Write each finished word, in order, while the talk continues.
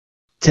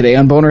Today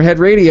on Bonerhead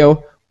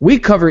Radio, we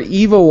cover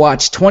Evo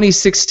Watch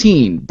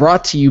 2016,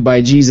 brought to you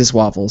by Jesus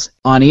Waffles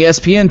on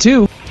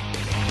ESPN2.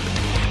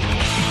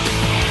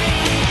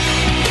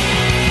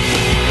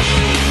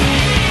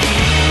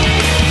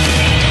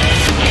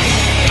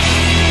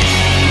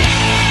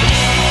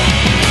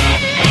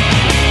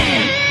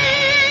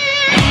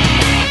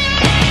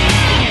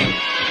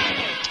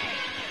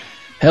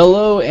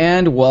 Hello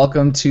and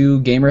welcome to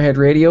Gamerhead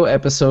Radio,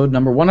 episode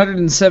number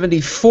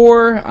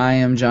 174. I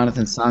am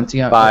Jonathan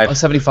Santiago.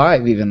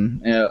 75 even.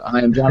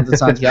 I am Jonathan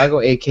Santiago,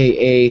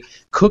 a.k.a.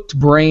 Cooked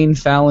Brain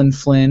Fallon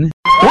Flynn.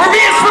 We're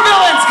being for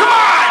villains! Come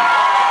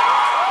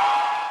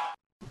on!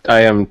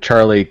 I am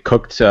Charlie,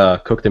 cooked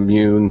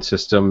immune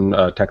system,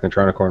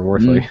 Technotronicorn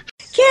Worthley.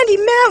 Candy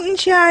Mountain,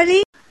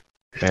 Charlie.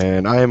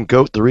 And I am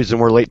Goat, the reason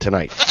we're late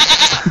tonight.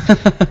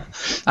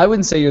 I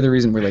wouldn't say you're the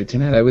reason we're late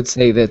tonight. I would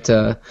say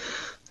that...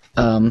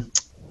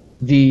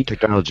 the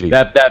technology.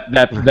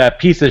 That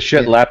piece of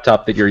shit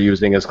laptop that you're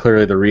using is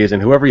clearly the reason.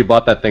 Whoever you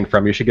bought that thing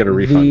from, you should get a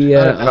refund.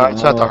 No,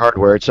 it's not the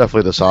hardware. It's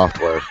definitely the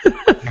software.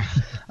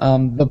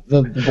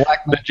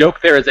 The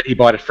joke there is that he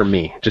bought it from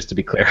me, just to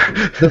be clear.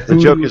 The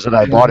joke is that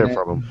I bought it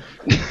from him.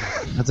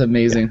 That's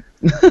amazing.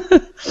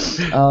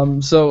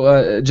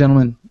 So,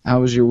 gentlemen,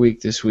 how was your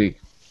week this week?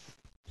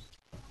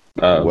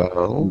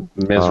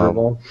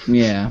 Miserable.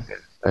 Yeah.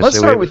 Let's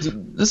start with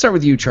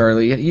you,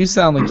 Charlie. You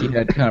sound like you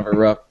had kind of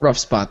a rough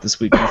spot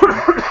this week.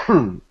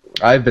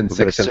 I've been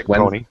sick since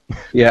Wednesday.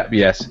 Yeah,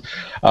 yes.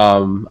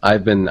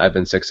 I've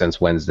been sick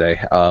since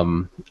Wednesday.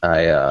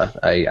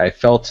 I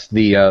felt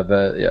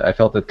I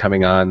felt it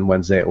coming on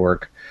Wednesday at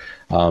work.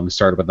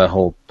 Started with that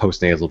whole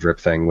post-nasal drip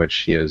thing,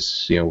 which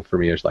is, for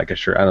me, is like a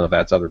sure. I don't know if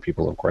that's other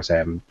people. Of course, I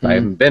haven't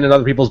been in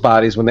other people's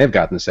bodies when they've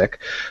gotten sick.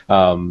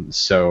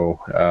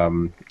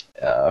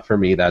 For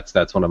me,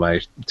 that's one of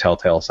my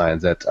telltale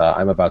signs that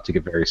I'm about to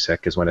get very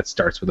sick is when it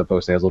starts with a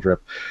post-nasal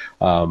drip.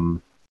 I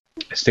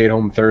stayed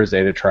home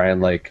Thursday to try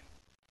and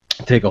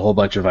take a whole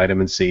bunch of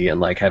vitamin C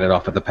and head it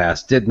off at the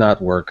pass. Did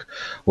not work.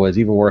 Was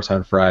even worse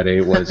on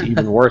Friday. Was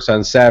even worse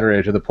on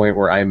Saturday to the point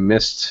where I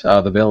missed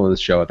the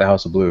Villains show at the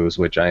House of Blues,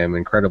 which I am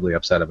incredibly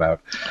upset about.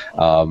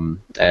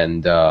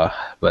 But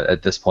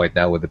at this point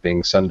now, with it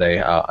being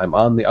Sunday, I'm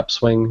on the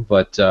upswing.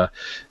 But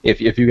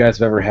if you guys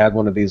have ever had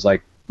one of these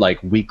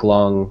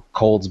week-long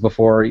colds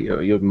before,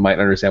 you might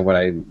understand what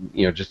I,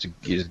 just to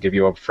give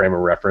you a frame of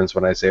reference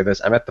when I say this.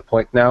 I'm at the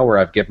point now where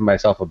I've given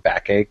myself a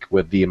backache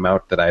with the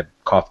amount that I've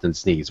coughed and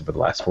sneezed over the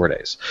last 4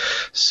 days.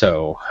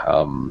 So,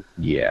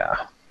 yeah.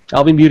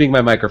 I'll be muting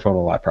my microphone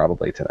a lot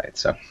probably tonight,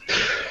 so...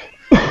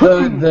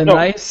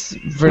 Nice,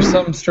 for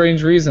some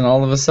strange reason,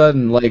 all of a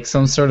sudden, like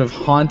some sort of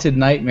haunted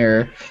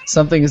nightmare,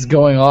 something is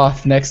going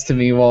off next to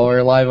me while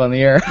we're live on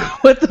the air.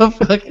 What the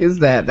fuck is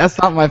that?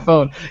 That's not my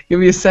phone. Give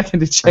me a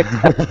second to check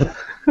that.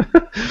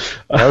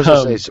 I was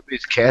going to say,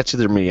 somebody's cat's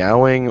either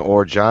meowing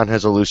or John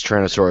has a loose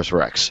Tyrannosaurus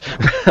Rex.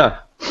 Yeah,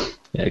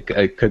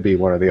 it could be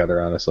one or the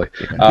other, honestly.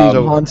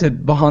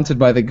 Haunted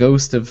by the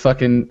ghost of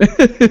fucking...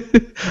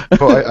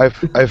 Well,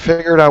 I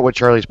figured out what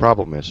Charlie's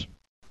problem is.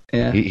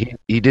 Yeah. He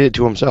did it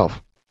to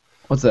himself.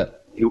 What's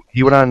that?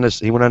 He went on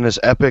this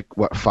epic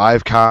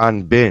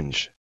 5-con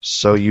binge.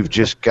 So you've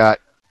just got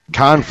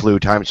con flu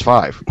times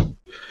 5.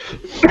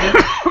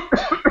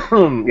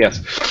 Yes.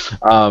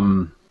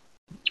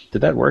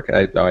 Did that work?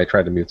 I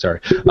tried to mute. Sorry.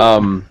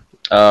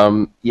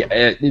 Yeah,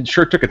 it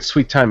sure took its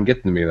sweet time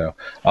getting to me though.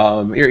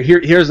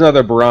 Here's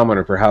another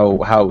barometer for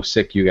how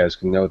sick you guys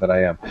can know that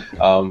I am.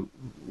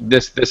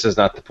 This is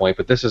not the point,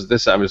 but this. I'm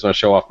just going to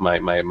show off my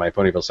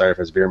Ponyville Cider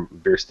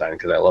beer stein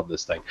because I love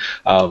this thing.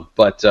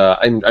 But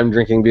I'm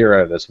drinking beer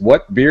out of this.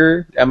 What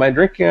beer am I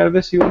drinking out of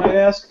this, you might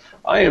ask?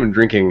 I am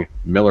drinking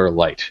Miller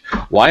Lite.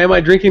 Why am I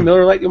drinking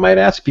Miller Lite, you might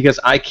ask? Because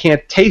I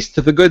can't taste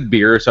the good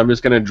beer, so I'm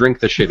just going to drink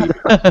the shitty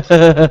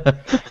beer.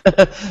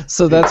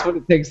 So that's what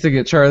it takes to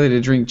get Charlie to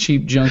drink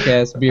cheap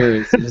junk-ass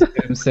beer. Just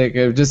get him sick.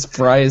 Just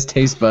fry his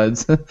taste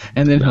buds,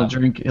 and then he'll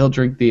drink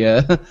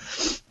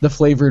the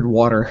flavored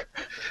water.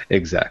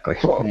 Exactly.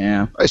 Well,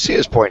 yeah. I see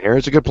his point here.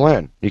 It's a good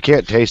plan. You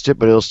can't taste it,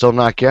 but it'll still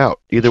knock you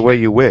out. Either way,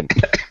 you win.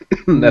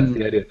 That's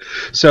the idea.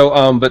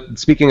 So, but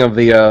speaking of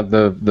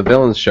the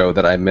Villains show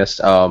that I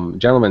missed,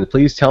 gentlemen,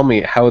 please tell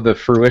me how the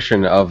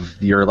fruition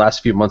of your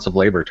last few months of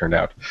labor turned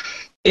out.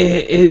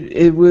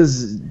 It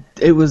was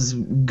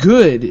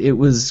good. It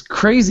was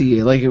crazy.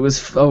 It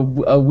was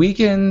a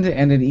weekend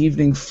and an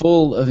evening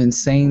full of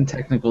insane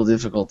technical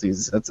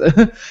difficulties.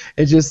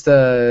 It's just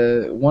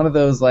one of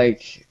those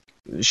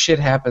shit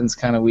happens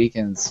kind of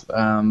weekends,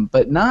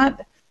 but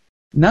not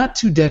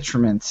to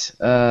detriment.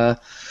 I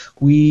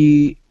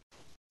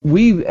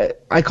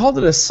called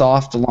it a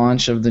soft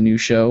launch of the new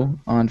show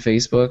on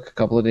Facebook a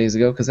couple of days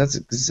ago because that's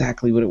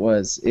exactly what it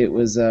was. It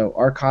was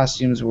our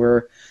costumes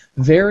were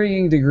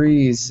varying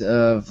degrees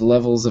of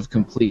levels of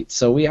complete.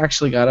 So we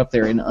actually got up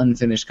there in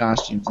unfinished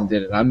costumes and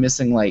did it. I'm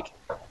missing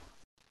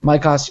my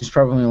costume's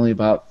probably only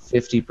about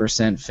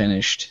 50%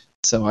 finished.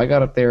 So I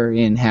got up there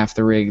in half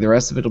the rig. The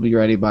rest of it will be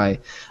ready by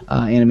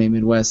Anime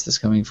Midwest this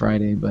coming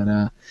Friday.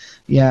 But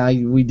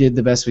we did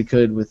the best we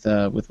could with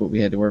what we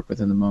had to work with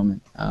in the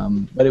moment.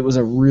 But it was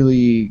a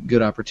really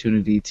good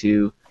opportunity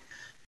to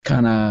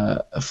kind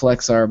of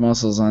flex our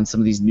muscles on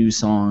some of these new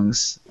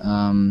songs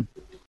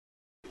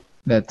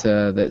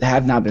that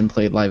have not been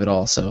played live at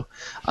all. So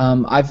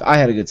I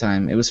had a good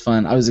time. It was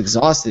fun. I was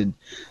exhausted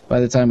by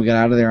the time we got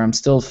out of there. I'm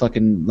still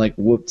fucking like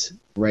whooped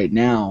right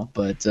now.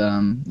 But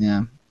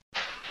yeah.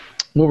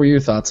 What were your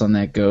thoughts on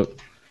that, Goat?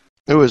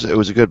 It was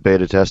a good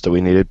beta test that we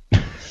needed.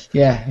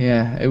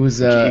 Yeah, it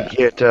was.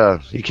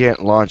 You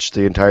can't launch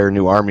the entire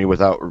new army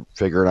without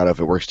figuring out if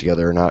it works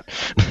together or not.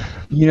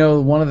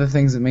 One of the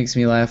things that makes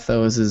me laugh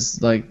though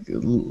is like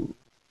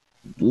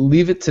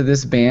leave it to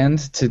this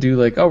band to do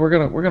like, oh, we're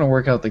gonna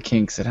work out the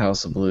kinks at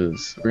House of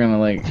Blues. We're gonna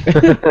like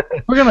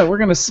we're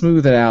gonna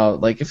smooth it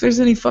out. Like if there's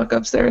any fuck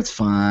ups there, it's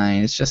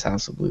fine. It's just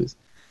House of Blues,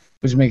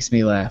 which makes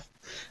me laugh.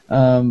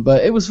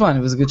 But it was fun.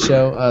 It was a good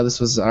show. This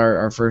was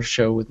our first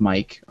show with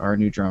Mike, our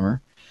new drummer,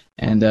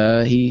 and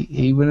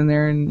he went in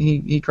there and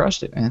he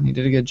crushed it, man. He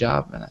did a good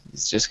job, and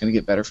it's just gonna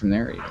get better from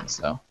there even.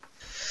 So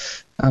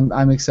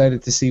I'm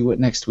excited to see what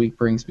next week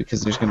brings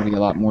because there's gonna be a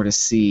lot more to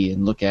see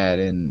and look at,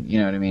 and you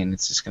know what I mean.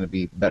 It's just gonna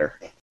be better.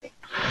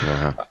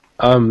 Uh-huh.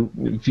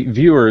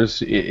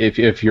 Viewers,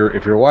 if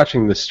you're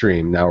watching the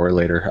stream now or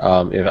later,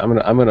 if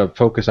I'm gonna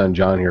focus on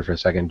John here for a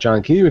second.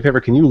 John, can you do me a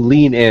favor? Can you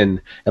lean in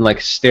and like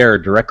stare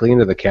directly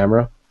into the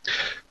camera?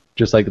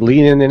 Just like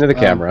lean into the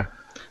camera.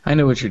 I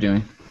know what you're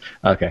doing.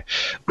 Okay.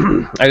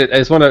 I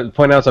just want to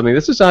point out something.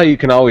 This is how you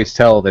can always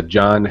tell that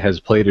John has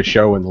played a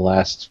show in the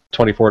last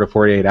 24 to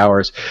 48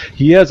 hours.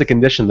 He has a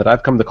condition that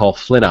I've come to call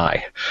Flynn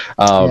eye.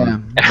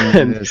 And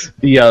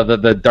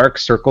the dark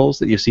circles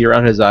that you see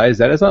around his eyes,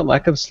 that is not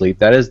lack of sleep.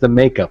 That is the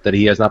makeup that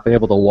he has not been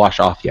able to wash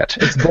off yet.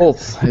 It's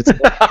both.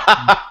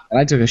 And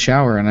I took a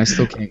shower and I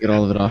still can't get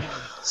all of it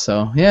off.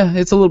 So, yeah,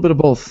 it's a little bit of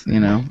both,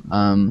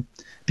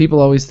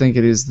 People always think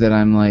it is that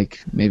I'm like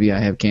maybe I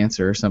have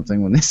cancer or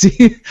something when they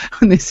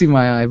see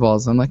my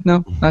eyeballs. I'm like,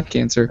 no, not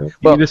cancer.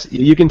 Well,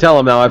 you can tell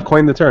them now. I've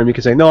coined the term. You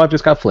can say, no, I've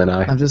just got Flynn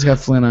eye. I've just got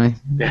Flynn eye.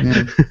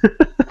 Yeah.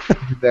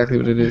 Exactly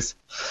what it is.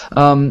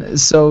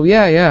 So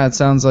yeah, it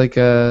sounds like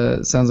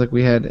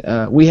we had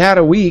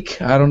a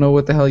week. I don't know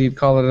what the hell you'd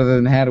call it other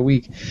than had a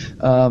week.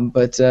 So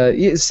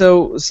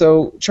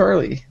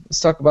Charlie, let's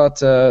talk about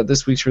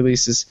this week's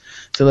releases.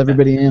 Fill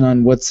everybody in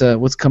on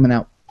what's coming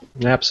out.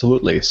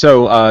 Absolutely.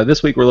 So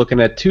this week we're looking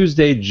at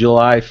Tuesday,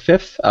 July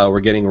 5th. We're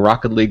getting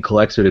Rocket League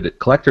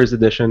Collector's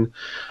Edition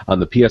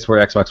on the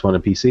PS4, Xbox One,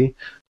 and PC.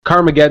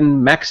 Carmageddon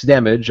Max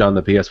Damage on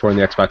the PS4 and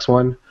the Xbox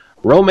One.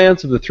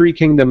 Romance of the Three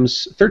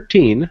Kingdoms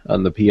 13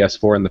 on the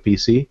PS4 and the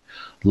PC.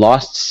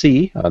 Lost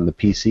Sea on the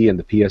PC and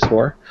the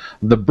PS4.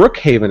 The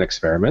Brookhaven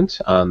Experiment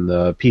on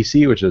the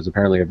PC, which is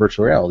apparently a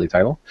virtual reality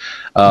title.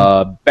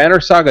 Banner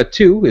Saga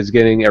 2 is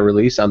getting a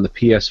release on the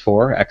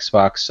PS4.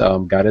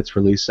 Xbox got its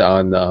release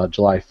on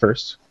July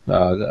 1st,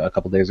 a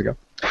couple days ago.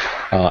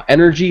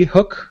 Energy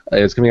Hook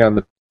is coming out on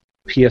the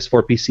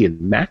PS4, PC,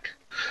 and Mac.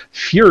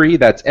 Fury,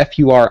 that's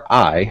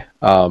F-U-R-I,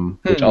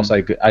 which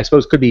also I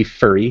suppose could be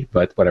furry,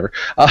 but whatever.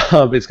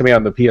 It's coming out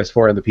on the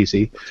PS4 and the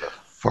PC.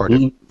 Four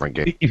different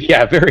games.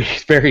 Yeah, very,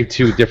 very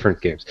two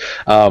different games.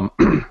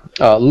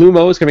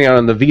 Lumo is coming out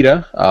on the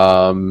Vita,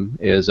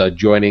 is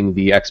joining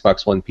the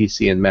Xbox One,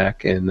 PC, and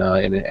Mac in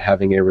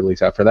having a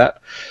release out for that.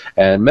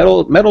 And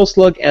Metal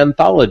Slug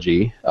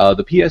Anthology,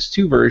 the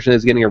PS2 version,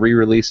 is getting a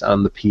re-release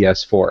on the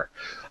PS4.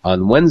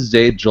 On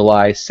Wednesday,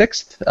 July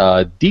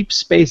 6th, Deep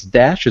Space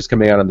Dash is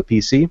coming out on the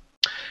PC.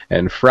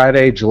 And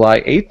Friday,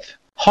 July 8th,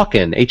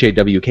 Hawken,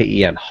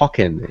 H-A-W-K-E-N,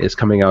 Hawken is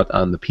coming out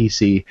on the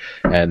PC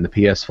and the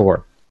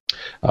PS4.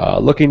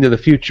 Looking to the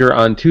future,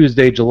 on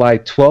Tuesday, July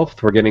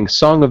 12th, we're getting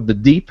Song of the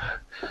Deep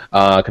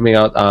coming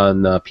out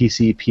on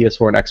PC,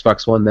 PS4, and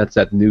Xbox One. That's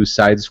that new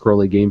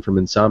side-scrolling game from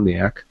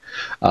Insomniac.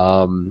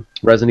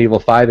 Resident Evil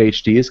 5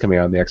 HD is coming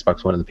out on the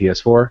Xbox One and the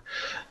PS4.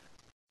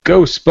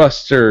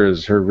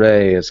 Ghostbusters,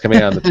 hooray, is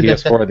coming out on the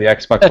PS4, the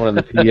Xbox One, and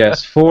the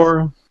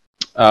PS4.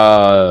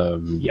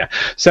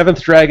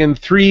 Seventh Dragon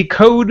 3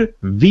 Code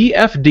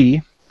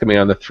VFD, coming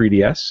out on the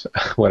 3DS,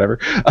 whatever.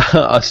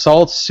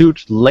 Assault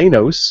Suit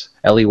Leynos,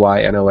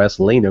 Leynos,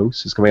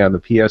 Leynos, is coming out on the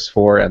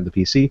PS4 and the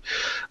PC.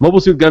 Mobile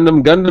Suit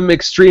Gundam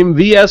Extreme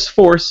VS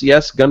Force,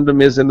 yes,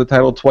 Gundam is in the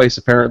title twice,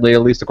 apparently,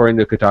 at least according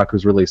to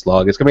Kotaku's release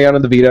log. It's coming out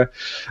on the Vita.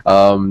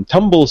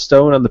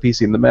 Tumblestone on the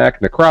PC and the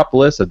Mac.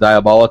 Necropolis, a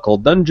diabolical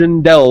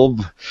dungeon delve.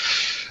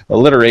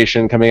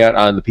 Alliteration coming out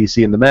on the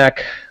PC and the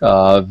Mac.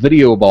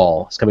 Video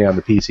Ball is coming out on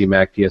the PC,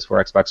 Mac,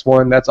 PS4, Xbox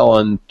One. That's all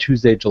on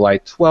Tuesday, July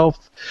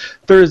 12th.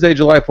 Thursday,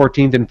 July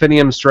 14th,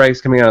 Infinium Strikes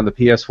coming out on the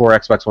PS4,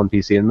 Xbox One,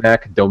 PC, and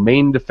Mac.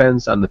 Domain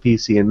Defense on the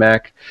PC and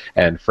Mac.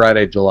 And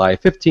Friday, July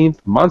 15th,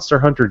 Monster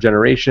Hunter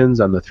Generations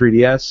on the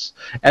 3DS.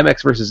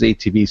 MX vs.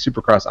 ATV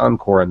Supercross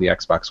Encore on the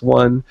Xbox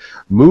One.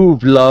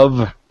 Move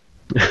Love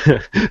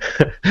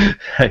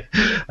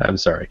I'm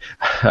sorry.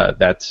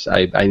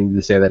 I need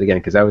to say that again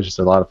because that was just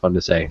a lot of fun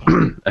to say.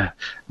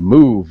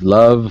 Move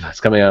Love is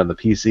coming out on the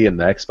PC and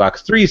the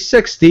Xbox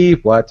 360.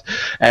 What?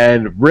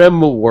 And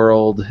Rim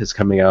World is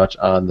coming out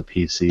on the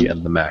PC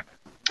and the Mac.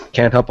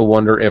 Can't help but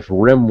wonder if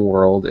Rim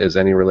World is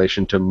any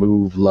relation to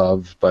Move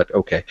Love, but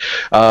okay.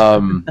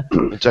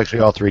 It's actually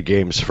all three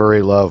games: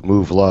 Furry Love,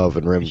 Move Love,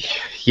 and Rim.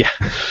 Yeah.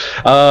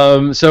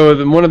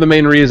 One of the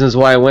main reasons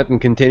why I went and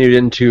continued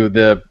into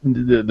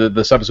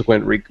the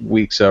subsequent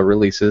week's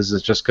releases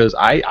is just because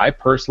I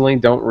personally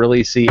don't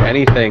really see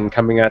anything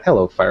coming out.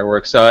 Hello,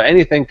 fireworks.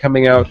 Anything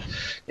coming out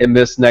in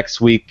this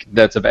next week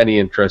that's of any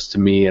interest to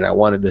me, and I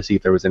wanted to see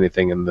if there was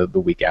anything in the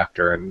week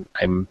after. And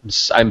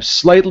I'm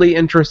slightly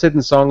interested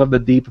in Song of the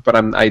Deep, but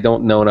I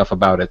don't know enough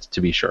about it to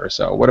be sure.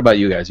 So, what about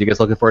you guys? You guys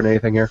looking forward to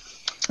anything here?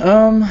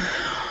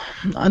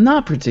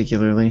 Not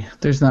particularly.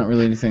 There's not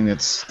really anything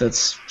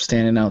that's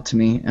standing out to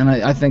me, and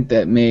I think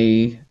that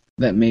may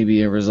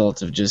be a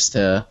result of just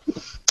I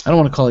don't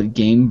want to call it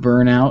game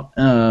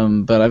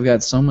burnout, but I've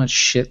got so much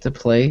shit to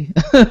play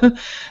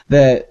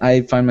that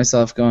I find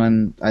myself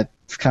going. I've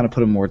kind of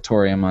put a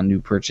moratorium on new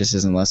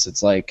purchases unless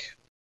it's like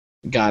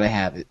gotta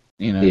have it,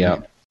 you know.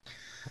 Yeah.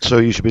 So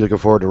you should be looking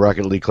forward to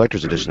Rocket League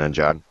Collector's Edition, then,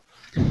 John.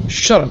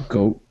 Shut up,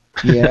 goat.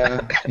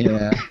 Yeah,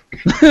 yeah,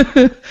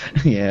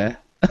 yeah.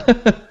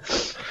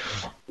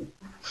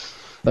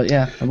 But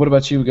yeah, what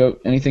about you,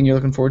 Goat? Anything you're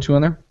looking forward to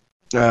on there?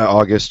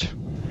 August.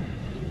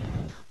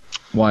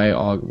 Why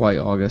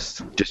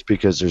August? Just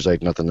because there's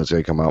like nothing that's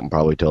gonna come out and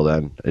probably till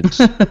then.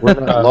 We're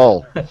in a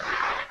lull.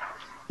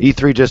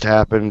 E3 just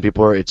happened.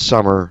 It's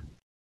summer,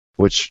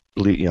 which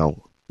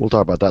we'll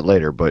talk about that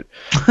later. But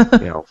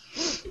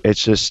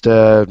it's just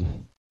we're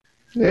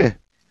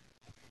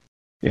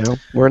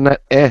in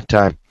that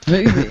time.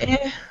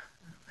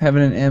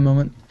 Having an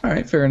moment. All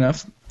right, fair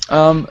enough.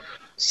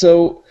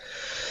 So.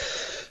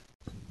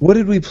 What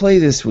did we play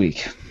this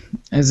week?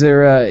 Is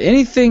there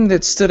anything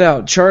that stood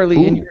out?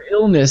 Charlie, in your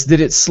illness, did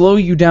it slow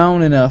you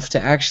down enough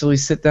to actually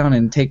sit down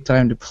and take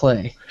time to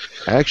play?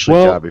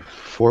 Actually, John,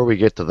 before we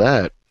get to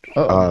that,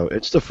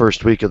 it's the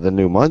first week of the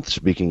new month,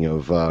 speaking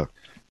of...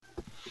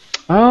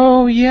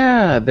 Oh,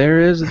 yeah, there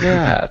is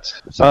that.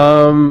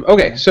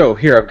 Okay, so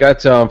here, I've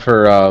got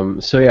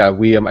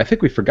I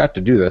think we forgot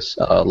to do this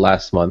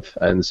last month,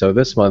 and so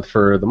this month,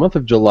 for the month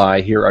of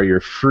July, here are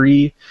your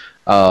free...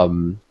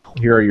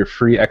 Here are your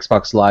free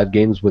Xbox Live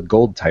games with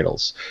gold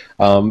titles.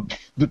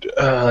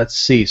 Let's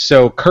see.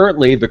 So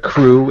currently, The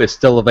Crew is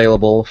still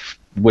available,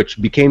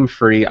 which became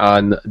free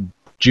on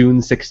June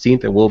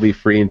 16th and will be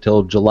free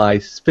until July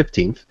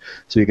 15th.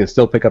 So you can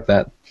still pick up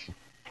that.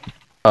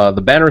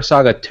 The Banner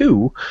Saga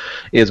 2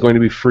 is going to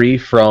be free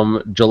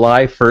from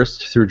July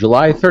 1st through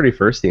July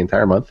 31st, the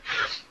entire month.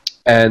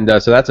 And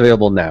so that's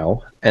available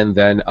now. And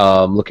then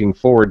looking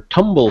forward,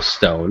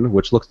 Tumblestone,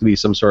 which looks to be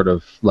some sort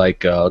of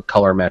like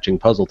color matching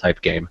puzzle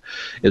type game,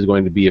 is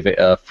going to be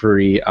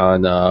free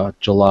on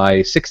July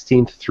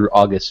 16th through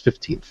August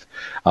 15th.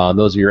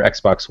 Those are your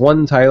Xbox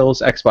One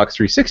titles, Xbox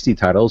 360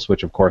 titles,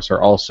 which of course are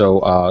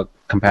also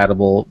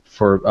compatible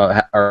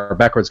are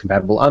backwards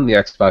compatible on the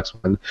Xbox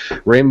One.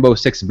 Rainbow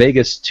Six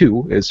Vegas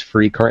 2 is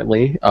free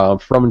currently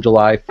from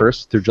July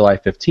 1st through July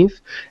 15th,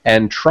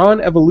 and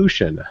Tron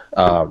Evolution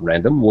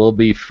Random will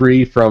be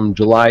free from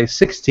July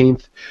 16th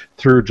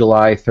through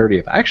July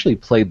 30th. I actually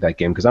played that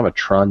game because I'm a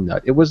Tron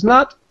nut. It was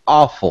not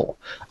awful.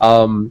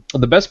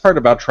 The best part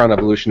about Tron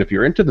Evolution, if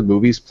you're into the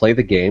movies, play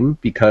the game,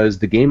 because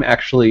the game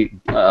actually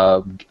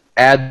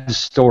adds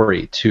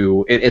story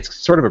to it. It's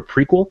sort of a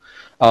prequel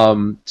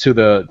to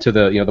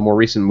the more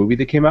recent movie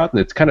that came out,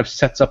 and it kind of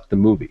sets up the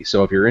movie.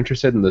 So if you're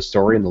interested in the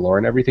story and the lore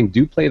and everything,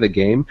 do play the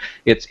game.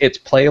 It's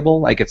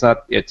playable. Like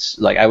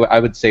I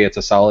would say it's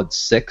a solid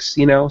 6.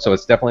 So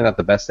it's definitely not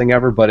the best thing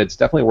ever, but it's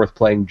definitely worth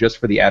playing just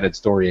for the added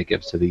story it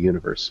gives to the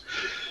universe.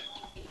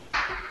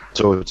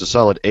 So it's a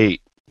solid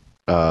 8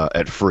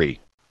 at free.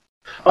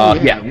 Well,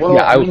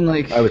 I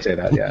I would say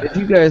that. Yeah.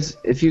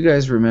 If you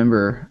guys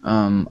remember,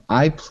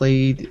 I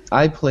played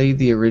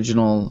the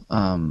original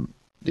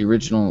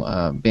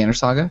Banner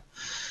Saga,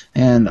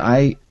 and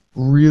I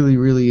really,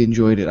 really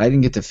enjoyed it. I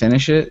didn't get to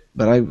finish it,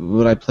 but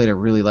what I played I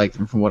really liked,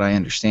 and from what I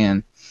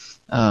understand,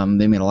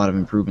 they made a lot of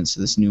improvements to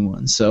this new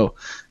one. So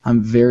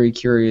I'm very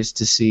curious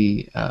to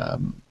see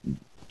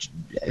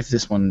if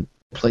this one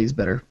plays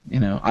better.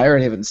 I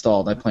already have it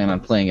installed. I plan on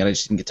playing it. I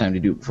just didn't get time to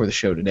do it before the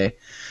show today.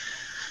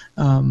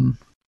 So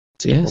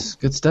yes,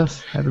 good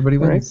stuff. Everybody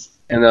wins.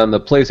 Right. And on the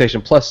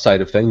PlayStation Plus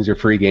side of things, your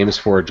free games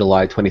for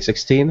July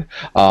 2016,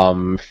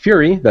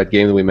 Fury, that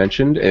game that we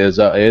mentioned, is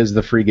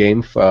the free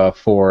game for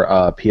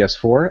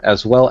PS4,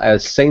 as well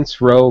as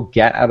Saints Row: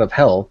 Get Out of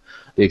Hell.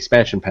 The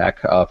expansion pack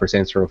for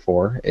Saints Row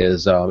 4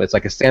 is it's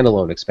like a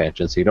standalone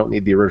expansion, so you don't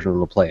need the original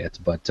to play it.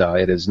 But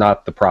it is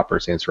not the proper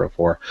Saints Row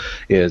 4.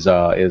 Those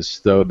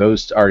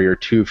are your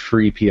 2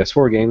 free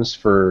PS4 games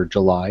for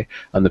July.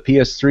 On the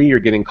PS3, you're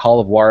getting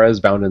Call of Juarez: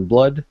 Bound in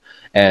Blood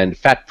and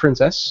Fat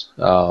Princess,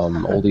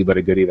 oldie but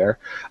a goodie there.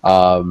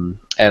 And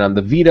on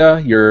the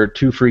Vita, your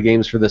 2 free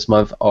games for this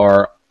month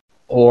are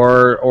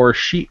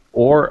Shika,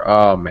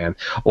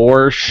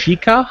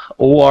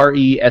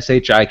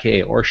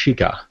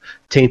 Oreshika,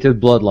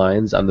 Tainted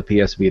Bloodlines on the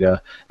PS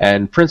Vita,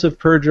 and Prince of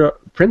Persia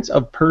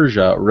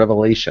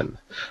Revelation.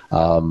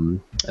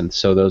 And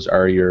so those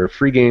are your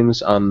free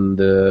games on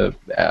the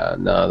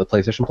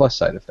PlayStation Plus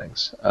side of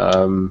things.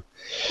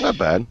 Not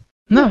bad.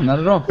 No, not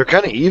at all. They're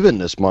kind of even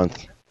this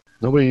month.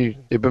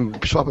 They've been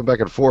swapping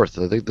back and forth.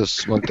 I think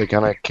this month they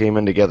kind of came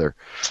in together.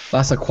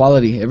 Lots of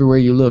quality everywhere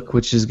you look,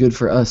 which is good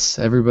for us.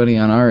 Everybody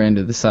on our end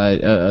of the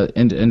side,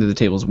 end of the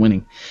table is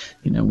winning.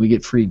 You know, we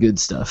get free good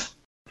stuff.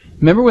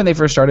 Remember when they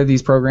first started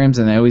these programs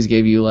and they always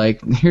gave you like,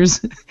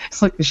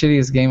 it's like the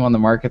shittiest game on the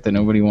market that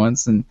nobody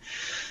wants, and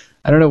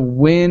I don't know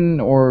when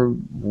or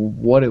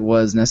what it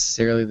was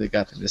necessarily that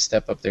got them to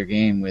step up their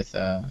game with,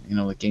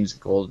 like Games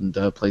with Gold and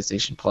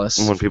PlayStation Plus.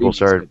 And when people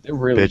started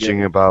really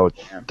bitching about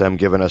them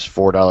giving us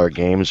 $4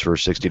 games for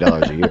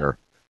 $60 a year.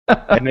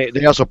 And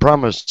they also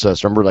promised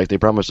us, remember, like they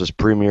promised us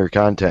premier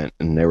content,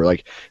 and they were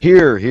like,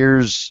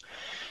 here's,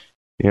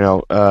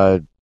 not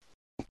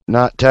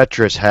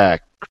Tetris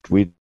hack.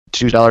 We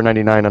choose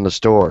 $1.99 on the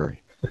store.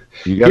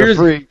 You got it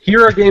free.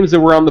 Here are games that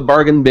were on the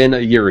bargain bin a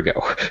year ago.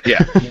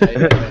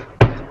 Yeah.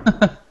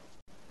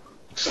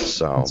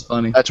 So that's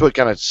funny. That's what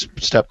kind of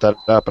stepped that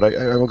up, but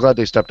I'm glad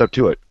they stepped up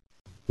to it.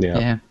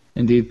 Yeah,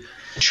 indeed.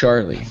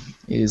 Charlie,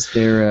 is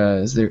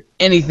there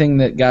anything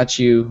that got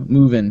you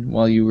moving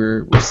while you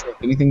were sick?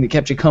 Anything that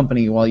kept you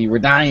company while you were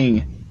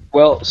dying?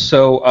 Well,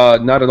 so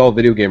not at all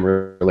video game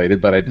related,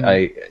 but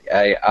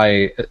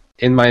I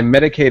in my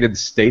medicated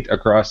state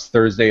across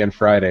Thursday and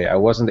Friday, I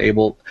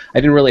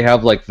didn't really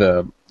have like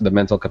the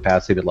mental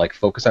capacity to like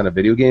focus on a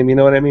video game, you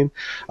know what I mean?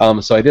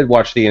 So I did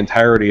watch the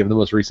entirety of the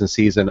most recent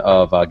season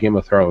of Game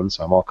of Thrones,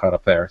 so I'm all caught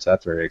up there, so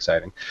that's very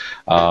exciting.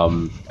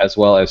 As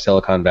well as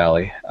Silicon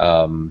Valley.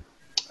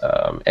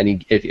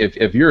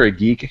 If you're a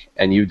geek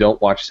and you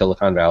don't watch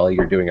Silicon Valley,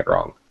 you're doing it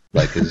wrong.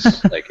 Like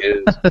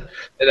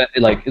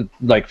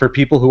for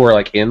people who are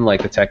like in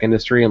like the tech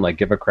industry and like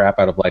give a crap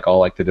out of like all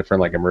like the different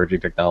like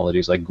emerging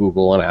technologies like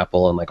Google and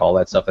Apple and like all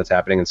that stuff that's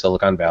happening in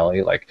Silicon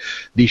Valley, like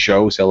the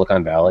show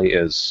Silicon Valley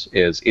is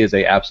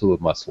a absolute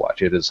must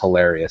watch. It is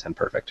hilarious and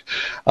perfect.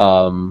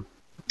 But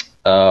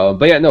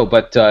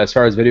as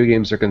far as video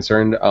games are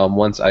concerned,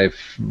 once I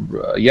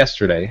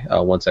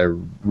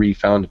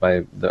refound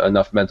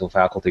enough mental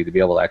faculty to be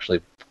able to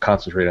actually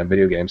concentrate on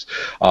video games,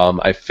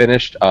 I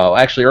finished,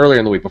 actually earlier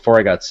in the week before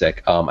I got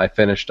sick, I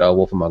finished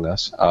Wolf Among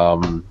Us.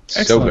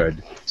 So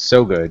good.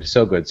 So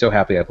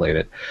happy I played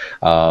it.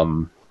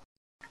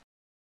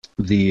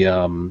 The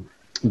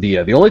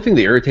only thing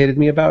that irritated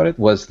me about it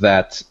was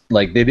that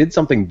like they did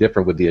something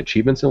different with the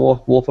achievements in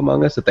Wolf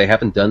Among Us that they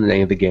haven't done in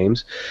any of the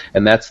games,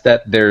 and that's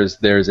that there's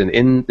an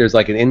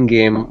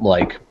in-game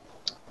like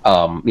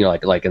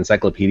like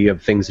encyclopedia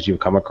of things that you've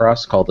come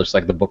across called just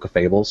like the Book of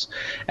Fables,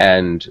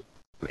 and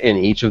in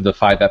each of the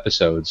 5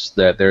 episodes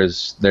that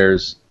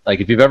there's like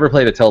if you've ever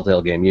played a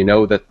Telltale game, you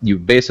know that you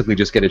basically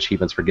just get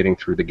achievements for getting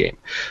through the game.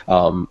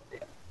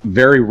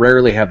 Very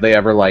rarely have they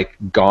ever like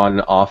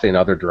gone off in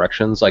other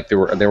directions. Like there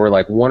were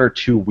like 1 or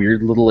 2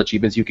 weird little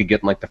achievements you could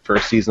get in like the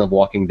first season of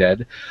Walking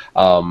Dead,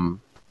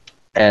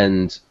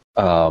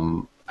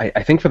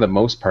 I think for the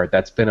most part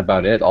that's been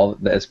about it. All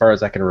as far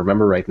as I can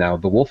remember right now,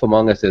 The Wolf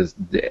Among Us is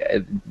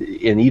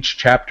in each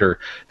chapter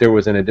there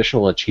was an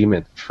additional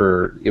achievement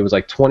for it was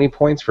like 20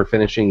 points for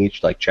finishing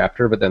each like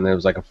chapter, but then there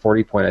was like a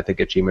 40-point I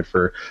think achievement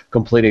for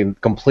completing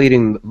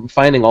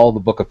finding all the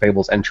Book of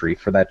Fables entry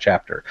for that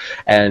chapter,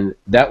 and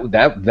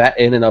that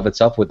in and of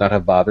itself would not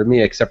have bothered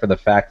me except for the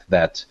fact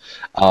that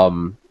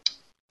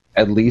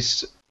at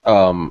least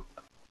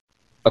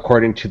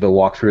according to the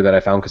walkthrough that I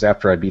found, because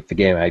after I beat the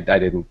game, I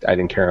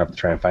didn't care enough to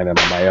try and find it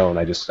on my own.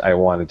 I just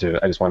wanted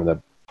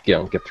to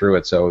get through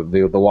it. So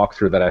the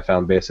walkthrough that I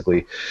found,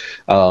 basically,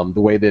 the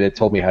way that it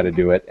told me how to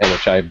do it, and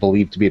which I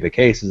believe to be the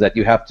case, is that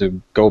you have to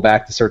go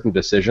back to certain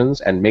decisions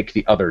and make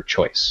the other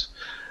choice.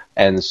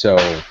 And so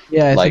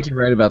I think you're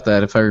right about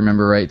that, if I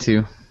remember right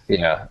too.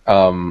 Yeah.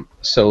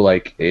 So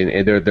like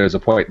there's a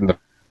point in the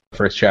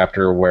first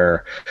chapter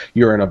where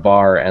you're in a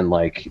bar and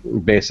like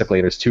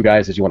basically there's 2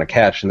 guys that you want to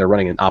catch and they're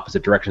running in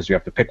opposite directions. You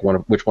have to pick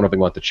which one of them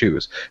you want to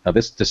choose. Now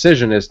this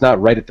decision is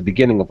not right at the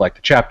beginning of like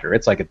the chapter,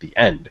 it's like at the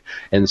end,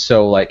 and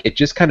so like it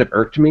just kind of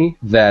irked me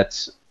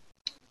that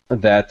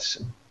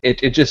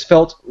it just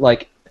felt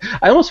like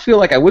I almost feel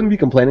like I wouldn't be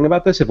complaining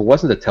about this if it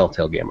wasn't a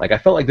Telltale game. Like I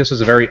felt like this was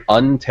a very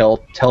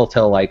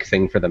Telltale-like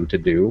thing for them to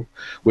do,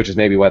 which is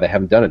maybe why they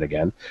haven't done it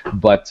again.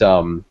 But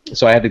so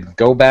I had to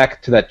go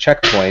back to that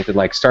checkpoint and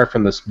like start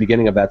from the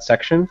beginning of that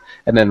section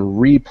and then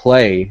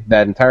replay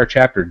that entire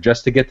chapter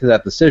just to get to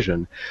that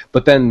decision.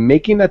 But then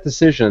making that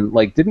decision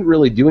like didn't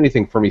really do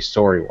anything for me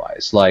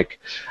story-wise. Like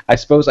I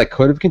suppose I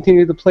could have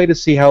continued to play to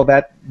see how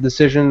that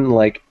decision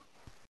like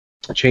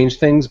change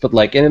things, but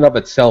like in and of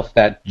itself,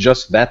 that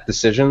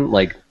decision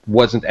like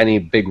wasn't any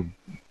big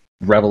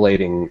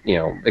revelating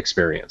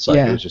experience. Like,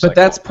 it was just but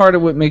that's part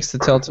of what makes the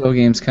Telltale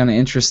games kind of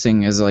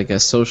interesting as like a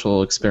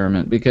social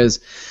experiment, because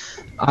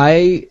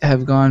I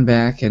have gone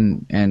back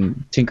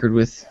and tinkered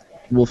with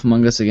Wolf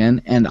Among Us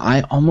again, and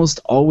I almost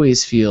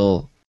always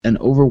feel an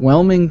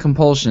overwhelming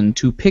compulsion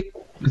to pick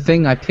the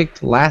thing I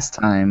picked last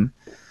time,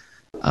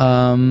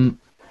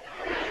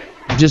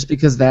 just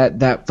because that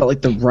felt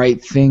like the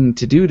right thing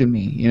to do to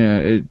me. You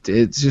know,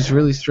 it's just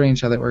really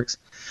strange how that works.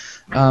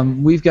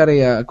 We've got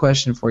a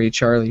question for you,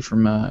 Charlie,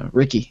 from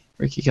Ricky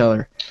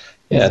Keller.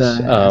 Yes.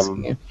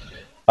 Asking you.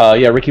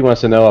 Yeah, Ricky wants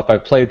to know if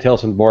I've played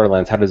Tales from the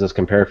Borderlands. How does this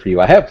compare for you?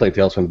 I have played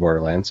Tales from the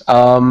Borderlands.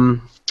 What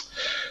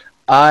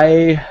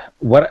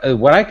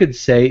I could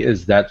say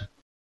is that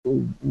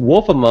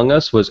Wolf Among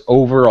Us was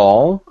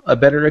overall a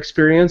better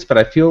experience, but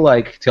I feel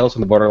like Tales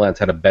from the Borderlands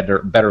had a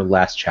better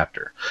last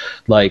chapter.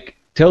 Like,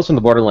 Tales from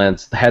the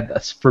Borderlands had,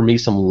 for me,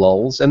 some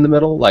lulls in the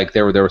middle. Like,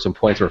 there were some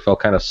points where it felt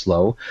kind of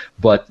slow,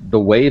 but the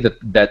way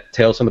that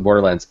Tales from the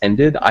Borderlands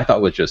ended, I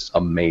thought was just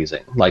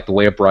amazing. Like, the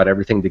way it brought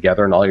everything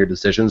together and all your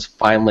decisions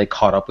finally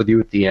caught up with you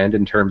at the end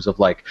in terms of,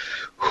 like,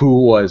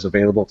 who was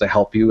available to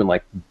help you and,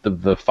 like,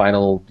 the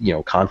final,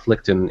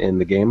 conflict in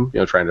the game.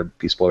 Trying to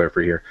be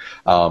spoiler-free here.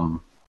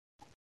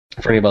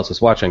 For anybody else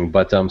that's watching,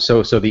 but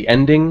so the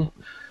ending.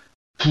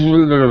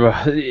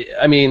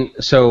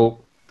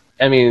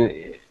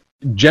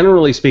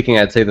 Generally speaking,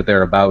 I'd say that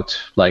they're about,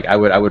 like, I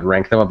would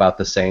rank them about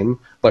the same,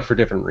 but for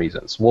different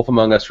reasons. Wolf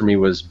Among Us for me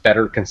was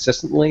better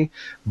consistently,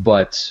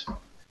 but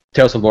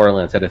Tales from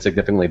Borderlands had a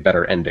significantly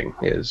better ending.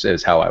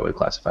 Is how I would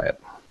classify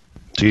it.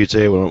 So you'd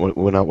say it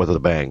went out with a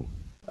bang?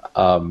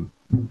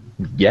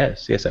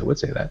 Yes, I would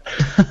say that.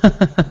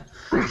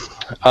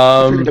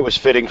 I figured it was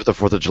fitting for the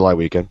 4th of July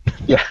weekend.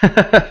 Yeah.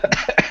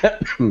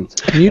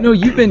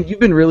 You've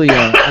been really.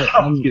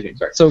 I'm Excuse me,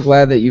 sorry. so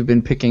glad that you've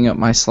been picking up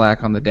my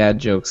slack on the dad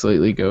jokes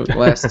lately, Goat. The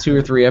last 2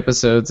 or 3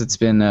 episodes, it's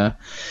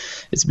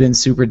been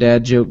super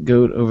dad joke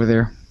Goat over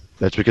there.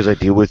 That's because I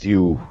deal with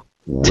you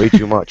way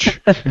too much.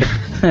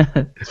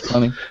 It's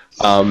funny.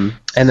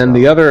 And then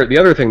the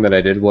other thing that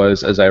I did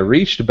was, as I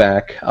reached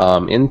back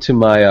into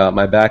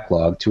my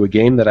backlog to a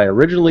game that I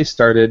originally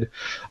started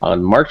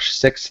on March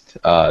 6th,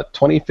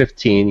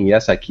 2015.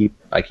 Yes, I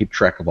keep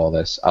track of all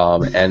this.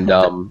 And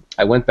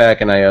I went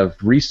back and I have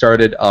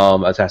restarted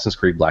Assassin's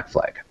Creed Black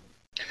Flag.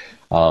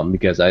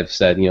 Because I've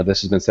said,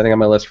 this has been sitting on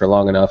my list for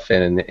long enough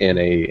and in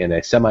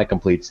a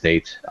semi-complete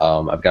state.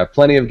 I've got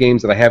plenty of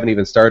games that I haven't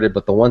even started,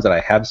 but the ones that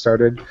I have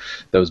started,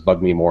 those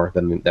bug me more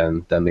than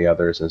the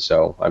others, and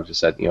so I've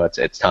just said,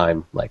 it's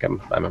time. Like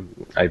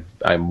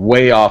I'm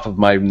way off of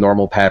my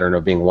normal pattern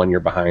of being 1 year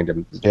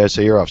behind. Yeah,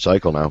 so you're off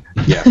cycle now.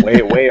 Yeah,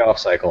 way off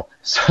cycle.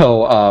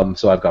 So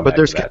I've gone. But back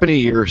they're to that. skipping a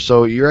year,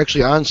 so you're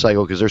actually on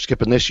cycle because they're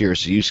skipping this year.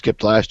 So you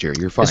skipped last year.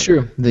 You're fine. It's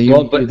true. There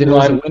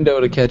was a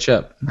window to catch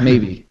up,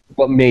 maybe.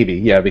 Well, maybe,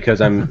 yeah,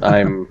 because I'm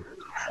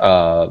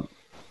Well,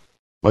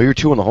 you're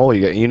 2 in the hole.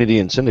 You got Unity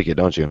and Syndicate,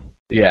 don't you?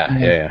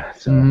 yeah.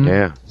 So,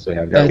 Yeah. so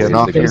yeah, I've got Getting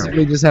off here.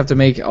 Basically, just have to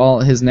make all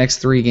his next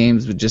 3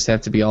 games would just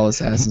have to be all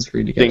Assassin's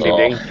Creed together.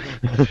 Ding, ding,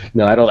 ding.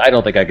 No, I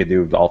don't think I could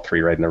do all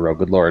 3 right in a row.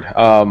 Good lord.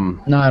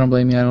 No, I don't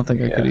blame you. I don't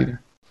think I could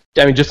either.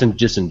 I mean,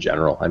 just in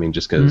general. I mean,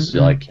 just because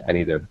like I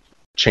need to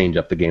change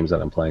up the games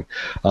that I'm playing.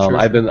 Sure.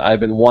 I've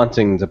been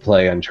wanting to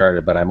play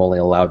Uncharted, but I'm only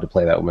allowed to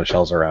play that when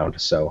Michelle's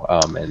around. So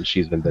and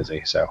she's been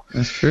busy. So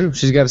That's true.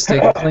 She's got to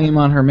stake a claim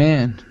on her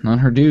man, on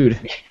her dude.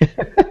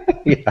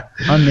 yeah.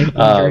 On Nathan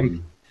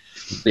Drake.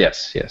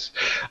 Yes.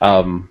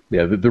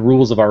 The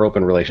rules of our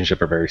open relationship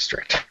are very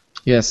strict.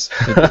 Yes.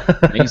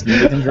 He's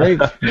Nathan Drake.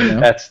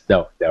 That's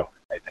no.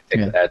 I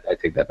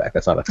take that back.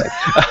 That's not a thing.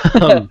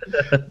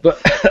 But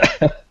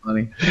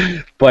Funny.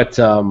 That's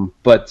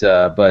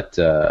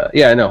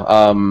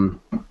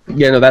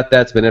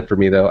been it for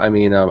me though. I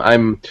mean,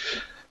 I'm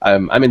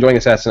enjoying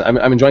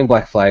I'm enjoying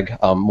Black Flag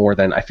more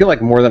than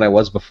I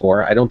was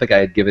before. I don't think I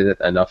had given it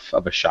enough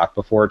of a shot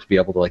before to be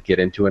able to like get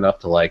into enough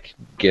to like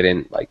get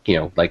in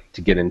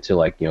to get into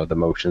the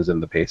motions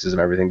and the paces and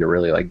everything to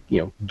really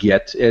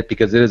get it,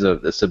 because it is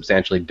a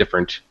substantially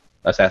different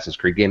Assassin's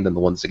Creed game than the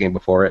ones that came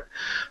before it,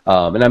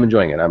 and I'm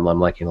enjoying it. I'm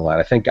liking it a lot.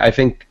 I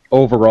think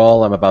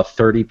overall I'm about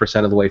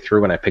 30% of the way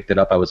through. When I picked it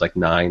up, I was like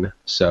 9.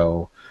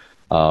 So,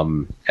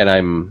 and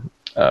I'm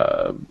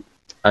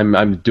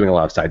doing a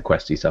lot of side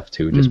questy stuff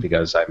too, just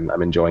because I'm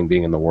enjoying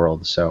being in the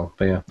world. So,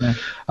 but yeah.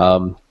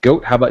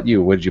 Goat, how about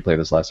you? What did you play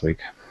this last week?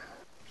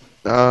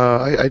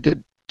 I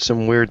did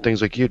some weird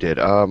things like you did.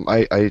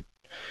 I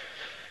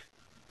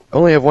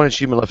only have 1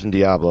 achievement left in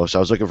Diablo, so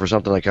I was looking for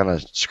something that kind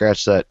of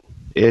scratched that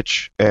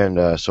itch,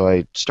 and so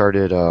I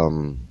started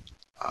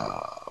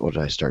what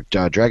did I start?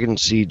 Dragon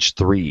Siege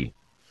 3,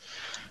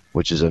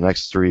 which is an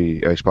Xbox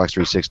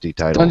 360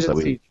 title.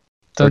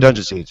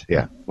 Dungeon Siege,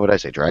 yeah. What did I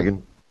say,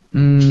 Dragon?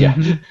 Yeah.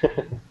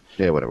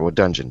 Yeah, whatever. Well,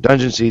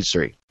 Dungeon Siege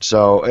 3.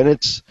 So, and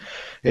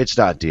it's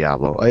not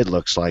Diablo. It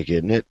looks like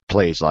it, and it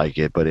plays like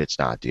it, but it's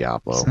not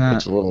Diablo.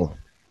 It's a little.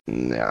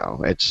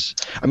 No, it's.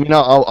 I mean,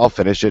 I'll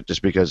finish it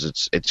just because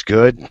it's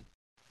good,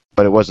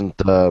 but it wasn't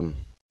the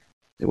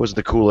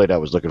Kool-Aid I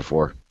was looking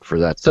for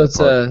that. So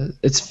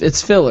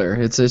it's filler.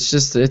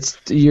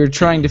 It's you're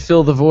trying to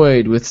fill the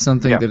void with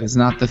something that is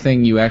not the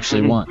thing you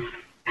actually want.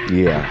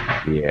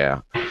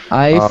 Yeah.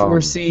 I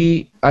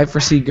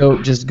foresee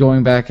Goat just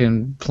going back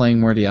and playing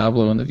more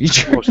Diablo in the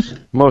future.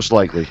 Most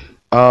likely.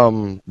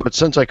 But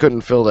since I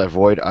couldn't fill that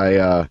void,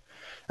 I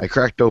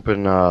cracked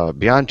open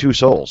Beyond Two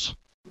Souls.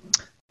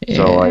 Yeah.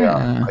 So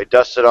I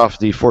dusted off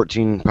the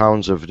 14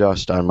 pounds of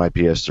dust on my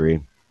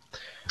PS3.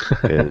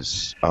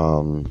 Because I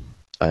don't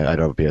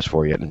have a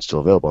PS4 yet, and it's still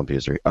available on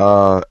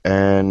PS3.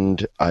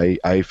 And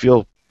I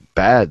feel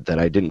bad that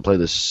I didn't play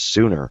this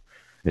sooner.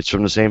 It's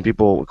from the same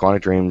people,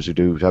 Quantic Dreams, who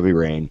do Heavy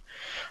Rain.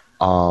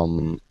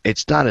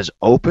 It's not as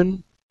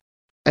open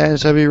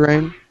as Heavy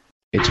Rain.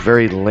 It's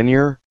very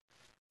linear,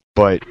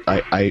 but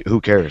I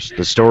who cares?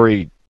 The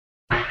story,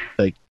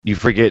 like, you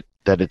forget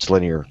that it's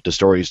linear. The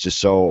story is just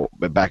so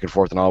back and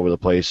forth and all over the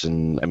place,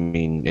 and I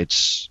mean,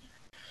 it's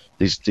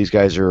these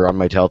guys are on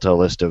my telltale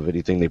list of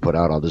anything they put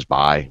out, I'll just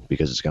buy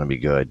because it's going to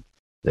be good.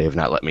 They have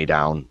not let me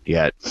down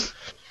yet.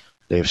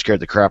 They have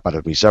scared the crap out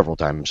of me several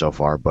times so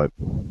far, but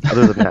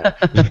other than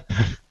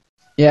that,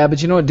 Yeah,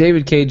 but you know what?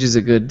 David Cage is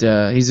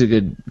he's a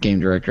good game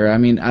director. I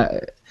mean,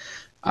 I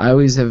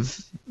always have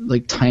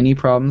like tiny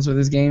problems with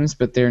his games,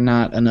 but they're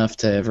not enough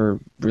to ever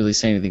really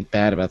say anything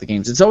bad about the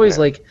games. It's always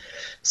like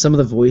some of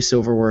the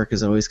voiceover work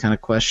is always kind of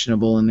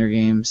questionable in their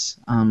games.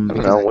 I don't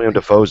know, William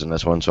Dafoe's in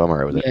this one, so I'm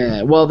alright with it.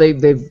 Yeah, well,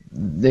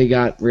 they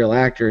got real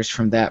actors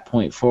from that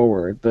point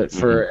forward, but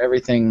for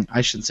everything,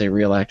 I shouldn't say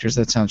real actors.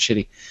 That sounds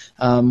shitty.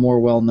 More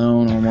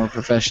well-known or more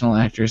professional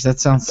actors. That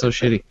sounds so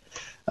shitty.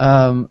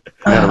 Not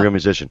a real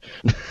musician.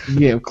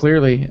 Yeah,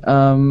 clearly.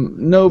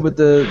 No, but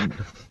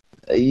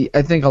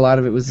I think a lot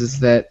of it was is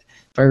that,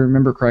 if I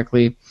remember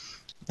correctly,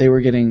 they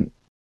were getting,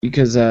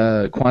 because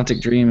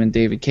Quantic Dream and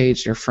David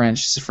Cage, they're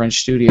French. It's a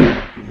French studio.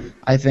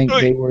 I think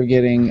they were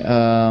getting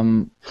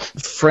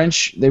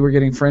French. They were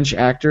getting French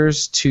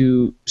actors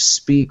to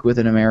speak with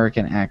an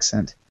American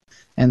accent,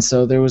 and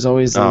so there was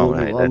always a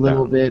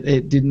little bit.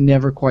 It did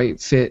never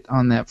quite fit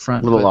on that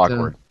front. A little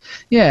awkward.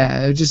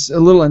 Yeah, just a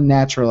little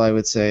unnatural, I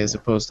would say, as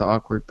opposed to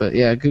awkward. But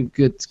yeah,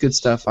 good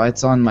stuff.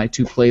 It's on my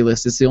 2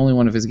 playlists. It's the only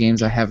one of his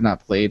games I have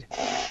not played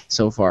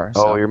so far.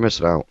 So. Oh, you're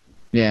missing out.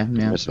 Yeah.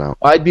 Missing out.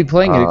 I'd be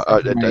playing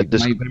it.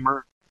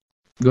 Disclaimer.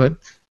 Go ahead.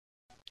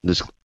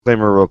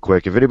 Disclaimer, real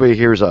quick. If anybody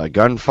hears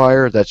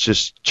gunfire, that's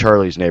just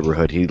Charlie's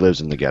neighborhood. He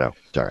lives in the ghetto.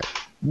 It's all right.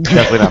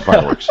 Definitely not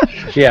fireworks.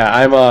 Yeah,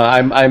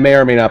 I may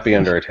or may not be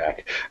under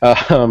attack.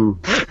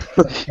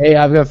 Hey,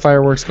 I've got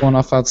fireworks going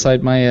off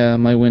outside my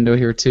my window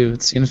here too.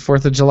 It's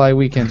 4th of July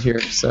weekend here,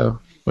 so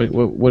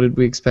what did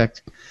we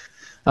expect?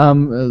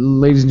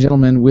 Ladies and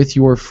gentlemen, with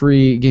your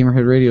free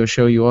Gamerhead Radio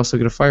show, you also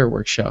get a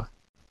fireworks show.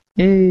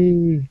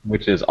 Hey.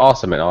 Which is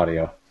awesome in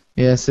audio.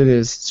 Yes, it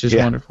is. It's just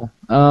wonderful.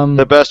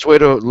 The best way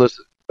to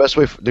listen,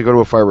 to go to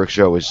a fireworks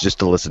show is just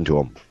to listen to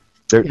them.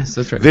 They're that's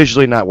right.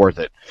 Visually not worth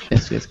it.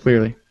 Yes,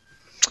 clearly.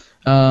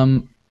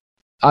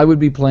 I would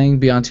be playing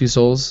Beyond Two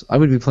Souls. I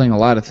would be playing a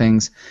lot of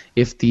things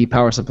if the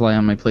power supply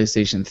on my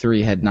PlayStation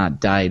 3 had not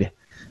died.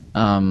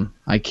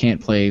 I can't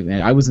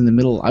play. I was in the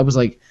middle. I was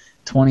like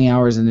 20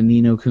 hours into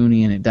Ni no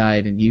Kuni and it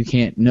died, and you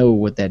can't know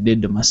what that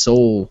did to my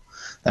soul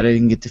that I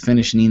didn't get to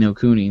finish Ni no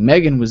Kuni.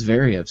 Megan was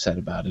very upset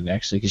about it,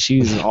 actually, because she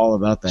was all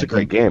about that. It's a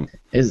great game.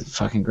 It's a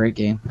fucking great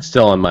game.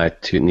 Still on my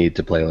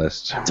need-to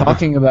playlist.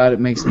 Talking about it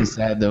makes me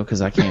sad, though,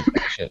 because I can't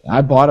finish it.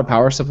 I bought a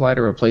power supply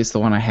to replace the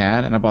one I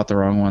had, and I bought the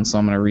wrong one, so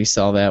I'm going to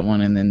resell that one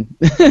and then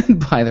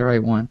buy the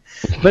right one.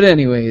 But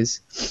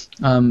anyways,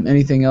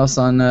 anything else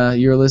on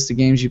your list of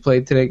games you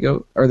played today,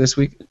 or this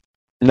week?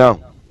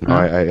 No.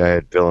 I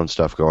had villain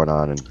stuff going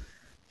on. And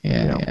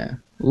Yeah.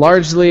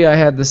 Largely, I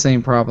had the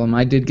same problem.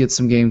 I did get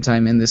some game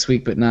time in this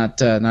week, but not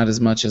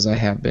as much as I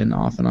have been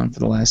off and on for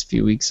the last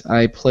few weeks.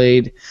 I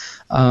played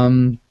a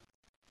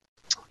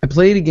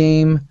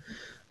game.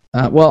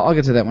 Well, I'll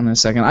get to that one in a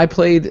second. I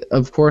played,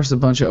 of course, a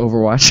bunch of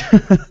Overwatch,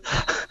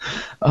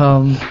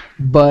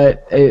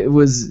 but it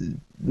was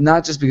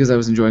not just because I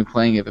was enjoying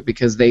playing it, but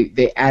because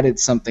they added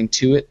something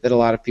to it that a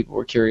lot of people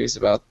were curious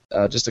about.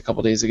 Just a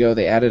couple days ago,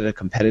 they added a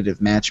competitive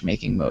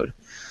matchmaking mode,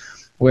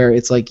 where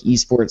it's like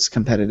esports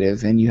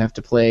competitive, and you have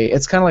to play.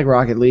 It's kind of like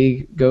Rocket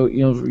League.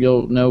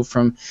 You'll know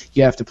from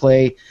you have to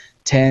play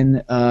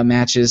 10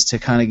 matches to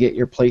kind of get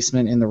your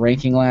placement in the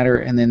ranking ladder,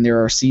 and then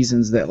there are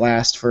seasons that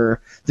last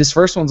for. This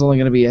first one's only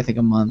going to be, I think,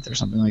 a month or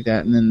something like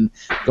that, and then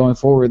going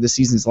forward, the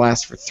seasons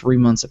last for 3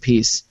 months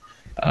apiece.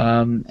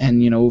 And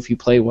if you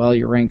play well,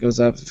 your rank goes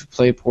up. If you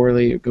play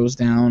poorly, it goes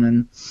down,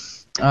 and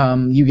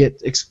you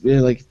get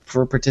like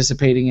for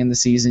participating in the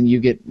season, you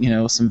get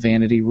some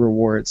vanity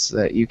rewards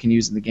that you can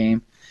use in the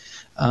game.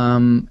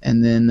 And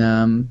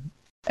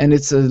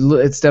it's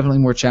definitely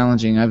more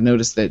challenging. I've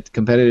noticed that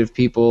competitive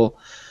people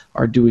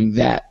are doing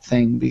that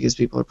thing because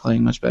people are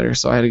playing much better.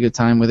 So I had a good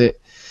time with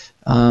it.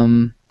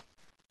 Nothing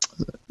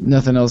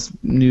else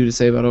new to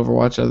say about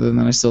Overwatch other than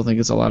I still think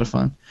it's a lot of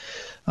fun.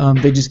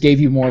 They just gave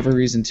you more of a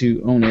reason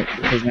to own it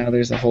because now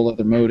there's a whole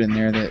other mode in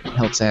there that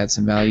helps add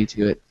some value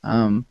to it.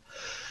 And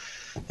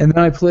then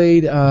I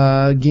played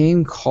a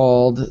game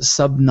called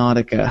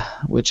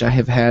Subnautica, which I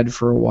have had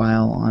for a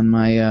while on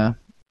my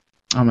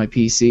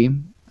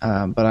PC.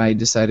 But I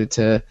decided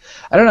to,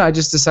 I don't know, I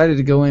just decided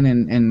to go in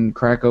and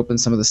crack open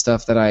some of the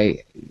stuff that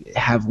I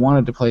have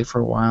wanted to play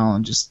for a while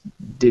and just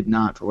did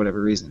not for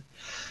whatever reason.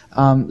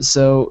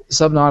 So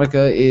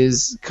Subnautica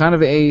is kind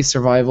of a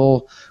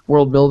survival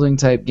world building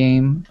type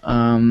game.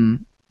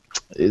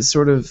 It's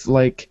sort of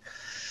like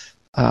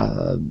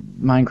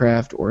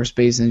Minecraft or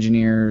Space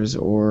Engineers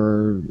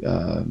or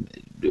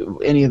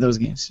any of those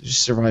games. It's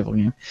just a survival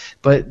game.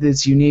 But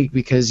it's unique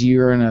because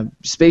you're in a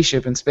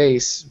spaceship in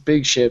space,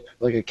 big ship,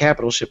 like a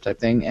capital ship type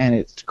thing, and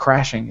it's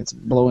crashing. It's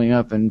blowing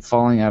up and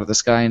falling out of the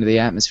sky into the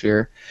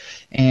atmosphere.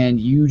 And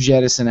you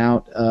jettison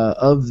out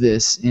of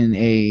this in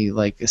a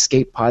like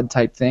escape pod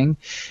type thing,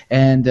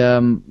 and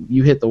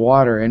you hit the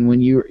water. And when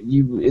you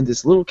in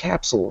this little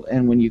capsule,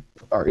 and when you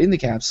are in the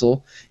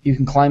capsule, you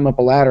can climb up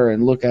a ladder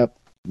and look up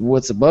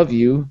what's above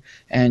you,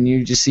 and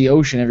you just see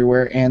ocean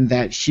everywhere. And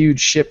that huge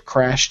ship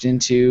crashed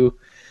into,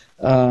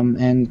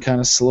 and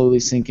kind of slowly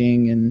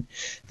sinking, and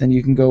then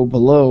you can go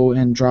below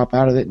and drop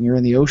out of it, and you're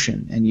in the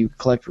ocean, and you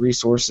collect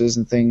resources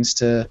and things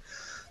to.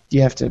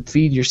 You have to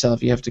feed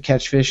yourself. You have to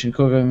catch fish and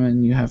cook them,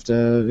 and you have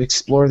to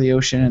explore the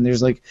ocean. And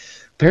there's like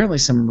apparently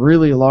some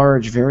really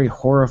large, very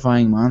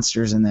horrifying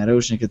monsters in that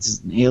ocean because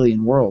it's an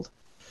alien world.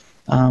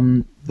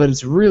 But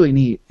it's really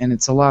neat, and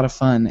it's a lot of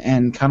fun,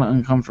 and kind of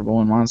uncomfortable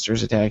when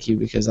monsters attack you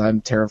because I'm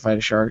terrified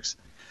of sharks.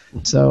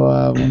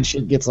 So when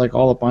shit gets like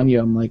all up on you,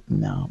 I'm like,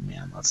 no,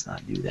 man, let's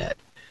not do that.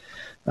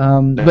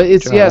 But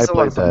it's John, it's I a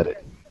lot of played fun.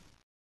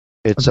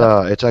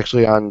 that. It's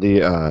actually on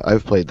the.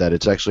 I've played that.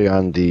 It's actually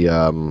on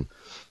the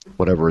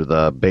whatever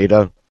the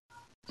beta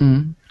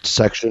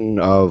section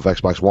of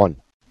Xbox One.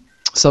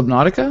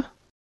 Subnautica?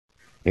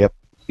 Yep.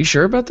 You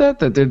sure about that?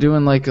 That they're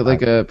doing like a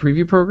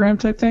preview program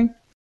type thing?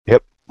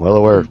 Yep. Well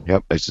aware.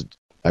 Yep.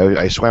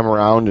 I swam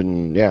around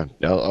and yeah,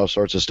 all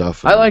sorts of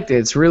stuff. I liked it.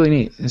 It's really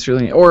neat. It's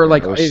really neat. Or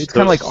like Those- it's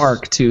kind of like those-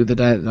 Ark too, the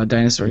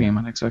dinosaur game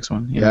on Xbox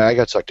One. Yeah, I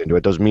got sucked into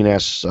it. Those mean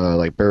ass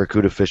like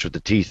barracuda fish with the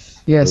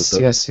teeth. Yes,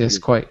 Those- yes,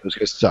 quite. Those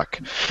guys suck.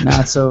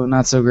 Not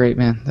so great,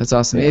 man. That's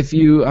awesome. Yeah. If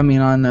you, I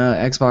mean, on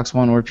Xbox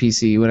One or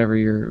PC, whatever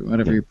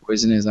your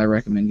poison is, I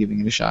recommend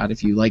giving it a shot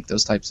if you like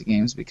those types of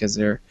games because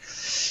they're,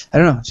 I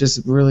don't know,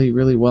 just really,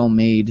 really well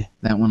made.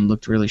 That one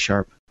looked really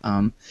sharp.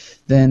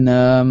 Then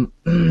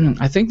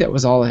I think that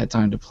was all I had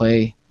time to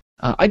play.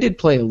 I did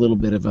play a little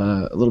bit of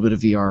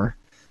VR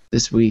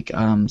this week,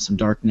 some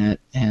Darknet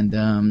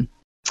and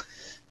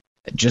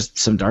just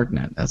some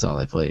Darknet. That's all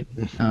I played.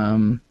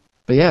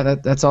 But yeah,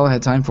 that's all I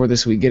had time for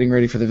this week. Getting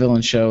ready for the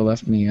villain show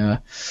left me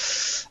a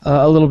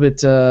little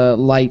bit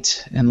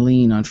light and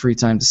lean on free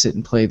time to sit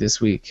and play this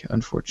week,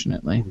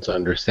 unfortunately. It's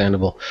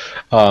understandable.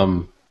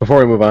 Before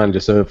we move on,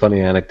 just a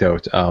funny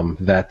anecdote.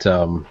 That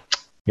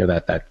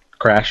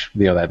crash,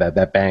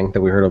 that bang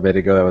that we heard a bit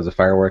ago, that was a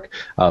firework.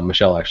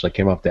 Michelle actually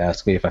came up to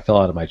ask me if I fell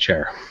out of my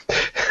chair.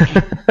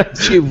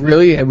 She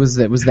really was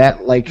that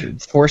like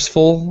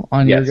forceful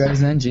on Yes. your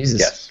guys' end? Jesus,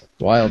 Yes.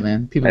 Wild,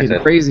 man. People I getting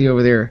said- crazy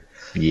over there.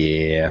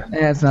 Yeah.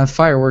 It's not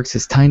fireworks,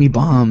 it's tiny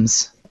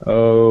bombs.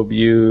 Oh,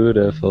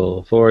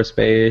 beautiful for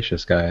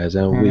spacious skies,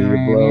 and we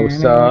blow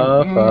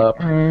stuff up.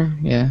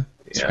 Yeah,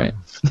 that's Yeah. right.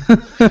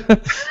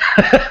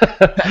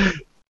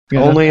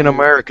 Only in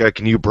America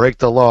can you break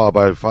the law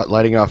by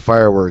lighting off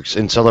fireworks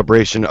in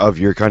celebration of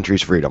your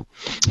country's freedom.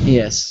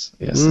 Yes,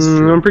 that's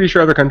true. I'm pretty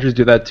sure other countries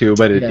do that too,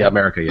 but Yeah.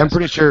 America, yes. I'm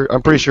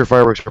pretty sure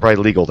fireworks are probably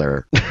legal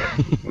there.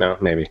 No,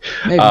 maybe.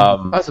 Maybe,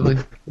 possibly.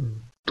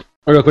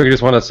 Real quick, I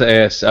just want to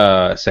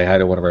say hi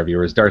to one of our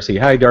viewers, Darcy.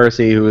 Hi,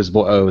 Darcy, who's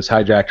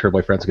hijacked her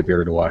boyfriend's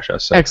computer to watch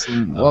us. So,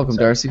 Excellent. Welcome,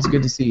 Darcy. It's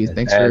good to see you.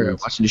 Thanks for And-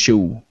 watching the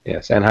show.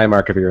 yes, and hi,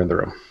 Mark, if you're in the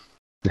room.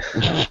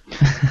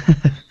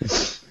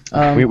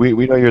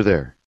 We know you're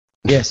there.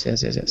 Yes.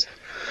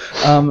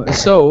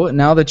 So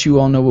now that you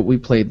all know what we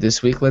played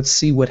this week, let's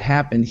see what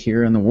happened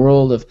here in the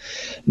world of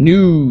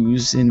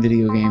news in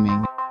video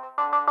gaming.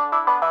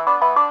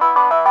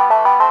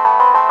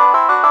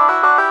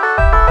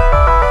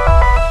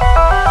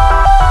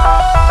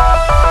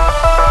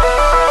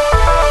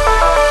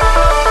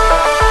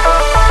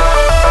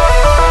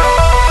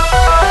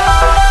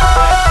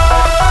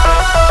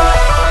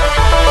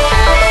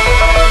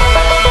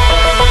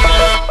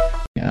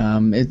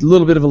 It's a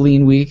little bit of a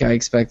lean week. I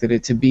expected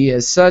it to be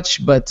as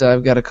such, but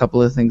I've got a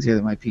couple of things here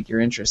that might pique your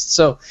interest.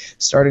 So,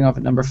 starting off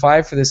at number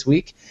 5 for this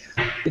week,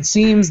 it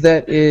seems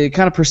that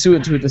kind of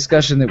pursuant to a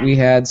discussion that we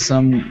had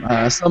some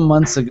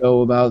months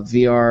ago about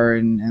VR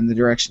and the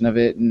direction of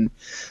it, and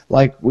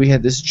like we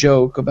had this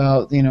joke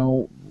about,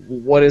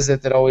 what is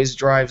it that always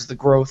drives the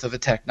growth of a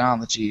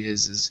technology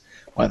is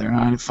whether or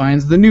not it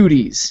finds the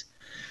nudies.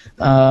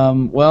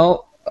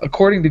 Well,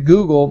 according to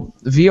Google,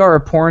 VR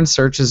porn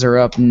searches are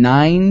up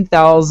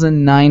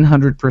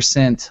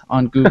 9,900%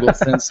 on Google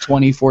since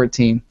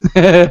 2014.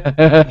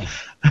 And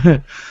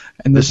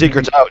The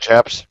secret's out,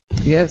 chaps.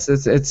 yes,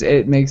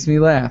 it makes me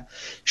laugh.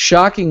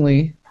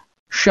 Shockingly,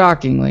 it's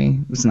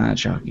not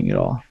shocking at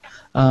all.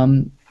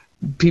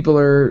 People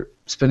are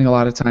spending a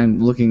lot of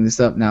time looking this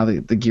up now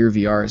that the Gear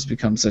VR has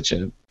become such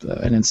an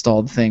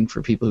installed thing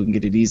for people who can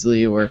get it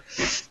easily, or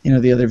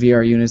the other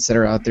VR units that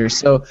are out there.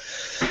 So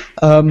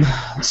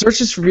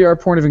searches for VR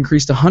porn have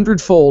increased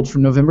 100-fold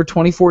from November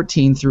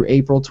 2014 through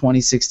April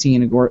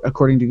 2016,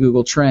 according to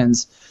Google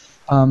Trends.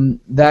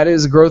 That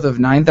is a growth of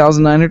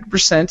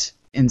 9,900%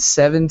 in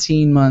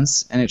 17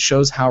 months, and it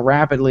shows how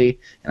rapidly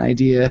an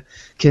idea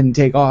can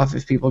take off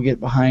if people get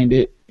behind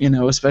it,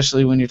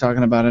 especially when you're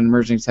talking about an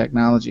emerging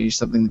technology,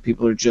 something that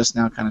people are just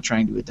now kind of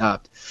trying to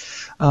adopt.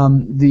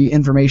 The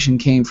information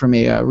came from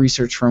a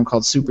research firm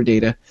called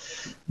Superdata.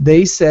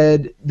 They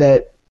said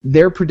that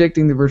they're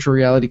predicting that virtual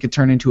reality could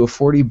turn into a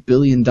 $40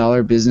 billion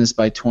business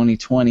by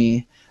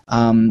 2020,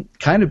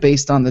 kind of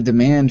based on the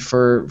demand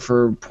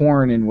for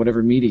porn in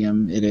whatever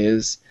medium it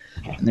is,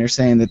 and they're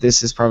saying that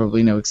this is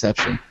probably no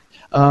exception.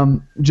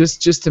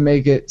 Just to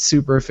make it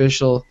super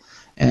official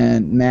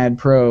and mad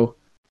pro,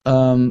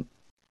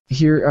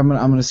 here I'm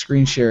gonna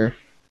screen share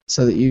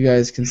so that you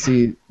guys can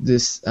see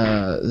this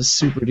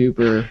super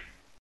duper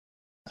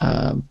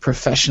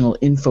professional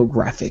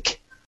infographic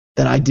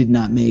that I did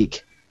not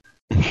make.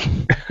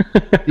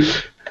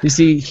 You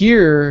see,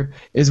 here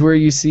is where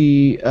you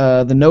see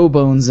the no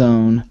bone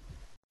zone,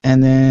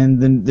 and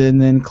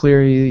then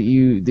clearly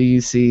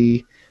you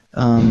see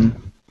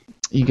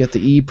you get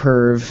the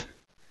EPIRV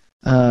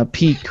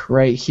peak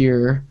right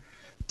here.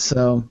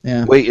 So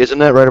yeah. Wait, isn't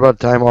that right about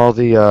the time all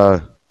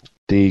the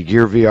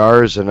Gear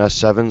VRs and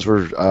S7s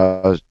were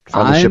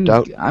finally shipped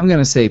out? I'm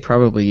gonna say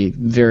probably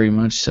very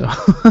much so.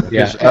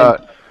 Yeah.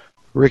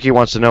 Ricky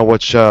wants to know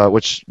which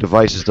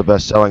device is the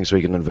best selling so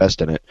he can invest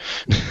in it.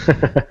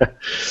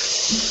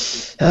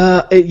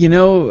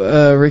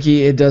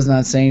 Ricky, it does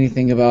not say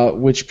anything about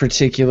which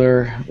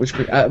particular.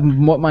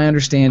 What my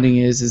understanding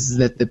is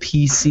that the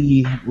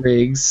PC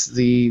rigs,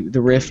 the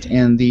Rift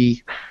and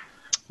the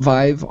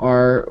Vive,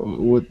 are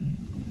what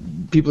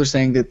people are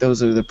saying that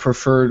those are the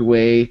preferred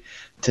way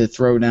to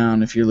throw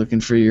down if you're looking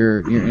for your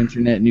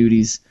internet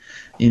nudies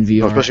in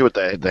VR. Especially with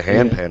the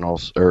hand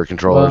panels or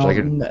controllers.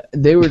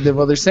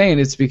 They're saying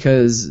it's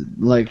because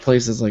like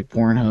places like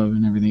Pornhub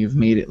and everything have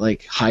made it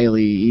like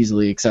highly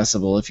easily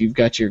accessible. If you've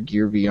got your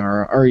Gear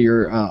VR or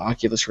your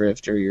Oculus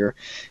Rift or your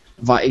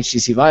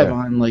HTC Vive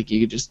on, like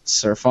you could just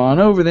surf on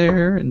over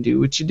there and do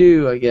what you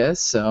do, I guess.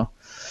 So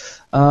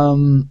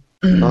I'm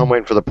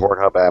waiting for the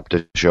Pornhub app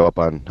to show up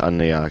on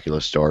the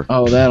Oculus store.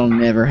 Oh, that'll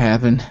never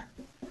happen.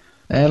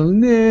 That'll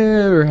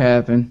never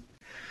happen.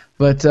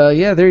 But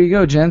yeah, there you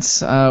go,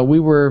 gents. We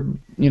were,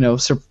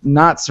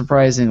 not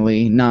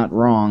surprisingly, not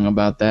wrong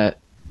about that,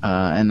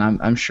 and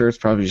I'm sure it's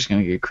probably just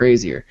going to get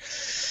crazier.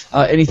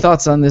 Any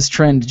thoughts on this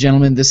trend,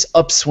 gentlemen? This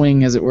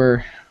upswing, as it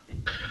were.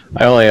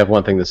 I only have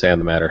one thing to say on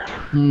the matter.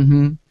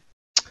 Mm-hmm.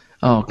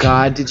 Oh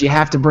God, did you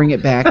have to bring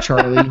it back,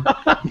 Charlie?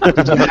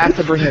 Did you have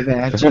to bring it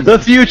back? Jesus. The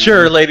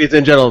future, ladies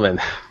and gentlemen.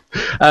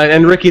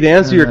 And Ricky, to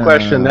answer your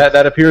question,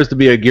 that appears to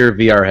be a Gear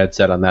VR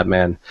headset on that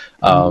man.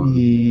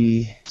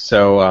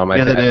 So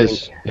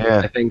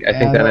I think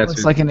that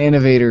looks like an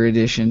Innovator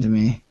Edition to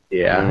me.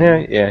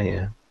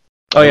 Yeah.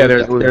 Oh yeah,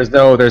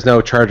 there's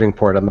no charging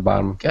port on the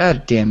bottom.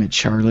 God damn it,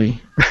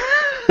 Charlie.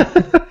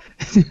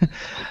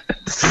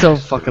 So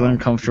fucking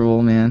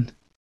uncomfortable, man.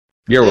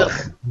 You're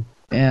welcome.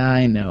 Yeah,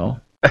 I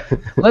know.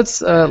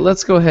 Let's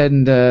go ahead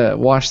and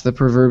wash the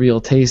proverbial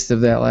taste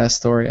of that last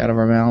story out of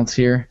our mouths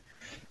here,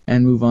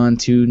 and move on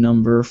to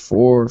number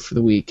 4 for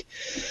the week.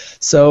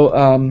 So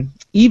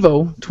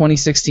EVO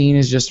 2016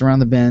 is just around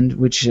the bend,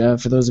 which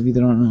for those of you that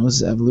don't know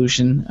is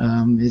Evolution.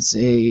 It's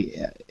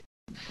a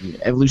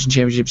Evolution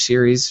Championship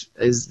Series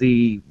is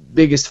the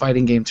biggest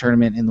fighting game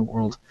tournament in the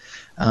world.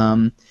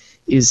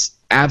 Is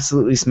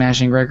absolutely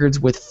smashing records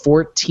with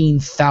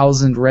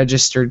 14,000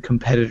 registered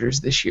competitors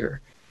this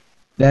year.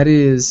 That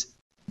is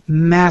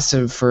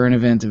massive for an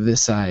event of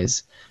this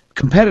size.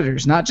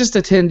 Competitors, not just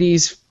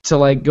attendees to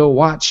like go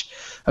watch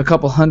a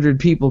couple hundred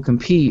people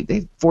compete. They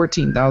have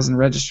 14,000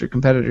 registered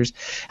competitors.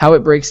 How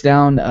it breaks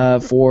down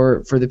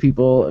for the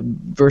people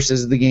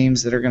versus the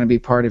games that are going to be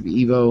part of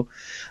EVO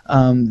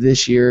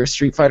this year.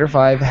 Street Fighter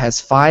V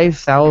has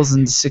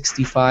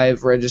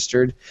 5,065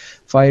 registered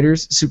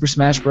fighters. Super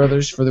Smash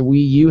Bros. For the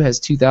Wii U has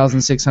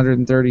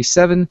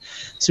 2,637.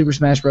 Super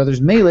Smash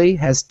Bros. Melee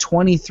has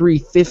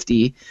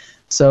 2,350.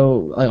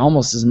 So like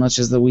almost as much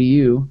as the Wii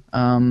U.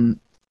 A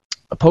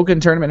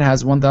Pokken Tournament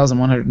has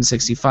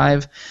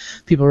 1,165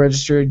 people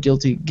registered.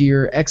 Guilty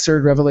Gear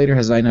Xrd Revelator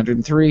has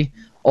 903.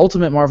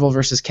 Ultimate Marvel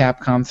vs.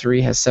 Capcom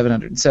 3 has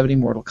 770.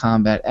 Mortal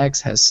Kombat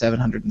X has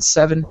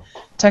 707.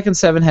 Tekken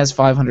 7 has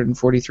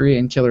 543.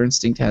 And Killer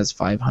Instinct has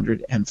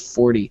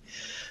 540.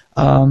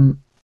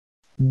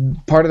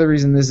 Part of the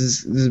reason this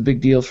is a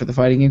big deal for the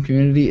fighting game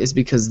community is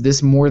because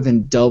this more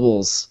than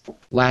doubles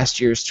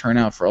last year's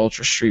turnout for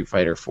Ultra Street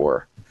Fighter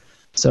 4.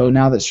 So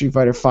now that Street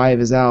Fighter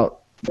 5 is out,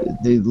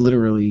 they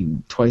literally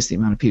twice the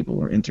amount of people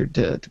were entered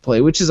to play,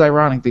 which is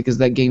ironic because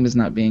that game is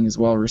not being as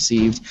well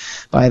received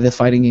by the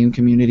fighting game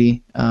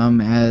community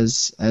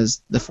as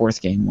the fourth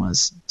game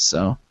was.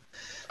 So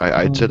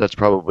I'd say that's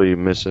probably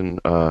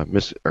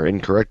or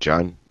incorrect,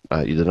 John.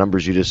 the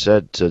numbers you just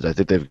said, I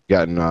think they've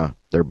gotten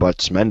their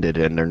butts mended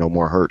and they're no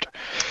more hurt.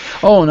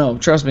 Oh no,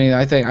 trust me.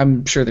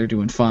 I'm sure they're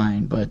doing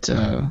fine, but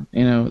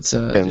it's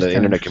And the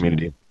internet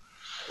community.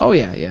 Oh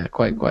yeah,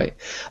 quite.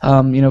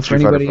 For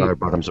anybody,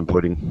 brought them some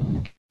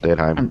pudding. They had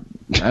time.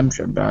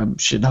 I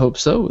should hope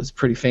so. It's a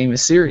pretty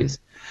famous series.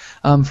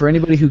 For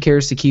anybody who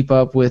cares to keep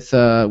up with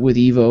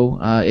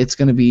EVO, it's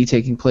going to be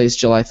taking place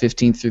July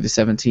 15th through the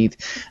 17th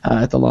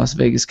at the Las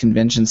Vegas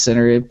Convention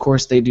Center. Of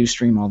course, they do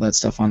stream all that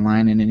stuff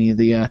online, and any of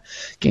the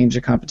games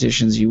or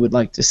competitions you would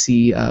like to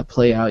see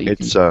play out, you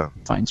can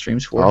find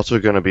streams for. Also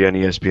going to be on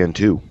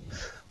ESPN2.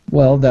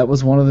 Well, that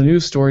was one of the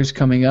news stories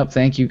coming up.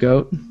 Thank you,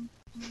 Goat.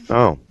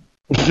 Oh.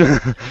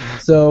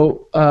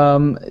 So,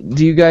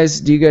 do you guys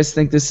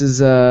think this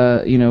is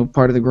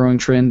part of the growing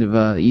trend of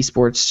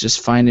esports just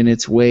finding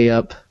its way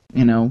up?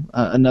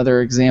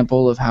 Another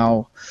example of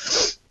how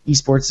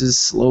esports is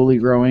slowly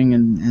growing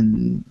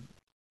and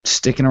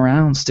sticking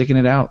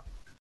it out.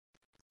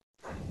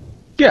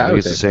 Yeah,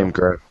 it's the same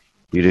graph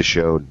you just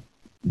showed.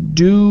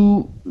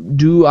 Do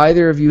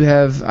either of you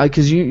have?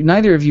 Because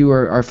neither of you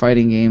are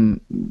fighting game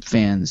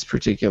fans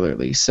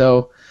particularly.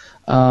 So,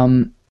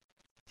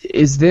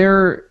 is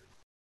there?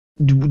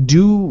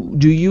 Do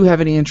you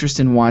have any interest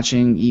in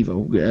watching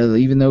EVO?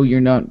 Even though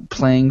you're not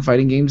playing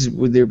fighting games,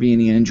 would there be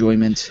any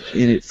enjoyment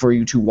in it for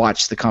you to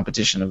watch the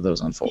competition of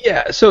those unfold?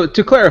 Yeah, so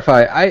to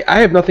clarify,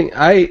 I have nothing...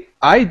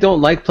 I don't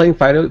like playing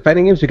fighting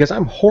games because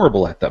I'm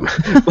horrible at them.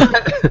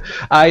 But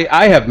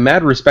I have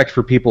mad respect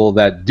for people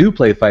that do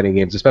play fighting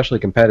games, especially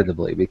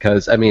competitively,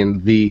 because, I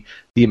mean, the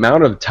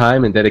amount of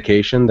time and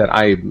dedication that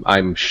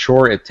I'm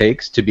sure it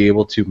takes to be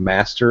able to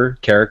master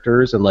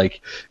characters and,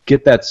 like,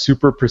 get that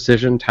super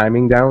precision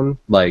timing down,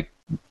 like,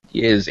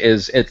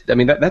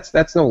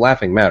 that's no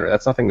laughing matter.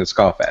 That's nothing to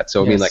scoff at.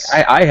 So, Yes. I mean, like,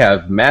 I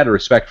have mad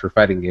respect for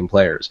fighting game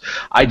players.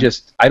 I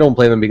don't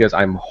play them because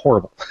I'm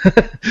horrible.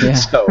 Yeah.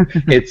 So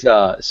it's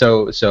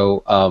so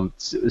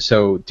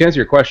to answer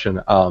your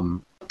question,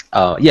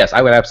 yes,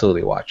 I would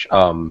absolutely watch.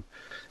 I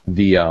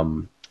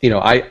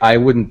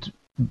wouldn't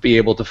be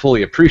able to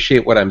fully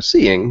appreciate what I'm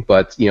seeing,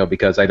 but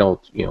because I don't,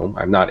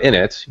 I'm not in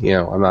it,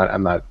 I'm not,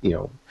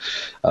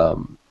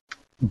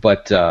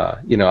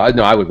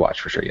 I would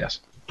watch for sure.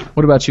 Yes.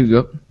 What about you,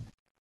 Go?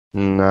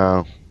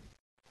 No.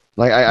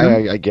 Like,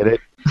 I get it.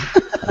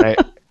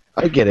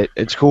 I get it.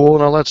 It's cool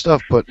and all that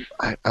stuff, but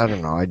I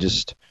don't know. I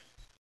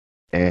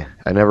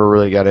never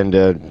really got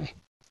into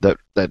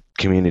that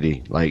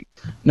community. Like,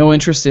 No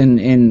interest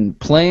in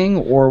playing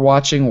or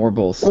watching or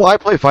both? well, I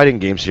play fighting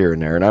games here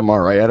and there, and I'm all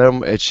right at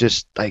them. It's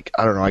just, like,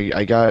 I don't know.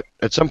 I got,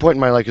 at some point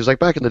in my life, because, like,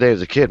 back in the day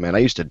as a kid, man, I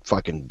used to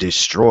fucking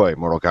destroy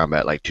Mortal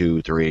Kombat, like,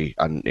 2, 3,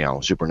 on,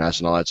 Super NES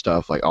and all that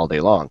stuff, like, all day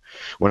long.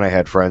 When I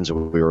had friends,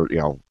 and we were,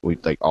 we,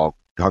 like, all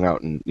hung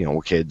out and,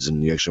 were kids,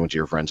 and you actually went to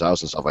your friend's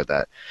house and stuff like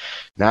that.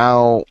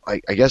 Now, I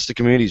guess the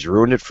community's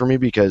ruined it for me,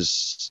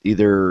 because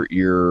either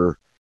you're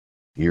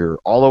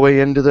all the way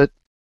into it,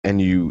 and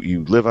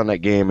you live on that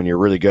game and you're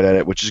really good at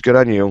it, which is good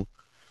on you,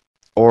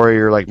 or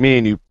you're like me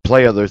and you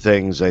play other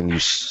things and you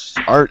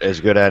aren't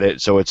as good at it,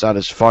 so it's not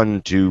as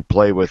fun to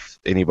play with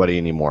anybody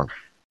anymore.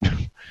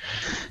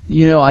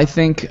 I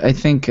think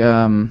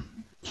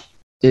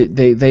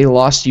they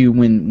lost you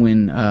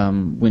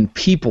when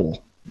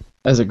people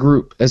as a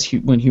group,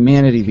 when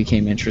humanity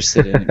became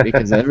interested in it,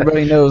 because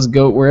everybody knows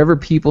wherever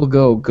people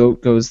go,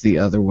 Goat goes the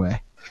other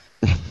way.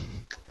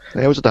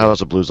 I was at the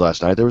House of Blues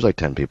last night. There was like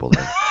 10 people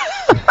there.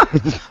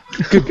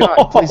 Good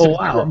God! Please,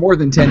 wow. More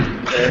than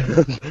 10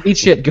 people. Eat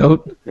shit,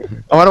 Goat.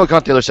 Oh, I don't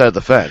count the other side of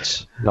the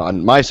fence. No,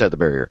 on my side of the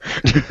barrier.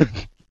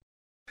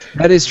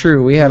 That is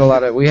true. We had a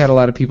lot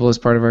of people as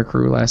part of our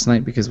crew last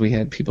night because we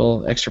had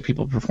extra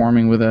people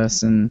performing with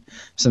us and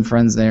some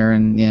friends there,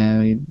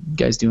 and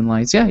guys doing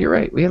lights. Yeah, you're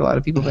right. We had a lot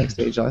of people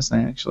backstage last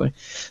night actually.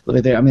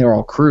 They were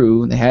all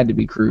crew. They had to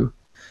be crew.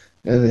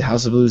 The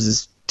House of Blues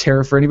is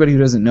terror. For anybody who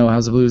doesn't know,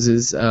 House of Blues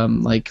is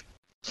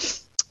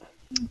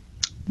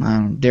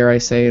dare I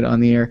say it on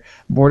the air,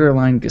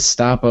 borderline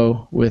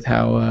Gestapo with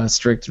how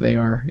strict they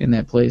are in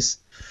that place.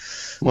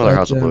 Well, they're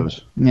House of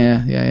Blues.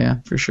 Yeah,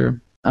 for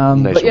sure.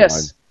 But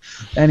yes.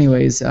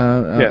 Anyways,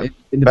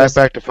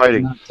 back to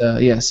fighting.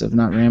 Of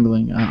not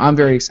rambling. I'm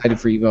very excited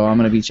for EVO. I'm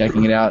going to be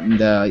checking it out,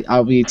 and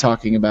I'll be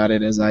talking about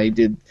it as I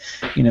did,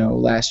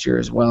 last year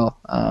as well.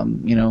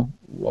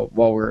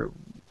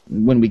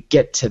 When we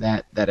get to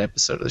that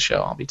episode of the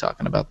show, I'll be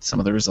talking about some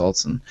of the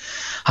results and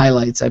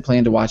highlights. I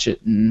plan to watch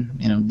it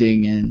and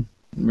dig in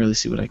and really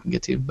see what I can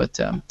get to. But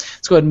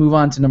let's go ahead and move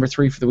on to number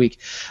 3 for the week.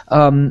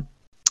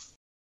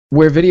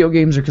 Where video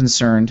games are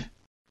concerned,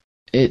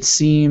 it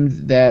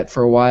seemed that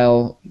for a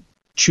while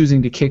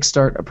choosing to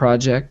kickstart a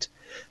project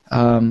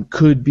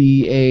could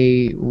be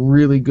a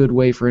really good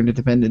way for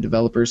independent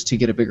developers to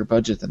get a bigger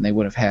budget than they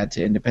would have had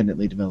to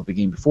independently develop a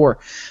game before.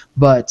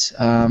 But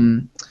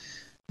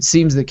it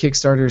seems that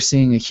Kickstarter is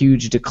seeing a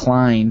huge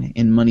decline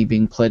in money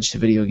being pledged to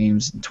video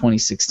games in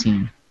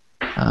 2016,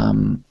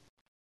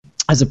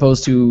 as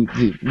opposed to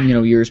the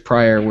years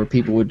prior where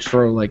people would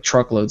throw like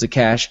truckloads of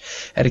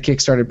cash at a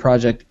Kickstarter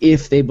project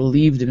if they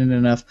believed in it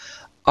enough,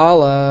 a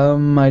la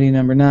Mighty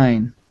Number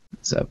 9.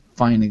 It's a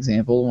fine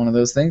example, one of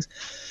those things.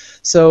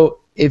 So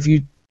if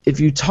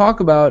you talk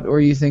about or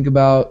you think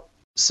about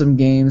some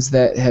games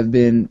that have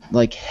been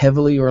like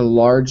heavily or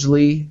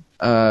largely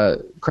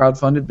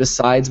crowdfunded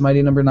besides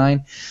Mighty Number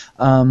 9,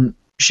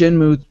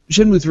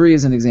 Shenmue 3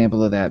 is an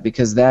example of that,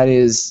 because that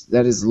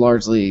is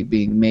largely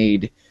being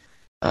made,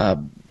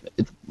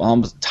 it's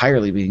almost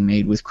entirely being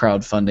made with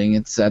crowdfunding.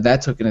 It's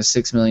that took in a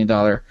 $6 million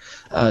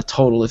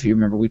total, if you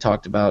remember, we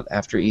talked about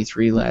after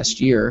E3 last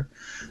year.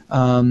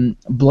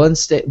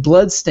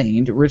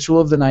 Bloodstained, Ritual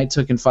of the Night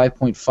took in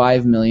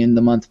 $5.5 million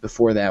the month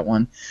before that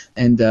one,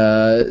 and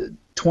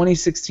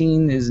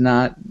 2016 is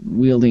not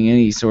wielding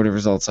any sort of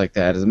results like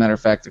that. As a matter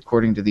of fact,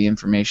 according to the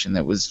information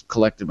that was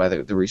collected by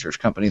the research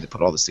company that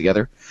put all this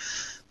together,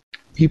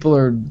 people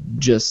are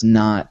just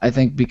not. I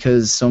think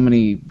because so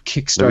many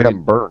Kickstarter. They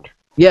got burned.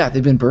 Yeah,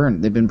 they've been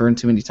burned. They've been burned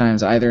too many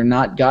times. Either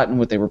not gotten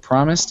what they were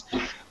promised,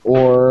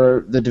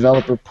 or the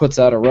developer puts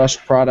out a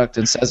rushed product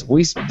and says,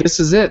 this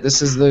is it.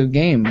 This is the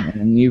game.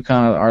 And you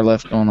kind of are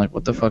left going like,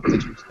 what the fuck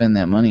did you spend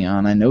that money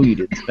on? I know you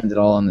didn't spend it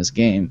all on this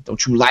game.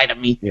 Don't you lie to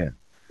me. Yeah.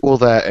 Well,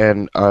 that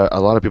and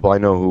a lot of people I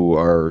know who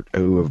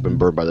have been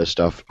burned by this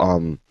stuff,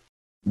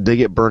 they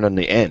get burned in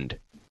the end.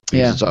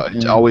 Yeah.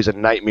 It's always a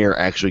nightmare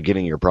actually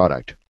getting your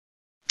product.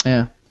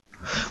 Yeah.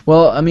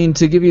 Well, I mean,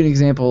 to give you an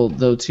example,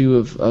 though, too,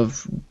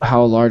 of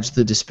how large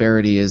the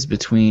disparity is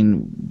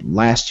between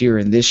last year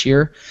and this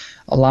year,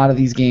 a lot of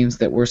these games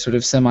that were sort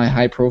of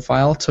semi-high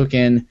profile took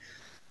in,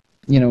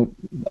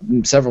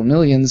 several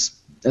millions,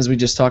 as we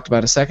just talked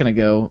about a second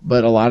ago,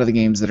 but a lot of the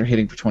games that are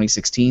hitting for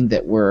 2016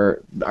 that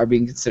are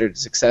being considered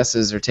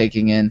successes are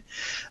taking in,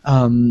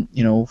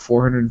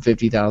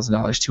 $450,000,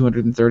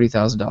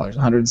 $230,000,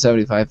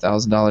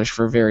 $175,000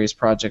 for various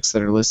projects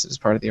that are listed as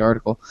part of the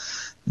article.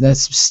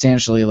 That's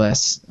substantially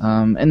less.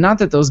 And not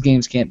that those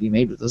games can't be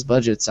made with those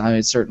budgets. I mean,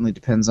 it certainly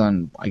depends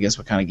on, I guess,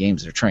 what kind of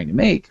games they're trying to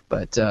make.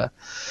 But a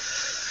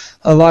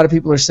lot of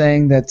people are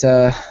saying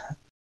that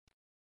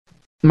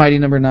Mighty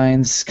Number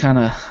 9's kind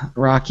of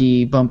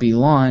rocky, bumpy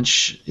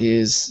launch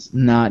is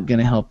not going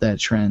to help that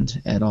trend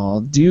at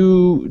all.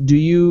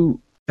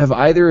 Have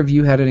either of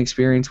you had an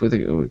experience with a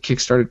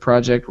Kickstarter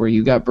project where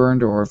you got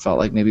burned or felt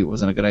like maybe it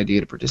wasn't a good idea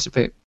to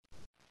participate?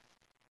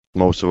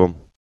 Most of them.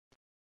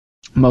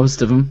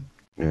 Most of them.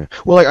 Yeah.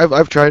 Well, like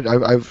I've tried.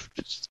 I've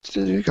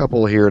a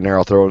couple here and there.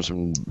 I'll throw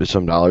in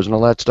some dollars and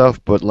all that stuff.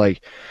 But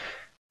like,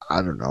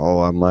 I don't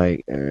know. I'm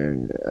like.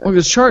 Well,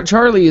 because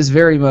Charlie is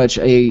very much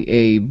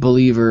a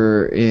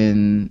believer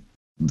in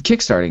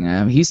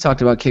kickstarting. He's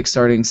talked about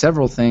kickstarting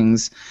several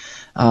things,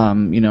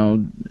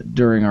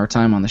 during our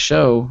time on the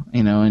show,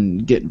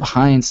 and getting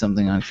behind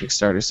something on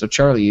Kickstarter. So,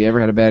 Charlie, you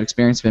ever had a bad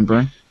experience, been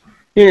burned?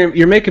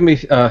 You're making me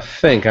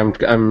think. I'm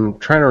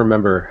trying to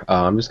remember.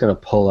 I'm just gonna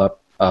pull up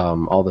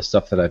all the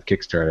stuff that I've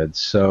kickstarted.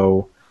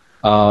 So,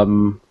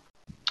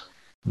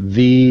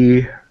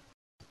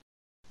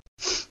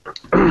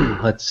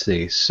 let's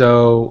see.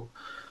 So,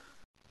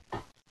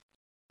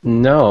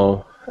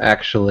 no,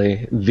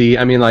 actually,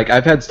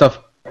 I've had stuff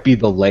be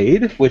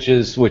delayed, which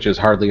is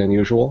hardly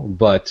unusual.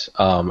 But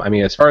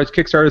as far as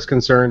Kickstarter is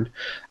concerned,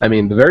 the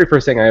very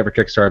first thing I ever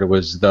kickstarted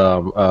was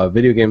the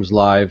Video Games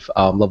Live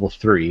level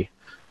 3.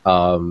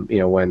 When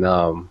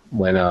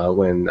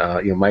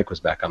Mike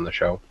was back on the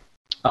show.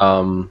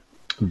 I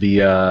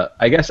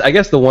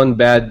guess the one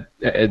bad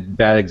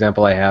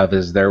example I have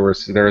is there were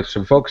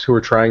some folks who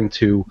were trying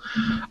to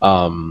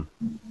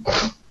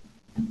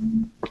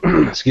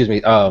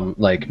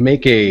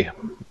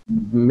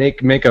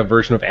make a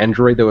version of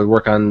Android that would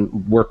work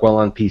well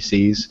on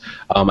PCs.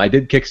 I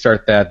did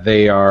kickstart that.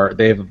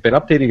 They've been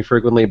updating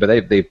frequently,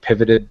 but they've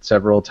pivoted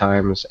several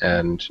times,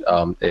 and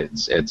I'm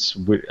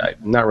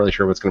not really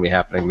sure what's going to be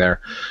happening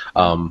there.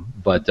 So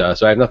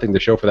I have nothing to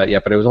show for that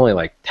yet. But it was only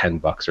like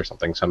 $10 or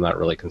something, so I'm not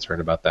really concerned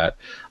about that.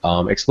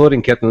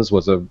 Exploding Kittens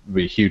was a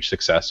huge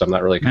success, so I'm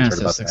not really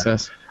concerned about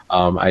success.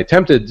 that.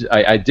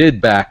 I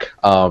did back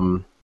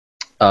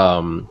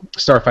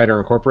Starfighter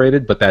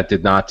Incorporated, but that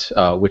did not,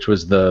 which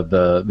was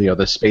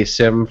the space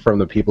sim from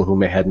the people who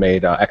had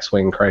made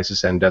X-Wing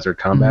Crisis and Desert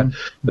Combat,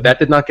 but that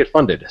did not get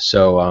funded.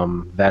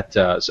 So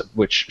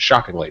which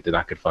shockingly did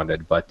not get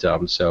funded. But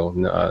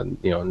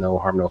no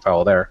harm, no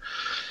foul there.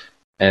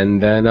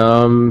 And then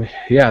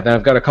then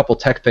I've got a couple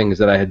tech things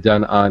that I had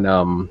done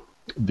on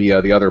the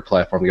other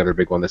platform, the other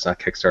big one that's not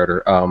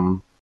Kickstarter.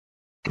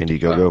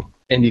 Indiegogo.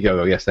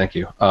 Indiegogo, yes, thank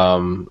you.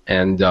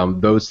 And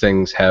those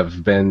things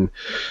have been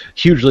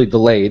hugely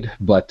delayed,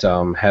 but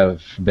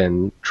have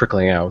been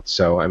trickling out.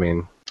 So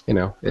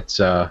it's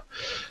I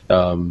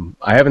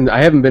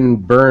haven't been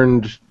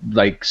burned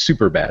like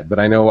super bad, but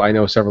I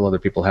know several other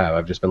people have.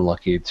 I've just been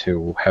lucky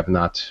to have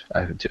not.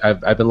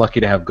 I've been lucky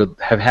to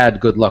have had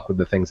good luck with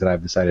the things that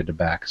I've decided to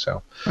back.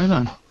 So right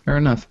on, fair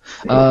enough.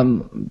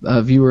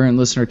 Viewer and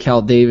listener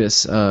Cal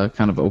Davis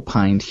kind of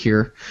opined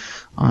here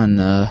on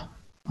the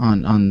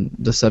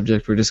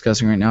subject we're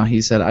discussing right now.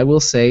 He said, I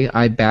will say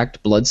I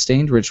backed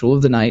Bloodstained Ritual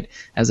of the Night.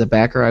 As a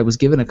backer, I was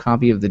given a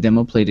copy of the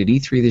demo played at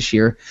E3 this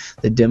year.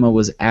 The demo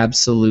was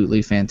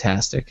absolutely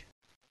fantastic.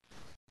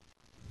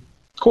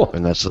 Cool.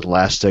 And that's the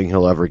last thing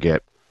he'll ever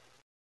get.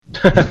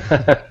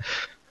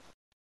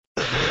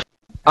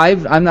 I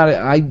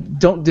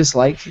don't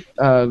dislike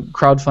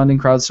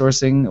crowdfunding,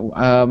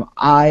 crowdsourcing.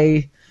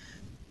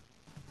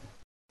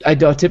 I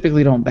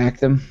typically don't back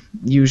them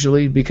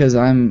usually because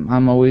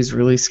I'm always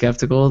really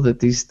skeptical that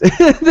these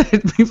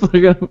that people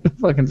are gonna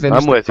fucking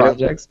finish I'm with the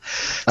projects.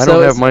 I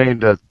don't have money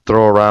to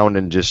throw around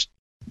and just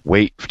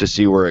wait to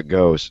see where it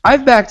goes.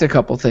 I've backed a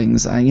couple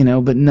things,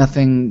 but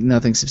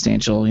nothing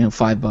substantial. $5,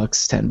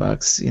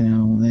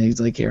 $10. He's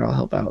like, here, I'll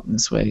help out in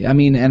this way. I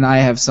mean, and I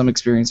have some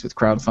experience with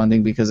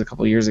crowdfunding because a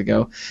couple years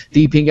ago,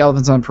 the Pink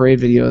Elephants on Parade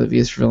video that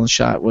VS for Villains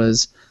shot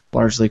was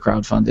largely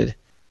crowdfunded.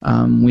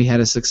 We had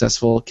a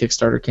successful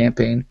Kickstarter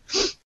campaign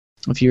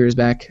a few years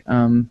back,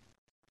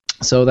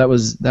 so that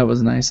was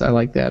nice. I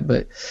like that,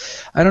 but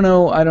I don't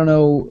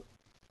know.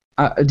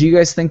 Do you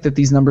guys think that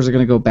these numbers are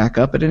going to go back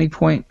up at any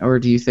point, or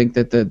do you think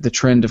that the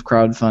trend of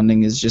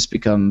crowdfunding has just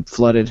become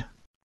flooded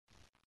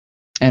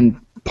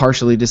and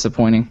partially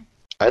disappointing?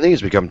 I think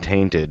it's become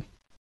tainted.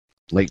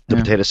 Like the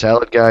potato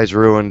salad guys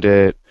ruined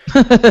it.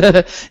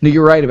 No,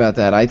 you're right about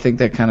that. I think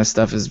that kind of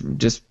stuff is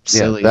just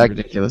silly and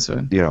ridiculous.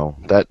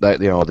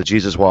 The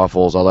Jesus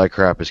waffles, all that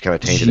crap is kind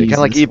of tainted. Kind of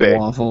like eBay.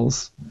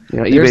 Waffles.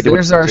 eBay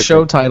there's our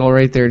show title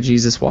right there,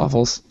 Jesus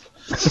Waffles.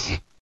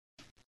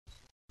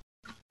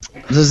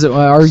 This is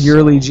our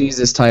yearly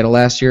Jesus title.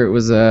 Last year it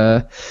was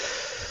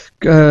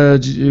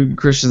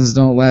Christians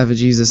don't laugh at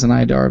Jesus and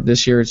IDARB.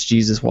 This year it's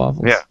Jesus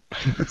Waffles. Yeah.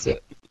 That's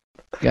it.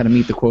 Got to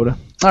meet the quota.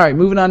 All right,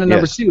 moving on to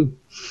number 2.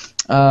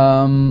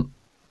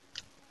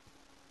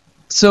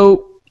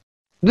 So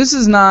this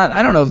is not,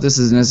 I don't know if this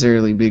is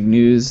necessarily big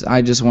news.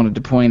 I just wanted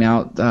to point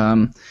out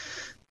the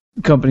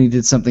company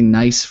did something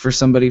nice for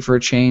somebody for a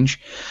change.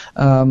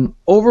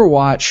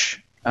 Overwatch,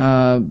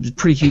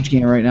 pretty huge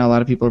game right now. A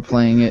lot of people are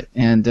playing it,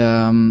 and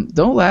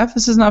don't laugh.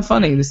 This is not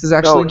funny. This is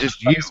actually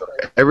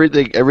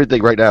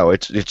everything right now.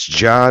 It's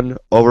John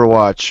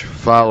Overwatch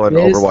following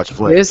Overwatch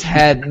Flip. This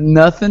had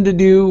nothing to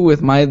do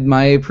with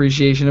my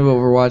appreciation of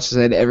Overwatch. This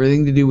had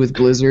everything to do with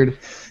Blizzard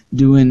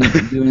doing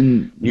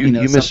something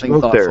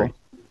thoughtful. There.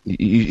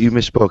 You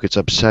misspoke. It's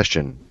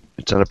obsession.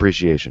 It's not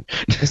appreciation.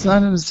 It's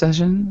not an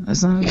obsession.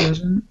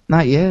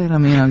 Not yet. I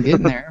mean, I'm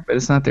getting there, but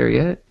it's not there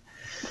yet.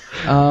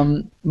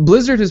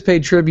 Blizzard has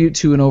paid tribute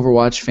to an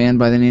Overwatch fan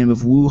by the name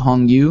of Wu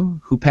Hongyu,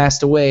 who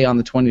passed away on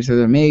the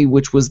 23rd of May,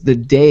 which was the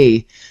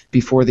day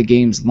before the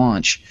game's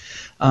launch.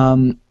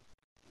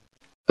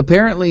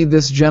 Apparently,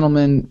 this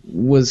gentleman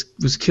was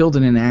killed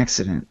in an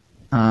accident.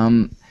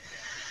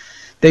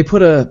 They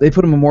put a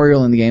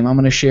memorial in the game. I'm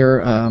going to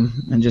share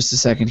in just a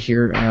second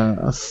here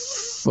a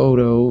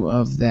photo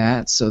of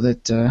that so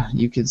that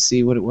you can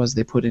see what it was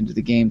they put into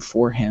the game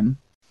for him.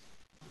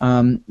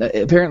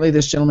 Apparently,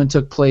 this gentleman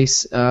took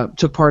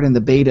part in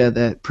the beta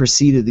that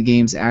preceded the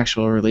game's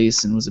actual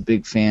release and was a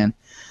big fan.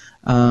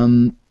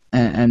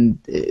 And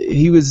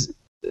he was.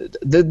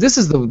 This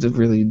is the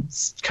really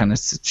kind of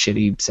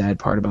shitty, sad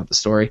part about the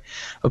story.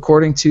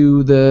 According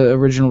to the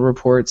original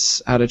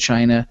reports out of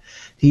China,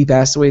 he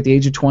passed away at the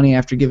age of 20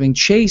 after giving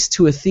chase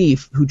to a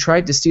thief who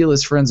tried to steal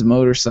his friend's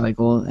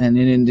motorcycle, and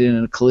it ended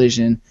in a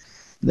collision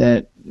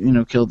that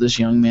killed this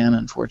young man,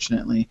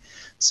 unfortunately.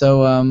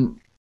 So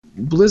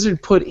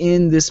Blizzard put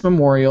in this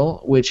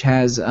memorial, which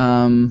has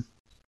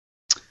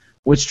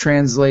which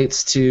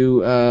translates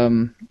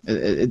to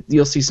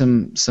you'll see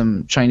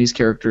some Chinese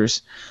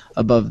characters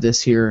above this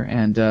here,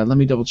 and let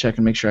me double check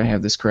and make sure I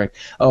have this correct.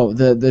 Oh,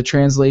 the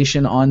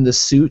translation on the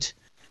suit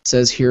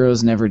says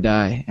 "Heroes Never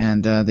Die,"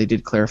 and they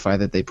did clarify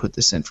that they put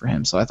this in for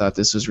him. So I thought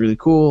this was really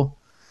cool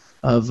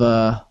of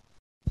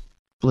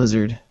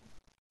Blizzard.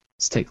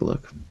 Let's take a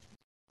look.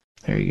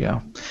 There you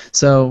go.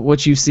 So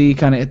what you see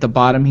kind of at the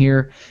bottom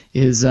here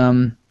is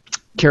one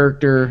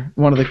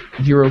of the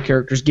hero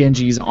characters,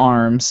 Genji's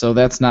arm. So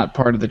that's not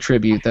part of the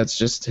tribute. That's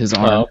just his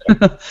arm. Oh,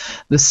 okay.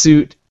 The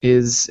suit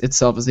is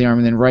itself as the arm,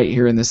 and then right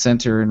here in the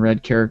center in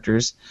red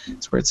characters,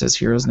 it's where it says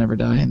 "Heroes Never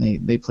Die,"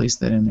 and they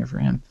placed that in there for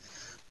him.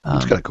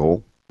 That's kind of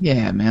cool.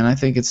 Yeah, man, I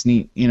think it's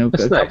neat.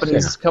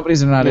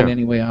 Companies are not in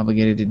any way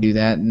obligated to do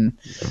that, and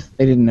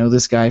they didn't know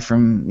this guy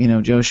from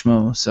Joe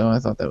Schmo, so I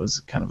thought that was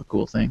kind of a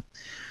cool thing.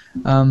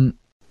 It's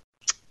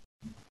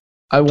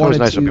always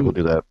nice when people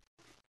do that.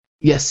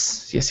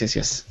 Yes.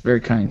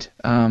 Very kind.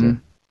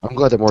 I'm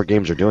glad that more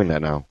games are doing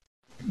that now.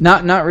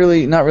 Not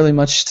really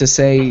much to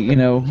say,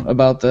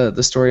 about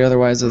the story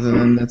otherwise, other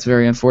than that's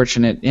very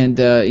unfortunate. And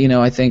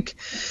I think,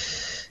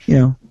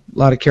 a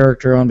lot of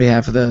character on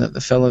behalf of the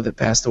fellow that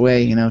passed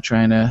away.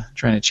 Trying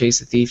to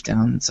chase a thief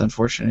down. It's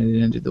unfortunate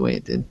it ended the way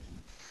it did.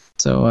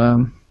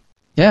 So,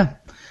 yeah.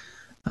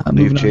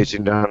 Thief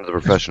chasing down the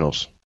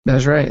professionals.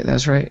 That's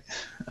right.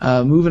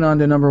 Moving on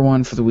to number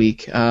 1 for the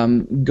week.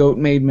 Goat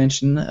made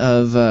mention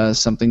of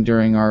something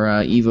during our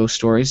Evo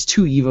stories,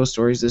 2 Evo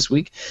stories this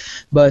week,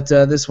 but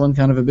this one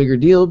kind of a bigger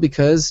deal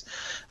because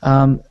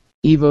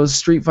Evo's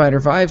Street Fighter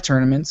V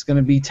tournament is going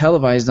to be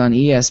televised on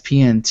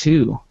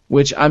ESPN2,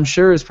 which I'm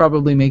sure is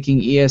probably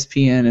making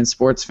ESPN and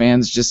sports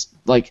fans just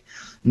like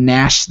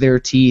gnash their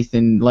teeth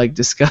in like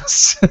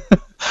disgust.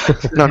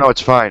 No,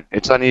 it's fine.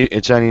 It's on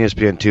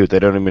ESPN too. They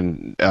don't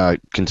even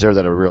consider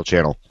that a real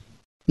channel.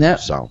 Yeah.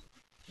 So.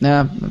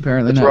 Nah,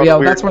 apparently That's not. where Yeah, all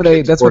the that's where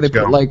weird they sports put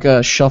go. like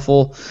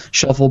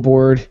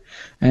shuffleboard,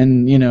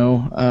 and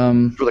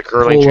That's where the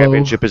curling polo.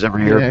 championship is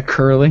every year. Yeah,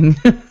 curling.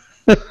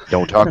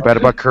 Don't talk bad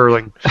about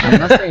curling. I'm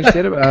not saying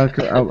shit about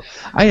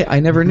I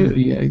never knew.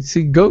 Yeah,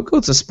 see,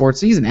 Goat's a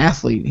sports. He's an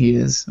athlete. He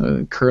is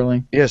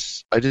curling.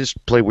 Yes, I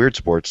just play weird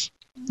sports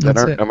that That's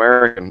aren't it.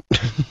 American.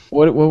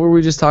 What were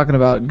we just talking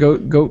about?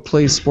 Goat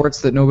plays sports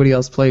that nobody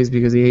else plays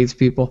because he hates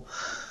people.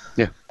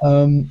 Yeah.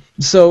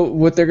 So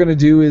what they're going to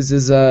do is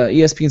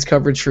ESPN's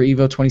coverage for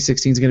Evo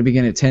 2016 is going to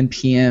begin at 10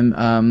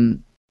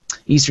 p.m.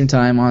 Eastern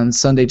Time on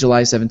Sunday,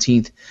 July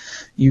 17th.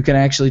 You can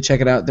actually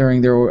check it out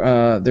during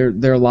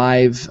their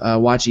live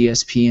Watch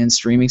ESPN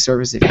streaming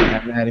service if you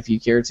have that, if you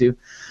care to.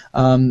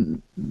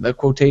 The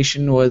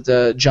quotation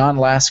was John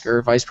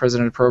Lasker, Vice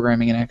President of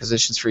Programming and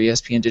Acquisitions for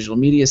ESPN Digital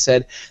Media,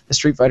 said, "The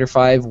Street Fighter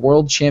V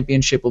World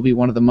Championship will be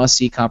one of the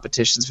must-see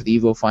competitions for the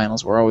EVO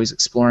Finals. We're always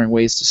exploring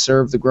ways to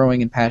serve the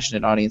growing and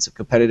passionate audience of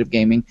competitive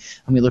gaming,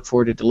 and we look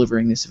forward to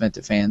delivering this event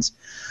to fans."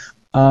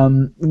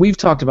 We've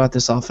talked about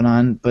this off and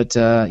on, but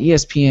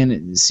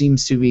ESPN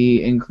seems to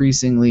be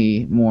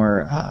increasingly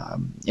more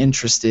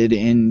interested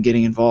in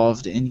getting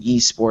involved in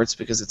esports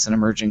because it's an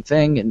emerging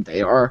thing, and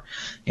they are,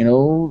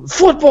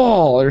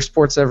 football or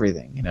sports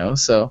everything,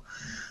 So,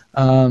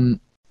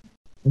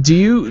 do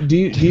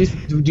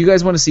you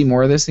guys want to see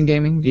more of this in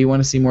gaming? Do you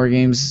want to see more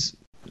games,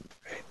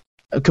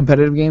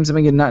 competitive games? I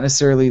mean, not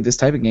necessarily this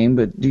type of game,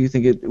 but do you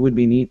think it would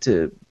be neat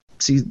to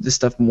see this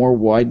stuff more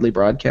widely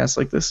broadcast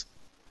like this?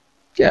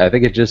 Yeah, I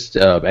think it just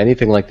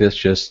anything like this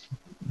just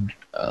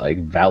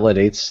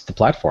validates the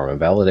platform and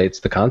validates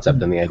the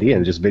concept and the idea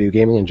and just video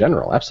gaming in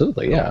general.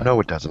 Absolutely, yeah. No,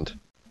 it doesn't.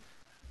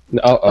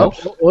 We've got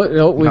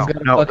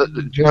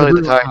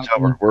Charlie, the time's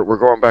over. We're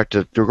going back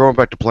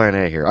to Plan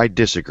A here. I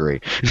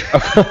disagree.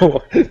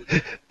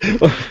 It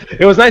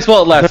was nice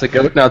while it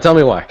lasted. Now tell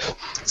me why.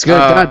 It's good.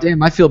 God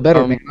damn, I feel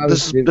better, man.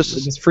 This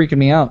It's freaking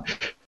me out.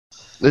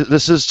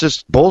 This is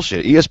just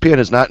bullshit.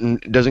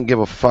 ESPN doesn't give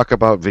a fuck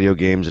about video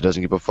games. It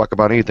doesn't give a fuck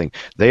about anything.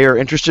 They are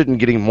interested in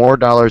getting more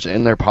dollars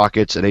in their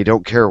pockets, and they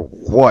don't care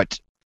what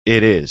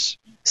it is.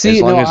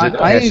 See, no,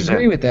 I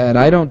agree with that.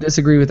 I don't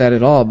disagree with that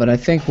at all. But I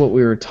think what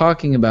we were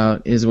talking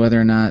about is whether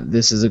or not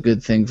this is a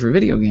good thing for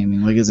video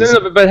gaming. Like, is this?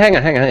 No, but hang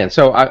on.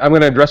 So I'm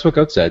going to address what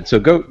Goat said. So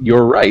Goat,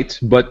 you're right,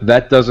 but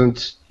that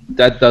doesn't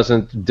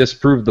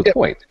disprove the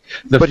point.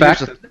 The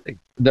fact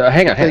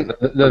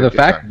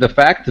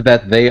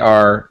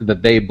that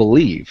they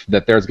believe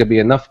that there's going to be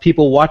enough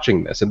people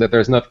watching this and that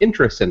there's enough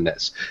interest in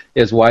this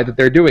is why that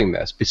they're doing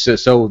this,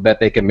 so that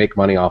they can make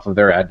money off of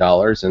their ad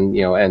dollars and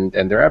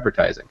and their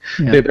advertising.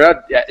 Yeah.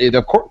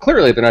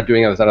 Clearly they're not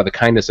doing this out of the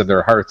kindness of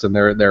their hearts and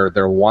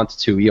their want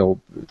to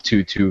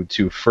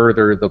to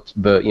further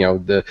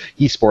the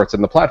esports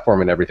and the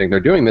platform and everything. They're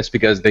doing this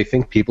because they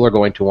think people are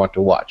going to want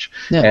to watch,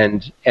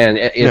 and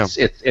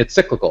it's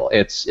cyclical.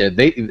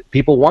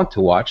 People want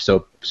to watch,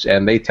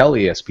 and they tell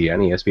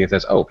ESPN. ESPN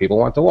says, "Oh, people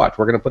want to watch.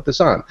 We're going to put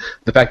this on."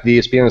 The fact that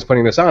ESPN is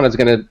putting this on is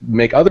going to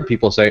make other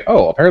people say,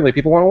 "Oh, apparently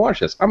people want to watch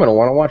this. I'm going to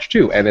want to watch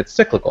too." And it's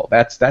cyclical.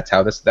 That's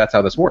how this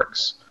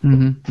works.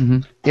 Mm-hmm, mm-hmm.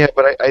 Yeah,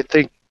 but I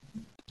think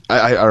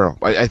I don't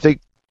know. I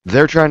think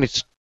they're trying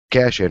to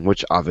cash in,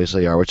 which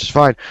obviously are, which is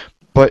fine.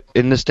 But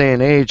in this day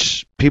and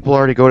age, people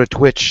already go to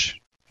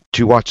Twitch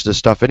to watch this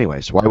stuff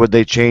anyways. Why would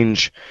they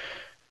change?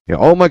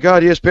 Oh my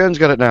God, ESPN's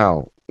got it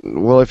now.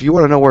 Well, if you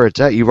want to know where it's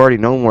at, you've already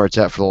known where it's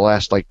at for the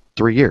last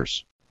 3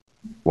 years.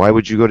 Why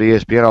would you go to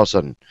ESPN all of a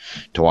sudden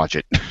to watch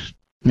it?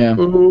 Yeah.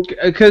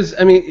 Because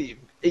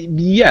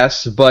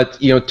yes,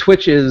 but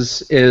Twitch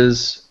is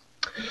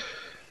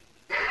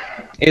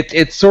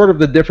it's sort of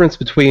the difference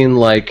between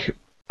I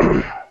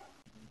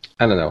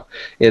don't know.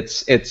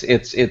 It's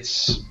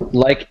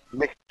like.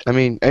 I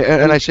mean,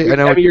 and I say I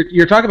know. I mean,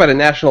 you're talking about a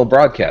national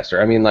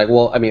broadcaster. I mean,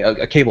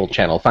 a cable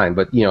channel, fine,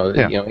 but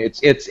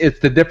it's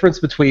the difference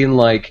between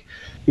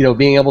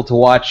being able to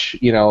watch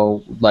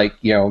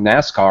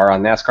NASCAR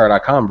on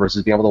NASCAR.com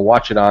versus being able to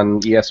watch it on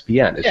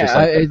ESPN. It's just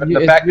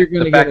the fact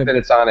that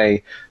it's on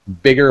a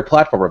bigger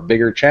platform, a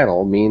bigger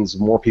channel, means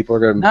more people are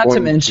going to. Not to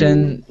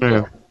mention.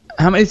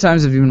 How many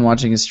times have you been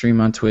watching a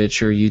stream on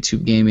Twitch or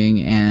YouTube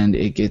Gaming and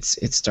it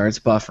starts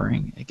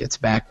buffering, it gets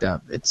backed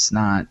up, it's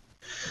not,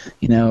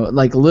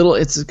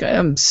 it's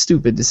kind of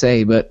stupid to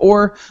say,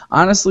 or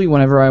honestly,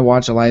 whenever I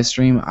watch a live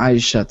stream, I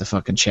just shut the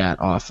fucking chat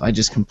off. I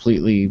just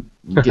completely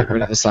get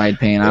rid of the side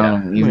pane. I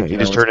don't even. You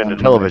just turn it into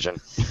television.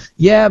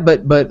 Yeah,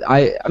 but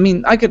I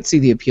mean, I could see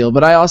the appeal,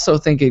 but I also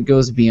think it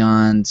goes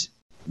beyond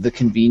the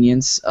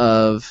convenience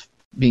of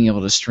being able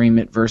to stream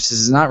it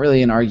versus it's not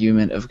really an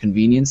argument of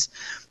convenience.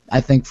 I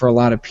think for a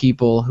lot of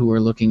people who are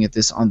looking at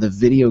this on the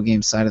video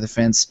game side of the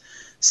fence,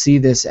 see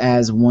this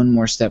as one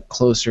more step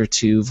closer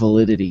to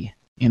validity.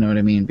 You know what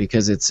I mean?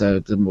 Because it's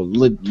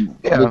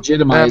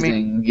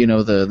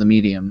legitimizing, the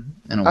medium.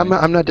 In a way.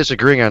 I'm not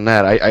disagreeing on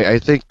that. I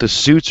think the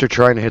suits are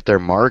trying to hit their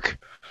mark,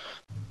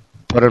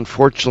 but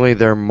unfortunately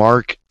their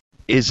mark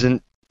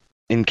isn't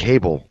in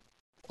cable.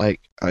 Like,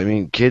 I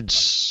mean,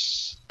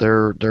 kids,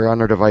 they're on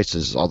their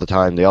devices all the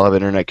time. They all have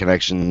internet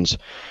connections.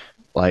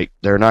 Like,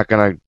 they're not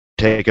gonna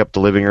take up the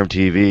living room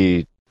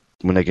TV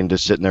when they can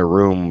just sit in their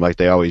room like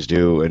they always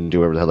do and do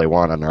whatever the hell they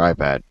want on their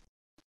iPad.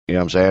 You know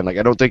what I'm saying? Like,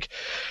 I don't think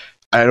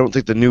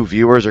the new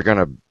viewers are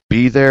gonna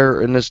be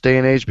there in this day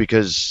and age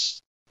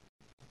because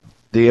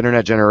the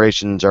internet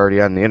generation's already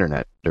on the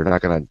internet. They're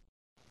not gonna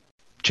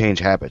change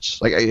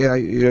habits. Like,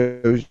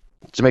 does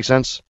it make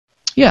sense?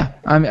 Yeah,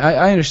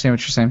 I understand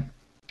what you're saying.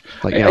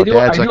 Like, I do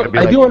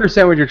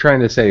understand what you're trying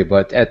to say,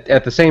 but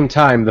at the same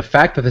time, the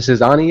fact that this is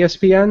on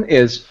ESPN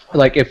is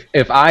like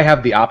if I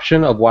have the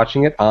option of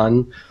watching it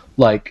on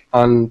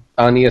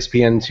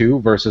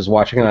ESPN2 versus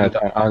watching it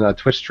on a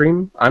Twitch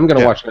stream, I'm going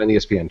to watch it on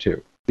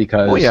ESPN2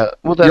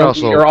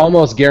 because you're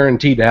almost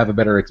guaranteed to have a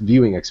better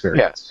viewing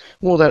experience. Yeah.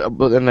 Well,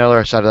 but then the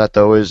other side of that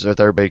though is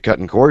with everybody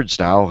cutting cords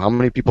now, how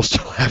many people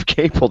still have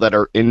cable that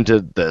are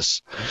into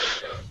this?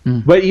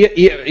 But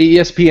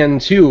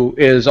ESPN2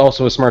 is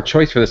also a smart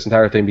choice for this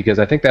entire thing because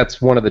I think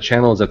that's one of the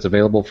channels that's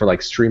available for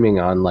like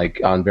streaming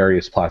on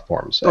various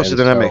platforms. Oh, so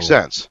then that makes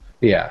sense.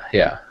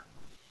 Yeah.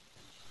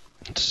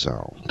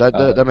 So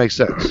that makes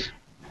sense.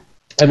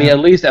 I mean, at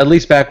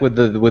least back with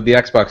the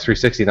Xbox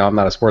 360. Now I'm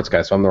not a sports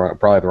guy, so I'm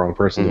probably the wrong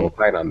person to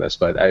opine on this.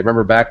 But I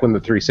remember back when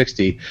the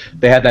 360,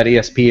 they had that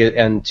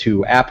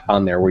ESPN2 app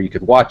on there where you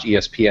could watch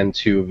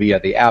ESPN2 via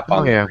the app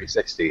on the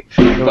 360.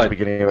 That was the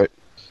beginning of it.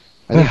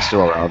 I think it's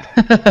still around.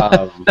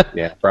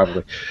 Yeah,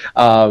 probably.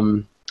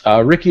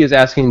 Ricky is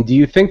asking, do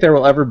you think there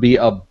will ever be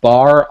a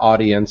bar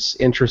audience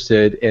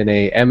interested in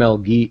a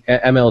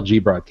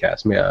MLG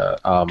broadcast?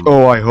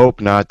 I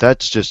hope not.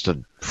 That's just a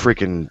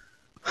freaking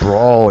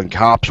brawl and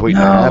cops waiting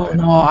to happen.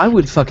 No, I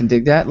would fucking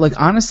dig that. Like,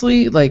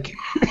 honestly, like,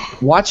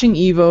 watching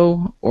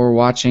EVO or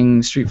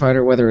watching Street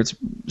Fighter, whether it's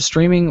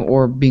streaming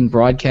or being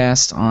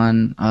broadcast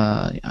on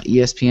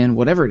ESPN,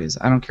 whatever it is,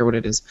 I don't care what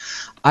it is,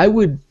 I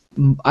would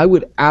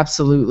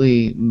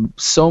absolutely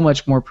so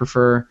much more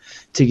prefer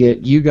to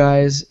get you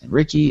guys,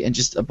 Ricky, and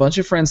just a bunch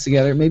of friends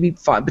together, maybe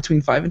between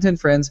 5 and 10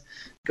 friends,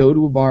 go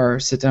to a bar,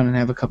 sit down and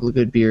have a couple of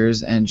good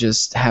beers, and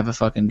just have a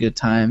fucking good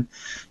time.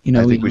 You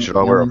know, I think we should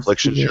all wear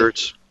Affliction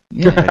shirts.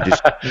 Yeah. And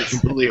just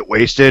completely get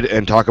wasted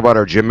and talk about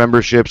our gym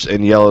memberships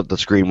and yell at the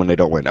screen when they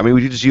don't win. I mean,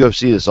 we do just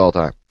UFC this all the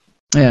time.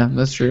 Yeah,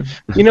 that's true.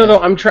 You know, though,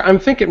 I'm trying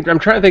to think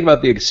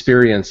about the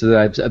experience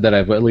that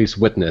I've at least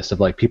witnessed of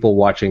like people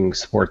watching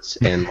sports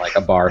in like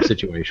a bar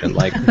situation.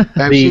 Like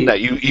I've seen that.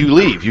 You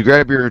leave, you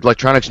grab your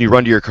electronics, and you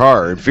run to your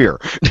car in fear.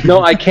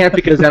 No, I can't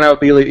because then I would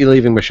be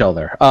leaving Michelle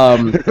there.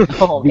 But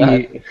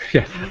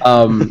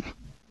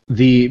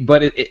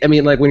I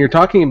mean, like when you're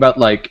talking about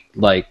like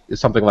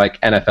something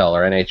like NFL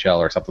or NHL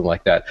or something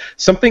like that,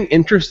 something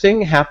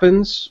interesting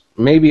happens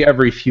maybe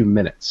every few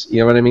minutes. You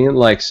know what I mean?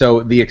 Like,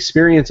 so the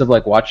experience of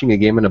like watching a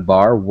game in a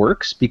bar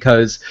works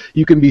because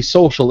you can be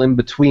social in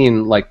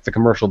between like the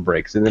commercial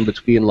breaks and in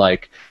between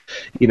like,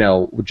 you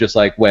know, just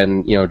like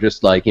when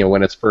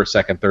when it's first,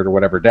 second, third, or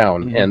whatever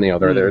down, and you know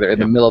they're in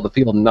the middle of the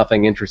field,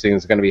 nothing interesting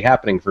is going to be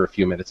happening for a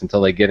few minutes until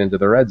they get into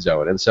the red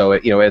zone, and so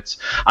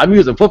I'm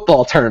using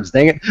football terms,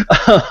 dang it.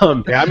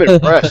 Yeah, I'm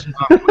impressed.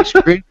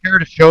 Screen share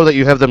to show that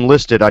you have them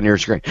listed on your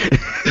screen.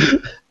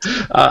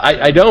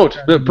 I don't.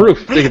 The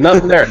proof. There's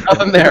nothing there.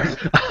 Nothing there.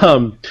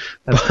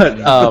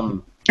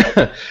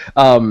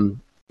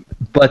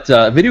 But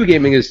video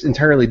gaming is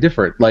entirely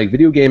different. Like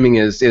video gaming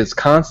is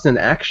constant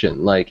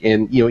action. Like,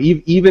 and you know,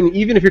 even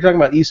if you're talking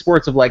about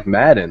esports of like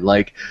Madden,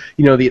 like,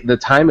 you know, the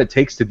time it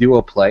takes to do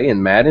a play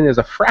in Madden is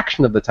a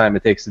fraction of the time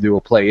it takes to do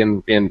a play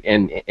in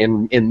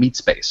Meat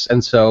Space.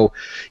 And so,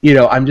 you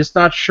know, I'm just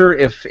not sure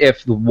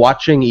if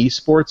watching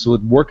esports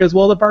would work as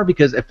well at the bar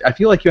because I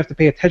feel like you have to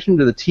pay attention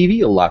to the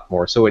TV a lot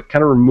more. So it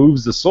kind of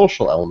removes the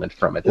social element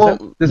from it.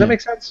 Does that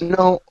make sense?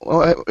 No,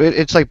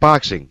 it's like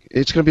boxing.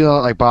 It's going to be a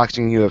lot like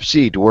boxing and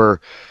UFC, to where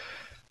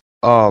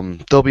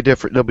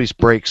there'll be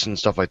breaks and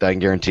stuff like that, I can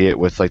guarantee it,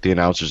 with like the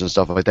announcers and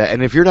stuff like that.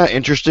 And if you're not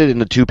interested in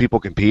the two people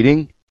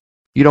competing,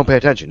 you don't pay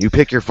attention. You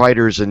pick your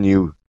fighters and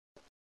you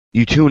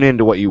tune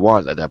into what you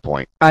want at that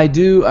point. I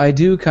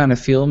do kind of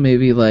feel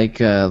maybe like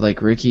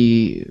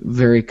Ricky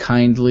very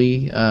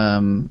kindly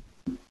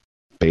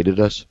baited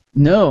us.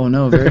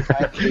 No, very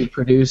kindly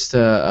produced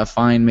a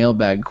fine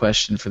mailbag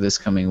question for this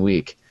coming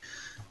week.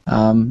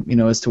 You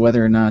know, as to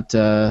whether or not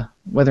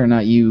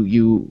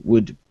you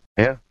would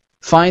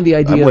find the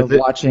idea of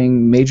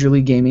watching Major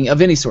League Gaming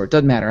of any sort,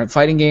 doesn't matter,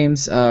 fighting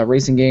games,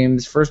 racing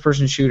games,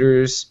 first-person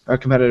shooters, or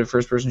competitive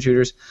first-person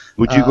shooters.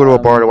 Would you go to a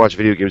bar to watch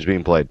video games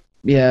being played?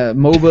 Yeah,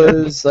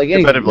 MOBAs, like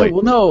any.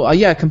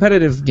 Competitively.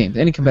 Competitive games,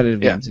 any competitive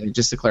games.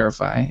 Just to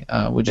clarify,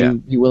 would you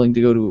be willing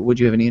to go to? Would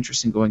you have any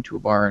interest in going to a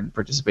bar and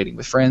participating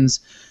with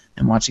friends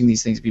and watching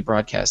these things be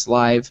broadcast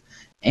live?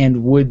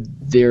 And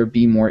would there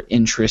be more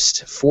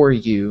interest for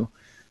you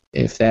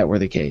if that were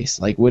the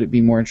case? Like, would it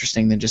be more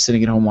interesting than just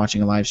sitting at home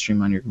watching a live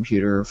stream on your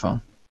computer or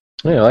phone?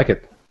 Yeah, I like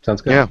it.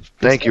 Sounds good. Yeah,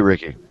 thank you,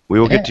 Ricky. We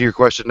will get to your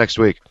question next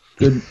week.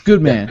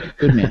 Good man.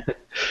 Good man.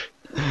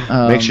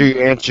 Make sure you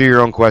answer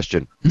your own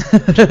question.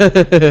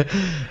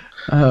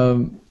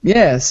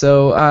 Yeah,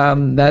 so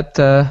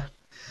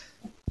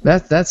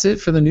that's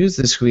it for the news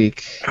this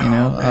week. You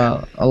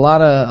know, a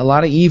lot of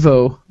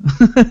Evo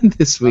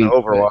this week.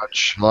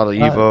 Overwatch, a lot of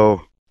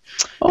Evo.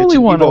 Only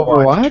It's one Evo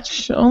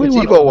Overwatch. Only It's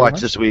one Evo Watch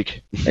this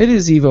week. It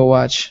is Evo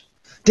Watch.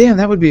 Damn,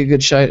 that would be a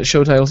good show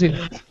title too.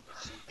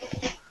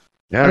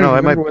 I don't know.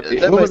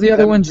 What was the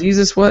other one?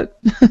 Jesus what?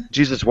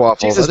 Jesus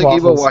Waffles. Jesus I think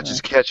Waffles, Evo Watch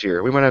is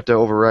catchier. We might have to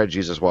override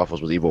Jesus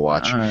Waffles with Evo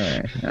Watch. All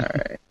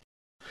right.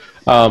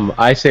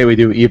 I say we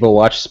do Evo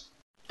Watch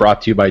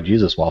brought to you by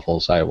Jesus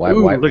Waffles. Why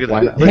look at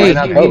why that. not- Hey,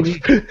 why not hey,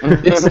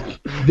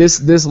 both?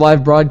 this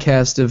live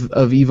broadcast of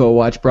Evo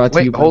Watch brought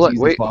to you Wait, by hold on.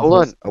 Jesus Wait, Waffles.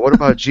 hold on. What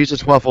about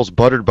Jesus Waffles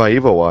buttered by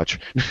Evo Watch?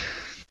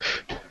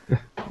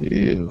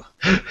 Ew.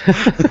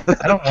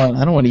 I don't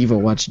want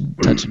Evo Watch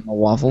touching my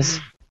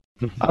waffles.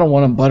 I don't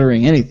want them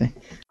buttering anything.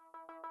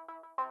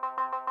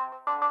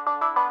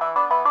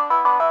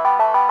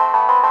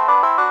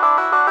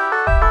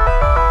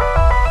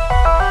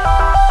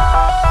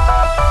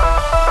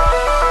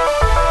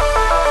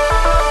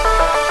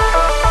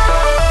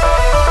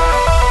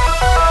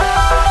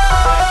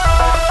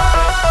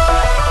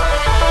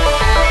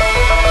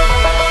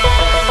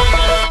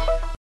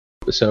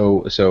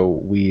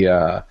 So we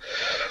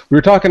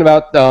were talking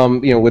about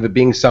with it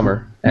being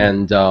summer,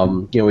 and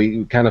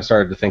we kind of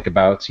started to think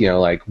about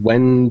like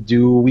when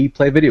do we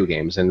play video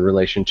games in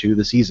relation to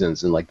the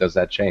seasons, and like does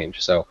that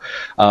change? So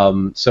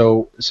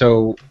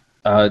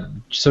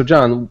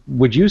John,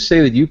 would you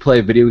say that you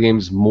play video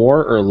games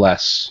more or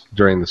less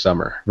during the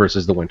summer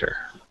versus the winter?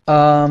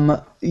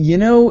 I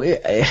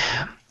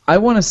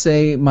want to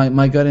say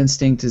my gut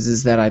instinct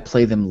is that I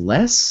play them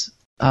less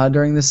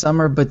during the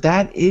summer, but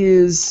that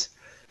is.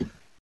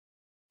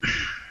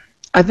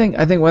 I think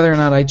whether or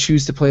not I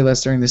choose to play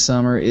less during the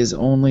summer is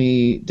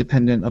only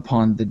dependent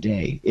upon the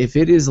day. If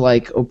it is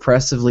like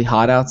oppressively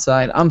hot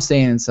outside, I'm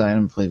staying inside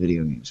and play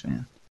video games,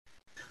 man.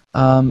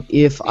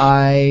 If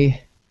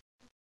I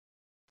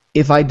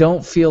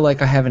don't feel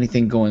like I have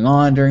anything going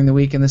on during the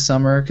week in the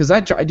summer, because I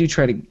do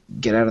try to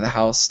get out of the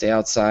house, stay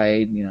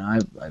outside.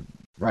 I'm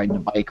riding a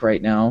bike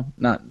right now,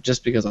 not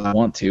just because I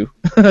want to,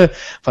 but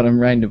I'm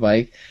riding a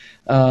bike.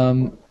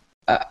 I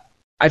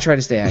try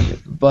to stay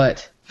active,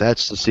 but.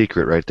 That's the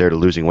secret right there to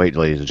losing weight,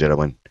 ladies and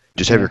gentlemen.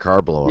 Just have your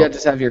car blow up. Yeah,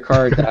 just have your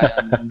car die,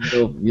 and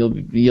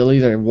you'll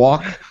either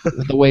walk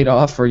the weight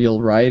off, or you'll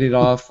ride it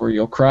off, or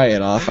you'll cry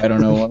it off. I don't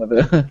know, one of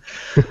the.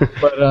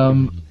 But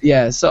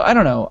yeah. So I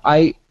don't know.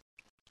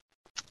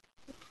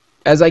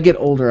 As I get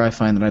older, I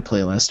find that I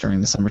play less during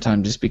the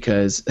summertime, just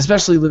because,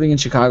 especially living in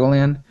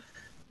Chicagoland.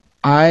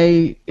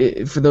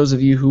 For those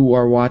of you who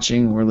are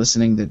watching or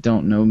listening that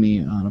don't know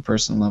me on a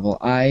personal level,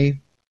 I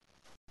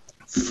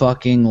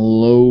fucking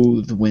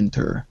loathe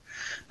winter.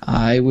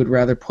 I would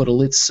rather put a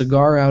lit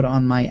cigar out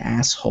on my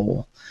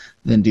asshole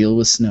than deal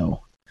with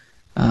snow.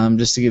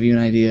 Just to give you an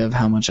idea of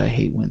how much I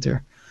hate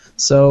winter.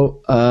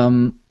 So,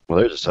 well,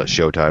 there's a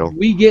show title.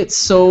 We get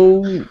so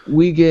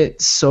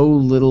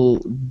little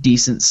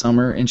decent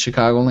summer in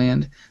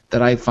Chicagoland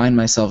that I find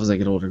myself as I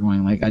get older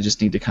going like I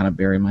just need to kind of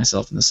bury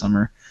myself in the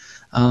summer.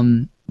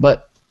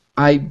 But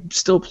I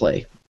still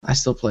play. I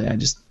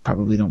just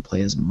probably don't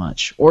play as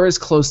much or as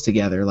close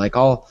together. Like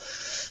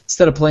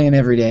instead of playing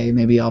every day,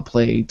 maybe I'll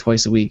play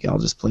twice a week. I'll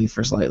just play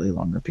for slightly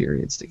longer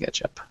periods to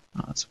catch up.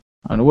 I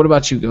don't know. What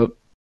about you, Goat?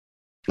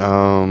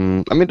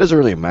 It doesn't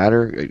really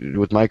matter.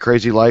 With my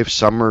crazy life,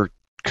 summer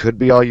could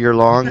be all year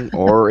long,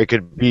 or it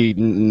could be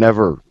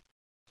never.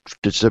 It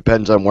just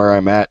depends on where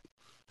I'm at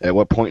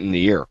what point in the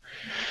year.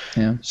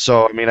 Yeah.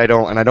 So I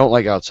don't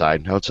like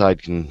outside.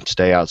 Outside can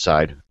stay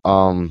outside.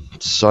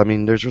 So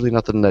there's really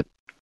nothing that.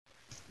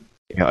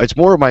 It's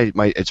more of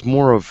it's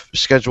more of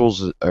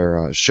schedules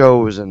or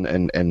shows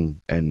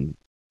and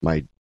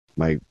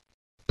my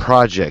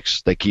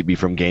projects that keep me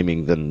from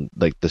gaming than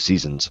like the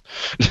seasons.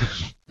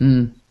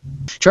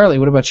 Charlie,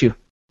 what about you?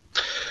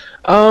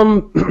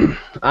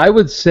 I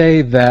would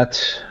say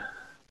that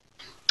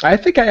I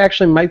think I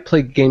actually might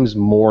play games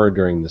more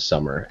during the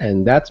summer,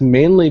 and that's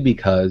mainly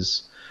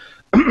because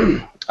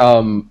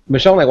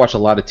Michelle and I watch a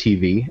lot of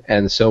TV,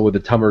 and so with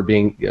the summer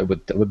being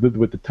with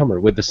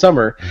the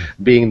summer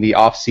being the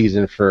off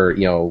season for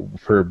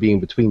being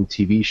between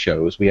TV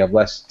shows, we have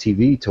less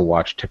TV to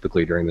watch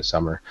typically during the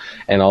summer.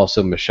 And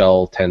also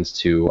Michelle tends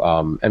to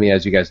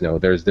as you guys know,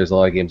 there's a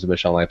lot of games that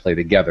Michelle and I play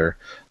together,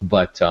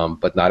 but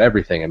not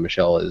everything. And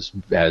Michelle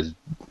there's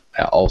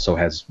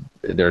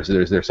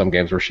some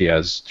games where she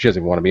doesn't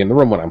even want to be in the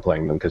room when I'm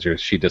playing them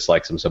because she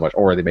dislikes them so much,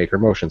 or they make her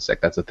motion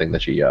sick. That's the thing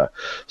that she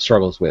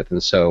struggles with.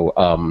 And so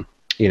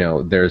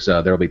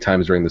there'll be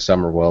times during the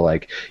summer where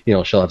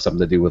she'll have something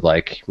to do with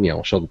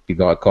she'll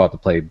go out to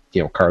play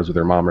cards with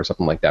her mom or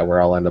something like that,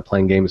 where I'll end up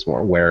playing games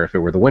more. Where if it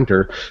were the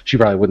winter, she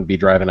probably wouldn't be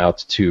driving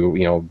out to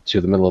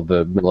the middle of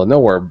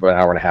nowhere, an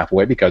hour and a half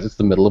away, because it's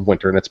the middle of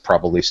winter and it's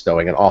probably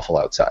snowing and awful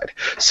outside.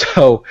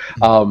 So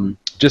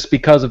just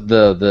because of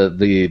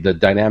the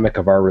dynamic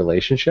of our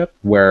relationship,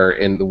 where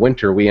in the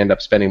winter we end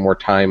up spending more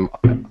time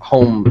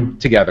home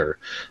together,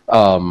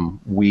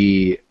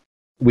 we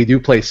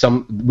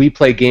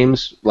play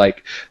games,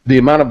 like the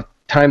amount of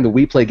time that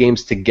we play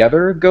games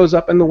together goes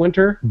up in the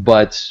winter,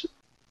 but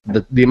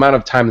the amount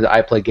of time that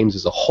I play games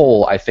as a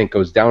whole, I think,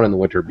 goes down in the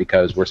winter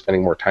because we're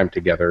spending more time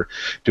together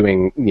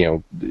doing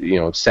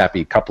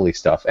sappy coupley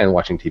stuff and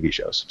watching TV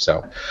shows.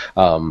 So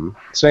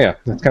yeah,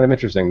 it's kind of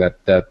interesting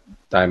that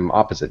I'm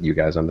opposite you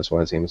guys on this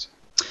one, it seems.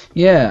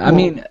 Yeah, I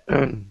mean,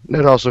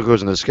 it also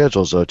goes into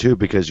schedules though too,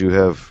 because you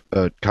have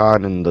a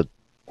con in the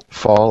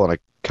fall and a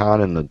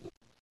con in the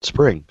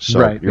spring,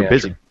 so right, you're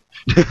busy.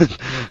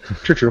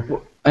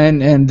 True.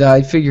 And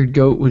I figured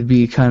GOAT would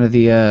be kind of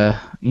the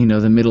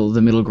the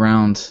middle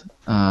ground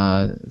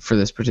for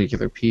this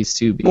particular piece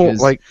too,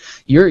 because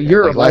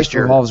your life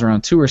revolves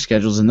around tour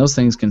schedules, and those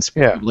things can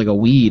sprout like a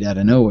weed out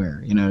of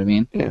nowhere. You know what I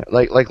mean? Yeah,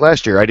 like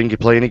last year, I didn't get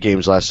to play any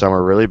games last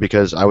summer really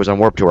because I was on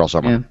Warped Tour all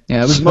summer.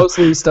 Yeah, it was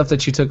mostly stuff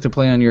that you took to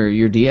play on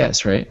your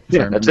DS, right?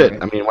 Yeah, that's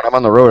it. I mean, when I'm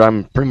on the road,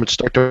 I'm pretty much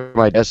stuck to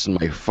my desk and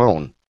my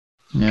phone.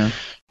 Yeah.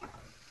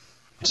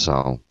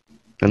 So,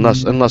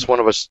 unless one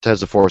of us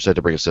has the foresight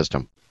to bring a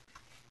system.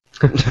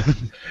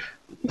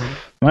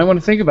 Might want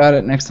to think about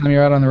it next time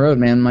you're out on the road,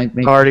 man. Might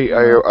make. I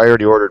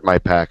already ordered my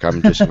pack.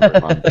 I'm just gonna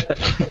remind.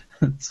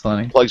 That's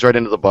funny. Plugs right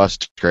into the bus.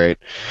 Great.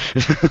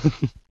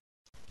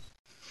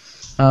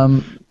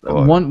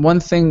 One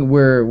thing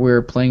where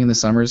we're playing in the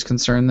summer is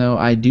concerned, though,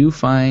 I do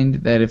find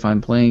that if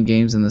I'm playing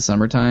games in the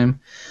summertime,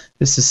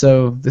 this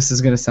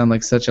is gonna sound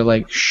like such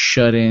a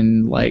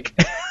shut-in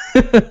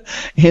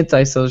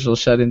antisocial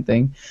shut-in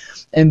thing.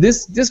 And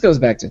this goes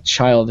back to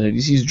childhood.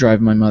 She's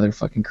driving my mother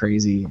fucking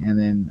crazy. And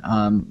then,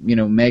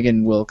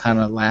 Megan will kind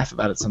of laugh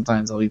about it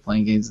sometimes. I'll be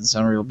playing games in the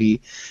summer. It'll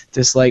be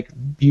this,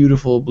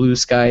 beautiful blue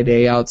sky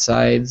day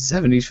outside,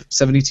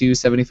 72,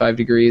 75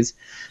 degrees.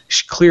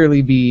 Should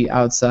clearly be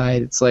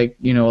outside. It's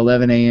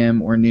 11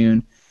 a.m. or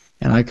noon.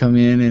 And I come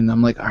in, and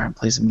I'm like, all right,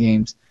 play some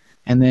games.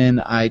 And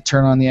then I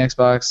turn on the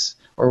Xbox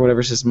or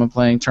whatever system I'm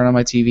playing, turn on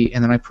my TV,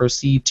 and then I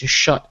proceed to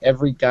shut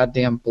every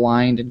goddamn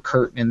blind and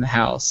curtain in the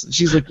house. And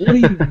she's like, "What are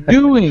you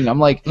doing?" I'm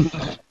like,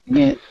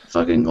 "Get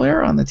fucking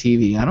glare on the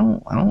TV. I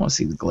don't want to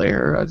see the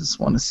glare. I just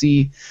want to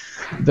see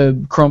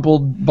the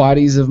crumpled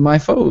bodies of my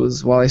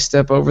foes while I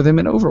step over them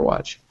in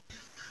Overwatch."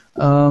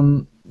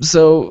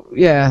 So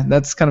yeah,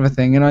 that's kind of a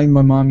thing. And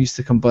my mom used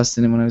to come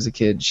busting in when I was a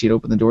kid. She'd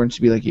open the door and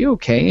she'd be like, "You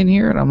okay in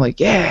here?" And I'm like,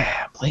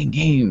 "Yeah, I'm playing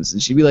games."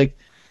 And she'd be like,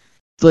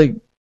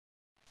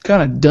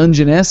 kind of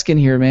dungeon-esque in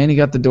here, man. You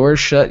got the doors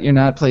shut. You're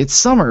not playing. It's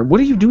summer. What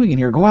are you doing in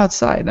here? Go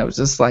outside. And I was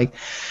just like,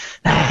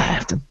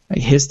 I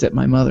hissed at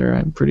my mother.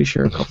 I'm pretty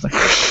sure a couple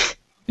times.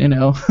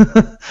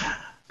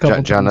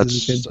 John,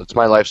 that's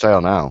my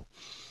lifestyle now.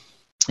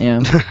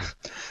 Yeah.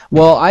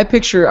 Well, I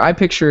picture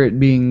it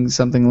being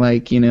something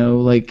like,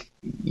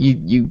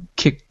 you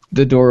kick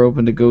the door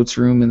open to Goat's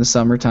room in the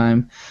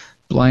summertime.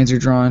 Blinds are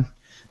drawn.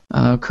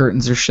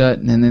 Curtains are shut,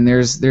 and then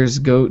there's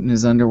Goat in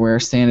his underwear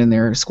standing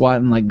there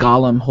squatting like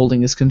Gollum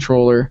holding his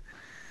controller,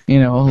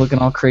 looking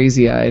all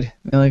crazy-eyed.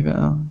 You're like,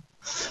 oh,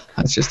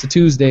 that's just a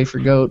Tuesday for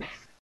Goat.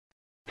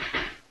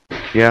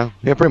 Yeah,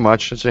 pretty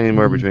much. It's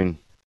anywhere between,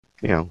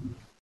 noon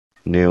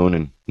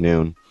and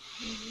noon.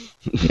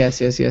 Yes.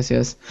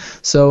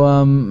 So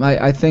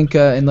I think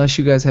unless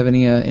you guys have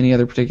any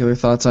other particular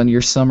thoughts on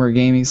your summer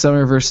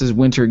versus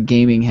winter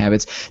gaming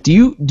habits, do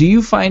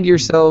you find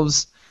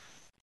yourselves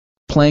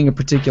playing a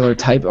particular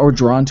type or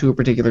drawn to a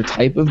particular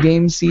type of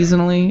game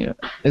seasonally?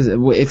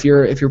 If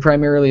you're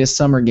primarily a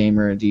summer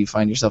gamer, do you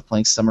find yourself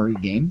playing summery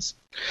games,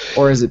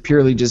 or is it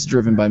purely just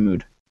driven by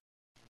mood?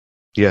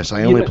 Yes,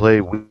 I only play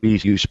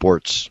Wii U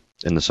Sports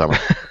in the summer.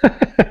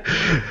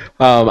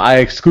 I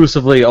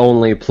exclusively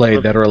only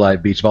play Dead or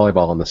Alive Beach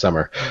Volleyball in the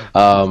summer.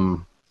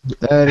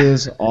 That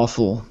is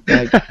awful.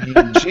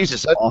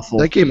 Jesus, awful.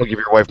 That game will give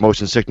your wife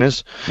motion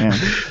sickness. Yeah.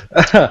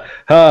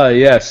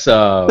 Yes,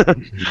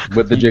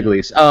 with the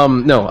jigglies.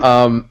 No.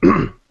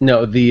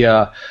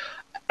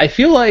 I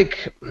feel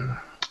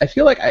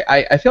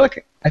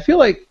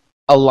like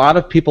a lot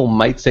of people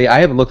might say, I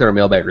haven't looked at our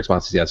mailbag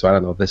responses yet, so I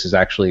don't know if this is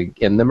actually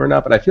in them or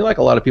not. But I feel like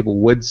a lot of people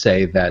would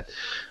say that.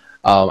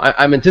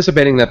 I'm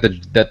anticipating that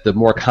the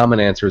more common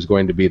answer is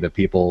going to be that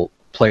people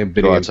play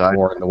video games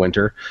more in the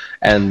winter,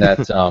 and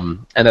that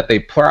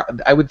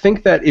I would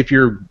think that if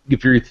you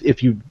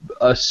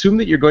assume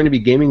that you're going to be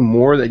gaming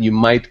more, that you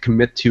might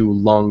commit to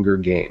longer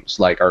games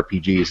like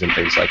RPGs and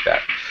things like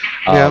that.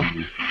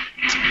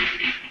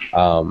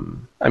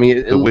 I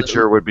mean, The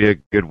Witcher would be a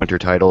good winter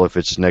title if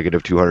it's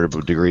negative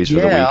 200 degrees for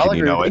the week, I'll and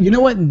you agree. know it. You know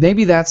what?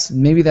 Maybe that's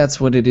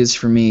what it is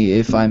for me.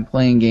 If I'm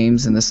playing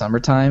games in the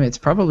summertime, it's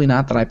probably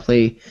not that I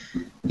play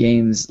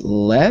games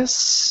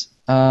less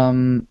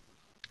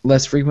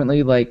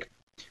frequently, like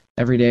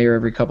every day or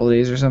every couple of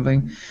days or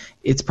something.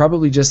 It's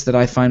probably just that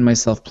I find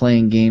myself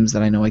playing games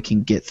that I know I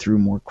can get through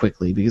more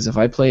quickly. Because if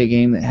I play a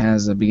game that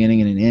has a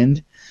beginning and an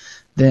end,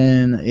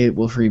 then it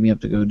will free me up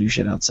to go do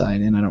shit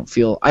outside, and I don't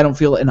feel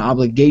an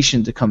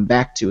obligation to come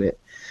back to it.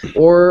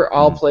 Or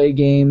I'll play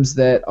games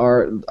that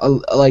are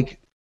like,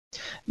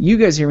 you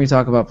guys hear me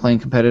talk about playing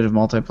competitive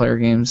multiplayer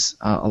games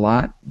a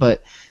lot,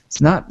 but It's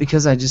not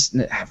because I just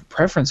have a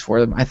preference for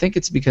them. I think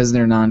it's because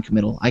they're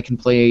non-committal. I can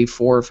play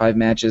 4 or 5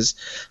 matches,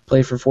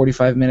 play for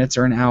 45 minutes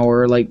or an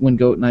hour, like when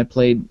Goat and I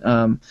played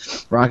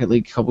Rocket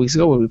League a couple weeks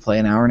ago, where we play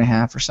an hour and a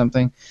half or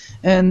something.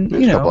 And,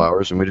 A couple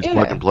hours, and we just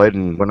fucking played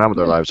and went on with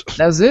our lives.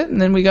 That was it,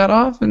 and then we got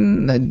off,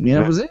 and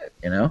that was it,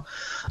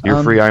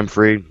 You're free, I'm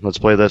free. Let's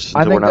play this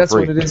I until we're think not that's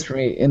free. what it is for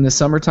me. In the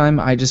summertime,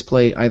 I just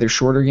play either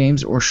shorter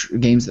games or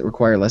games that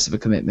require less of a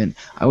commitment.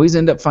 I always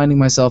end up finding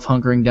myself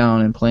hunkering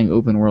down and playing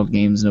open world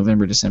games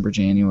November, December,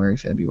 January,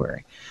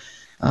 February,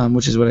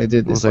 which is what I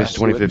did this last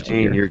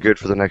 2015, year. you're good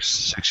for the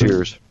next 6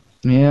 years.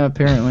 Yeah,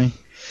 apparently.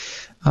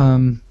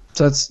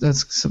 So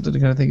that's something to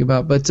kind of think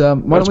about. But why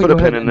Let's don't we put a go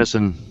pin ahead in this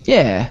and...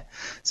 Yeah.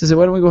 So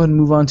why don't we go ahead and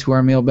move on to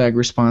our mailbag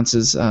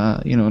responses,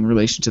 in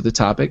relation to the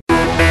topic.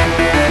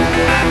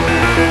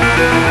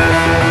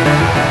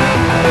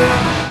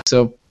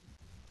 So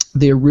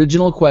the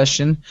original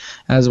question,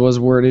 as was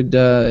worded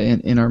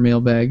in our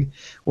mailbag,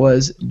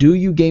 was, do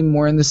you game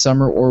more in the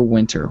summer or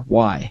winter?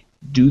 Why?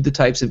 Do the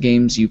types of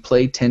games you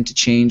play tend to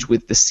change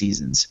with the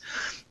seasons?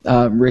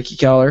 Ricky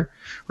Keller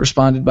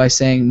responded by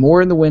saying,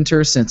 more in the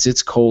winter since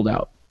it's cold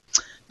out.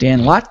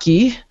 Dan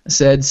Lotke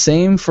said,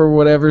 same for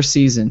whatever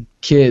season.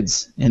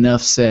 Kids,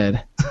 enough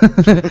said.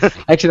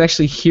 I could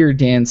actually hear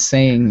Dan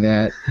saying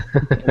that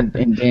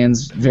in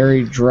Dan's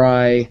very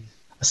dry,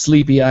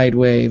 sleepy-eyed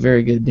way.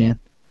 Very good, Dan.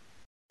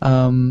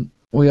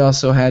 We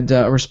also had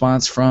a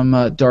response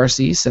from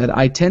Darcy. Said,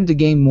 I tend to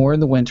game more in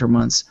the winter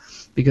months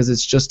because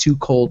it's just too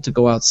cold to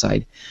go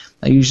outside.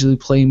 I usually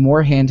play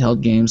more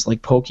handheld games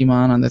like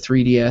Pokemon on the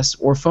 3DS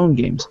or phone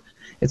games.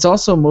 It's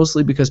also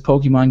mostly because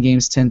Pokemon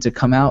games tend to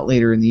come out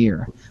later in the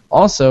year.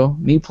 Also,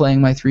 me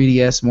playing my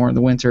 3DS more in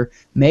the winter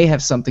may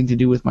have something to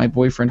do with my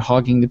boyfriend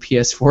hogging the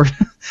PS4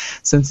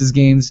 since his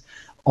games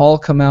all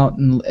come out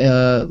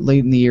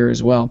late in the year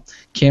as well.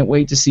 Can't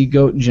wait to see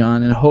Goat and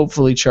John and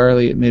hopefully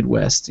Charlie at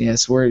Midwest.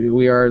 Yes,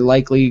 we are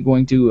likely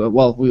going to,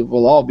 we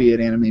will all be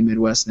at Anime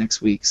Midwest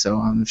next week, so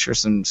I'm sure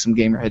some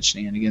Gamerhead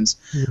shenanigans.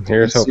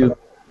 Here's hoping.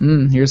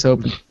 Here's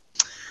hoping.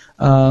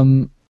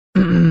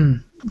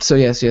 So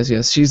yes.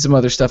 She's some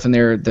other stuff in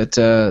there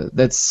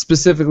that's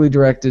specifically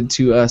directed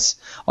to us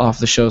off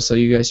the show. So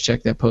you guys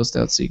check that post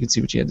out so you can see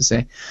what you had to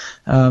say.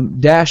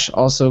 Dash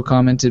also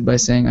commented by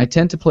saying, I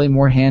tend to play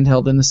more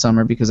handheld in the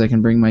summer because I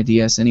can bring my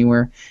DS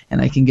anywhere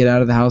and I can get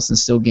out of the house and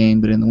still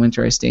game. But in the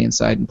winter I stay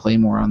inside and play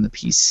more on the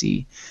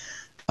PC.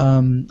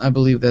 I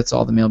believe that's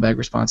all the mailbag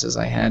responses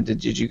I had.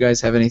 Did you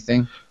guys have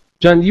anything?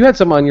 John, you had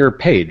some on your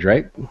page,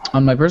 right?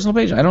 On my personal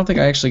page? I don't think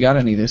I actually got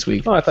any this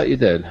week. Oh, I thought you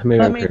did. Maybe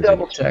Let I'm me crazy.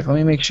 double check. Let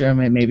me make sure.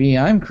 Maybe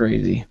I'm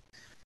crazy.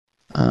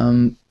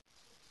 But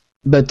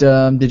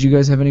did you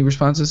guys have any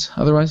responses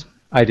otherwise?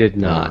 I did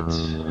not. I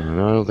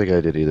don't think I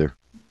did either.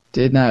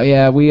 Did not.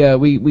 Yeah, we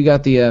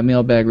got the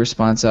mailbag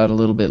response out a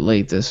little bit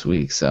late this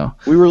week, so.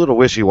 We were a little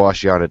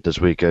wishy-washy on it this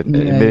week,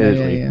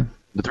 admittedly. Yeah.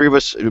 The three of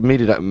us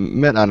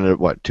met on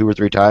it, 2 or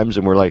 3 times,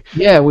 and we're like,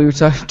 Yeah, we were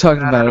talking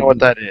about I don't know what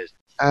that is.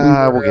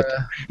 We'll get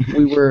there.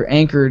 We were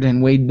anchored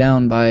and weighed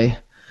down by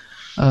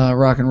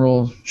rock and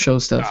roll show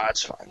stuff.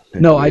 That's fine.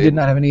 No, I did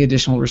not have any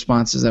additional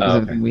responses. That was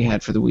okay. everything we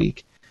had for the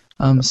week.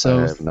 So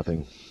I have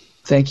nothing.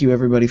 thank you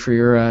everybody for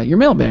your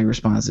mailbag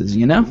responses.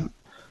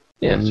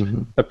 Yes,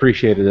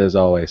 appreciated as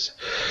always.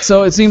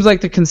 So it seems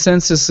like the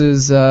consensus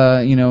is,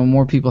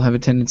 more people have a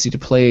tendency to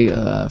play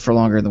for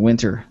longer in the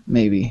winter,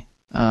 maybe.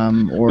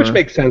 Which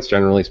makes sense,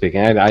 generally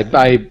speaking. It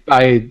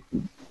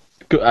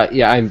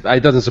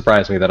doesn't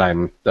surprise me that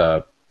I'm,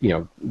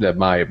 that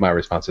my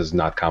response is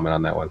not common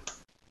on that one.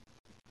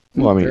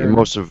 Well, I mean, in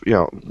most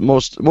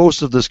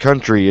of this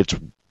country, it's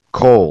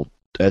cold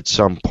at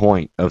some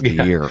point of the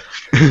year.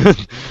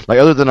 Like,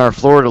 other than our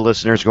Florida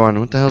listeners going,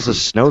 what the hell's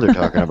this snow they're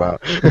talking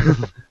about?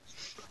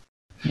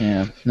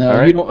 Yeah. No, All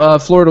right. you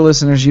don't, Florida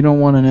listeners, you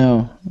don't want to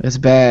know. It's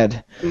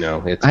bad.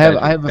 No, it's.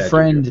 I have a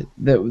friend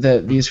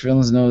that these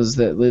friends knows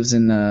that lives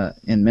in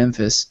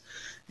Memphis,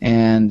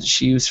 and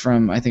she was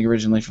I think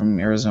originally from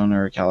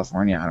Arizona or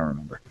California, I don't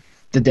remember.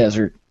 The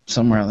desert,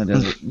 somewhere out in the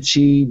desert.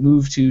 She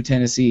moved to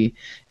Tennessee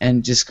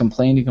and just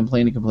complained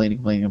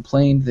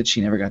that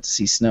she never got to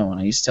see snow. And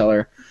I used to tell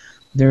her,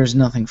 there's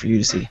nothing for you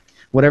to see.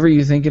 Whatever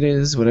you think it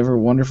is, whatever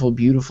wonderful,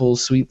 beautiful,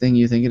 sweet thing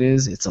you think it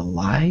is, it's a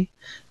lie.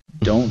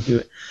 Don't do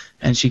it.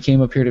 And she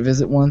came up here to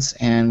visit once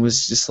and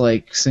was just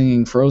like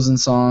singing Frozen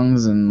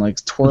songs and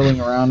like twirling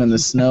around in the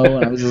snow.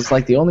 And I was just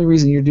like, the only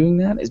reason you're doing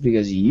that is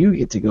because you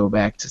get to go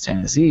back to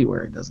Tennessee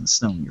where it doesn't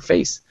snow in your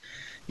face.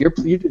 You're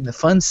doing the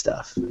fun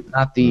stuff,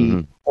 not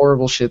the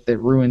horrible shit that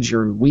ruins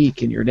your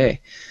week and your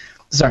day.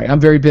 Sorry, I'm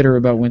very bitter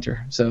about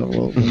winter.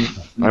 So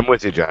I'm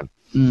with you, John.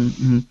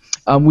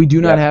 We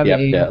do not have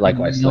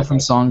likewise, email from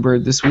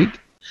Songbird this week.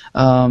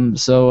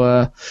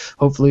 So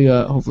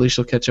hopefully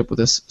she'll catch up with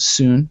us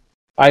soon.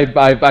 I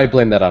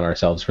blame that on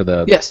ourselves for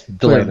the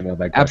delay in the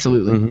mailbag.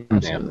 Absolutely.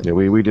 Absolutely.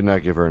 Yeah, we did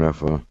not give her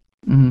enough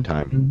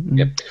time.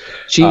 Yep.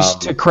 She's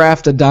to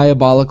craft a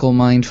diabolical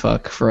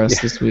mindfuck for us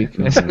this week.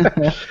 She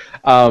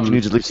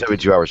needs at least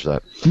 72 hours for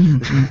that.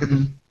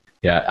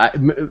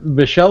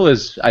 Michelle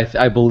is,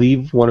 I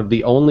believe, one of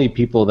the only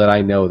people that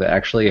I know that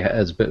actually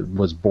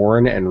was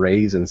born and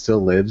raised and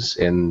still lives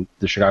in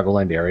the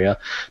Chicagoland area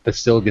that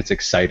still gets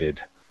excited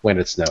when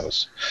it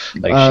snows.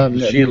 Like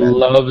she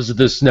loves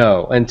the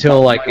snow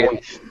until 2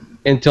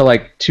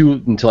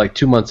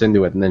 months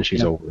into it, and then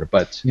she's over it.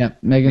 But yeah,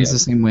 Megan's the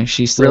same way.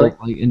 She still like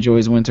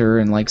enjoys winter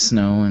and likes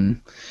snow, and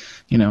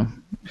you know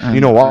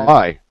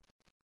why?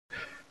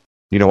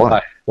 You know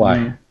why?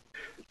 Why?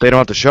 They don't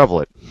have to shovel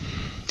it.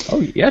 Oh,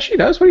 yeah, she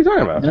does. What are you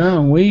talking about?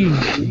 No, we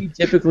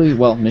typically,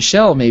 well,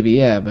 Michelle maybe,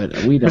 yeah, but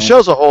we don't.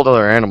 Michelle's a whole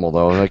other animal,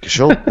 though. Like,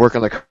 she'll work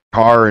on the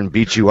car and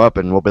beat you up,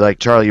 and we'll be like,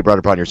 Charlie, you brought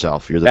it upon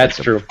yourself. You're the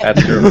victim. True.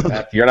 That's true.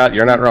 You're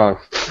not wrong.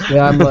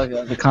 Yeah, I'm like,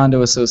 the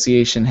condo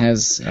association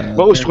has.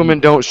 Most women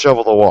don't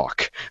shovel the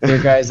walk. There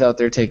are guys out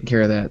there taking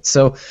care of that.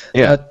 So,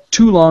 Yeah.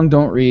 Too long,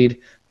 don't read.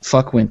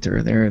 Fuck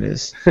winter. There it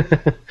is.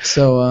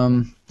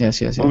 So,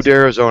 yes. Move to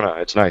Arizona.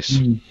 It's nice.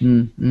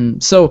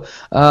 So,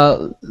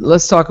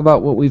 let's talk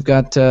about what we've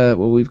got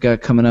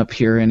coming up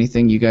here.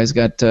 Anything you guys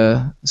got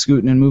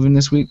scooting and moving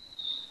this week?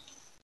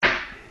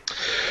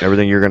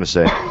 Everything you're going to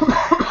say.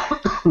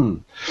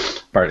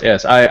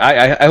 Yes,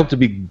 I hope to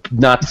be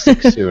not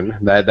sick soon.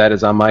 That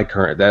is on my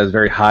current. That is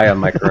very high on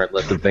my current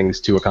list of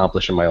things to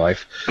accomplish in my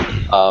life.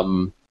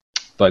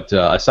 But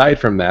aside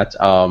from that,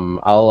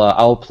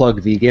 I'll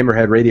plug the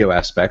Gamerhead Radio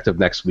aspect of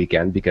next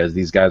weekend because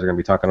these guys are going to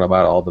be talking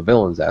about all the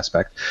villains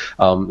aspect.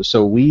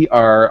 So we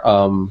are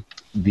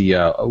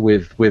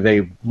with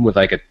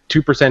like a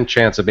 2%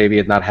 chance of maybe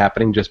it not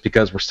happening just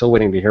because we're still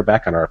waiting to hear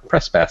back on our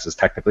press passes,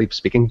 technically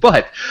speaking.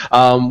 But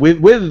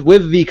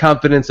with the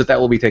confidence that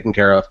will be taken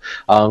care of,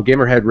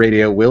 Gamerhead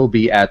Radio will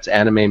be at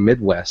Anime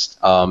Midwest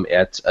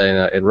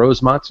in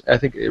Rosemont, I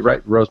think,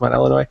 right? Rosemont,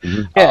 Illinois.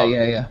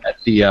 Mm-hmm.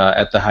 Yeah.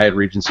 At the Hyatt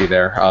Regency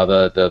there,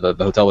 the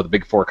hotel with the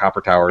big 4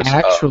 copper towers.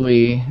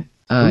 Actually,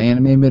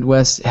 Anime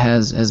Midwest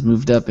has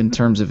moved up in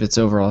terms of its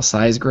overall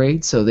size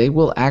grade, so they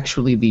will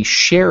actually be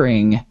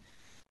sharing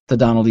the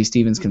Donald E.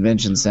 Stevens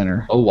Convention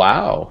Center. Oh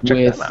wow!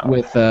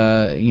 With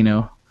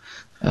the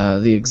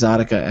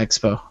Exotica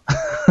Expo.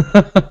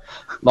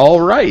 All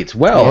right.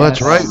 Well,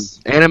 that's right.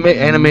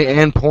 Anime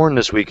and porn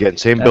this weekend,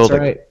 same building.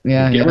 That's right.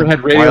 Yeah.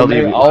 Gamerhead Radio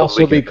may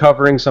also be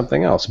covering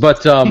something else,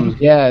 but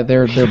yeah,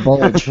 they're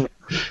bulge.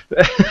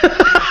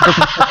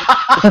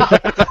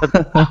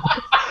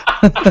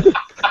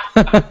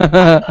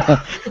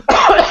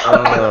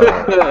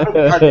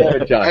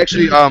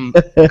 Actually,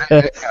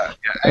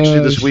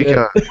 this week,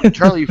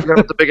 Charlie, you forgot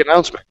about the big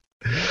announcement.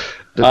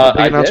 The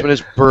big announcement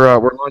is we're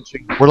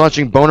launching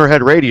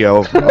Bonerhead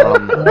Radio.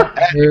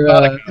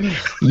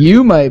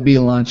 You might be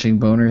launching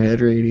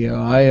Bonerhead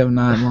Radio. I am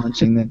not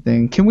launching that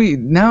thing. Can we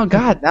now?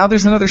 God, now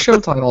there's another show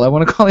title. I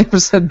want to call the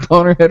episode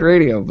Bonerhead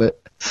Radio,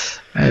 but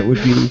that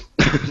would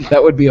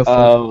be a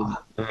fun.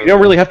 You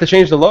don't really have to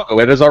change the logo.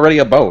 It is already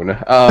a bone.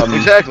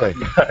 Exactly.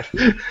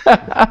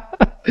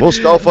 We'll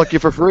skull fuck you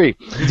for free.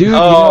 Dude, you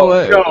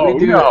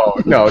know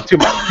what? No, too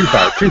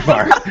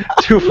far.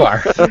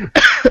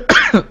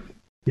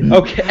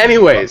 Okay,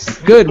 anyways.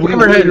 Good.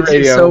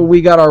 So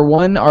we got our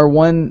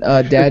one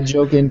dad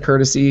joke in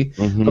courtesy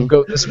of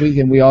Goat this week,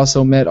 and we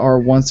also met our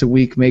once a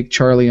week make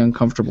Charlie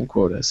uncomfortable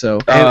quota. So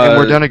and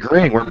we're done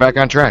agreeing. We're back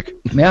on track.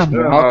 Yeah,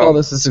 I'll call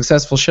this a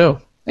successful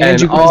show.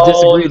 And you guys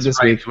disagreed this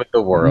week with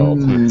the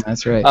world.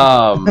 That's right.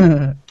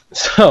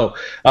 So,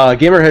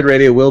 Gamerhead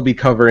Radio will be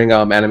covering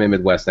Anime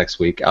Midwest next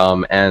week,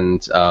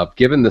 and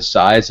given the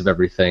size of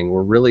everything,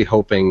 we're really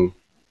hoping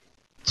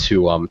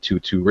to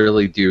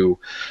really do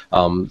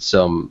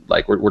some,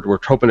 like, we're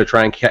hoping to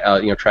try and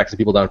track some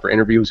people down for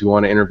interviews. We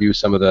want to interview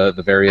some of the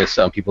various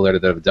people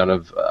that have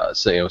done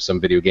some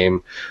video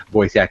game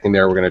voice acting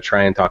there. We're going to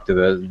try and talk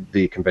to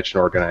the convention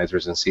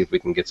organizers and see if we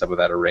can get some of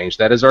that arranged.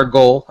 That is our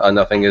goal.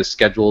 Nothing is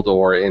scheduled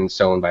or in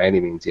stone by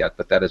any means yet,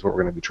 but that is what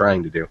we're going to be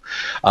trying to do.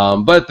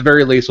 But at the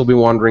very least, we'll be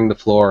wandering the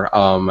floor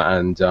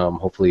and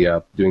hopefully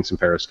doing some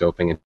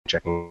periscoping and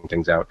checking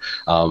things out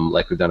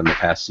like we've done in the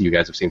past. You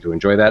guys have seemed to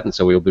enjoy that, and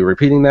so we'll be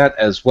repeating that,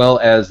 as well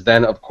as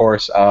then, of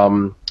course,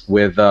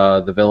 with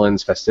the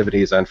villains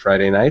festivities on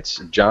Friday night.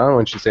 John, why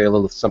don't you say a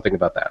little something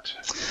about that?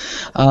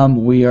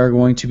 We are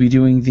going to be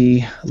doing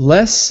the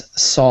less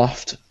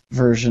soft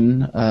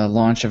version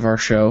launch of our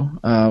show.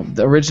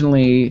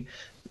 Originally,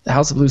 the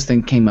House of Blues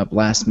thing came up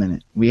last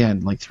minute. We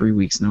had like 3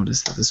 weeks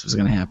notice that this was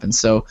going to happen.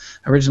 So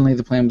originally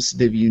the plan was to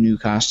debut new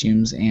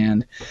costumes,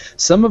 and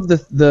some of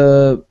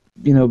the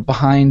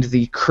behind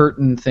the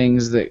curtain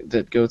things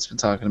that Goat's been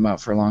talking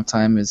about for a long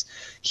time is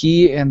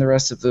he and the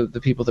rest of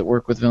the people that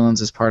work with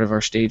villains as part of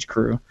our stage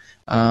crew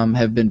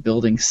have been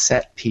building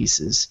set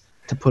pieces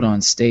to put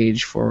on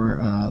stage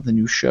for the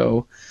new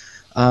show.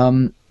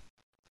 I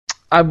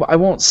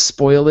won't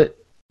spoil it,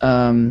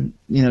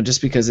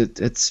 just because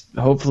it's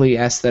hopefully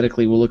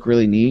aesthetically will look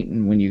really neat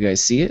and when you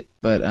guys see it.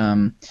 But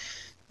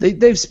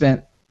they've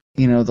spent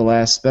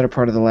the better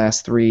part of the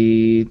last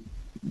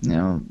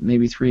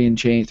maybe 3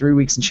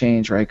 weeks and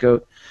change, right,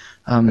 Goat?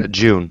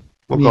 June.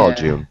 We'll call it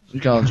June.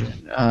 We'll call it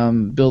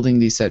June. Building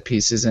these set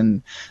pieces,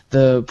 and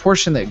the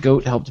portion that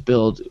Goat helped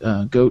build,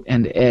 Goat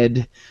and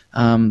Ed,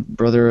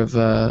 brother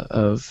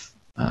of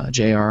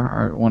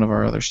JR, one of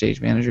our other stage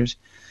managers,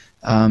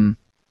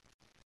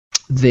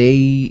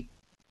 they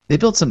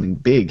built something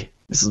big.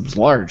 This was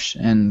large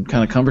and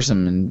kind of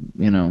cumbersome,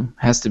 and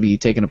has to be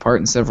taken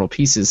apart in several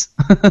pieces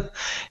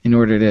in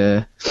order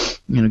to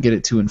get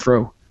it to and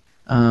fro.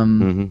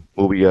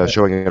 We'll be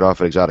showing it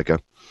off at Exotica.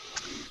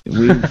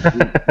 We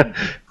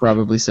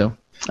probably so.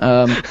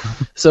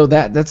 So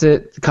that's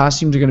it. The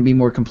costumes are going to be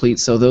more complete.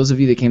 So those of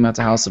you that came out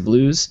to House of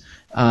Blues,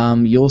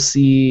 you'll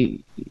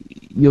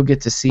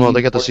get to see. Well,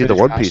 they got to see the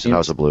one piece in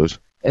House of Blues.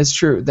 It's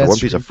true. The one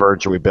piece of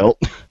furniture we built.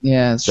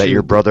 Yeah, it's that true.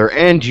 Your brother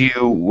and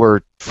you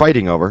were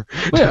fighting over.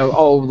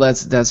 Oh,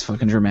 that's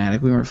fucking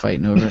dramatic. We weren't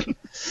fighting over it.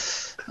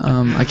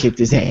 I kicked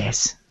his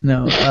ass.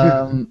 No.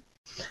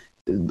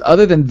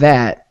 Other than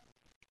that,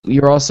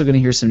 you're also going to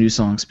hear some new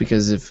songs,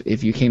 because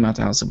if you came out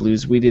to House of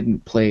Blues, we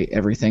didn't play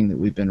everything that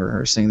we've been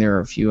rehearsing. There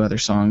are a few other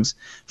songs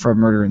from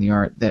Murder in the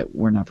Art that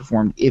were not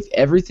performed. If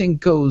everything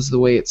goes the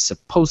way it's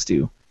supposed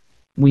to,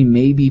 we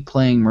may be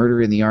playing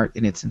Murder in the Art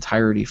in its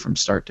entirety from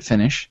start to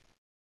finish,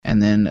 and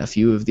then a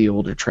few of the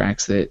older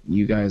tracks that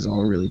you guys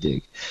all really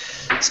dig.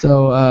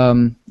 So,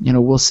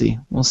 we'll see.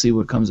 We'll see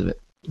what comes of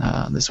it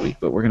this week.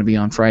 But we're going to be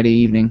on Friday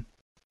evening.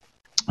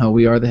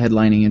 We are the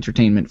headlining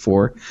entertainment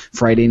for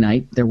Friday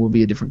night. There will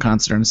be a different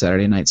concert on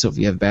Saturday night, so if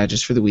you have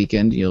badges for the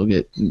weekend, you'll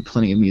get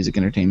plenty of music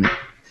entertainment.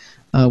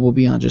 We'll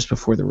be on just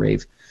before the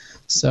rave.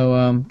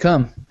 So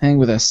come, hang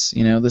with us.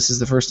 This is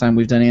the first time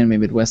we've done Anime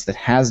Midwest that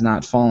has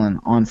not fallen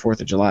on 4th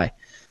of July.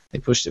 They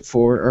pushed it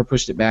forward, or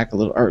pushed it back a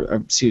little,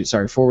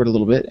 forward a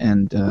little bit,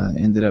 and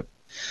ended up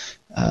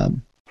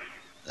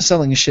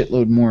selling a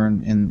shitload more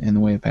in the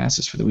way of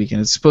passes for the weekend.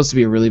 It's supposed to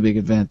be a really big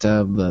event,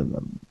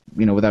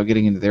 without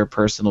getting into their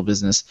personal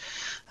business.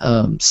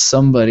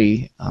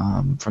 Somebody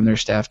from their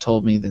staff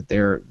told me that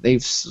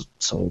they've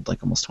sold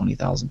like almost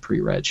 20,000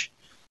 pre-reg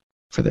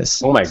for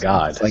this. Oh my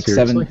God! It's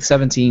like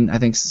 17, I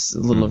think it's a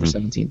little over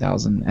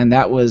 17,000, and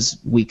that was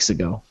weeks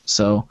ago.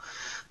 So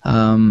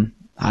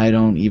I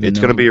don't even. It's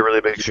going to be a really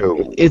big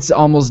show. It's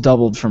almost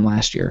doubled from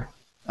last year.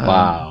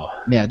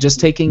 Wow. Yeah, just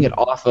taking it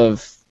off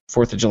of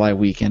 4th of July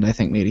weekend, I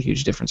think, made a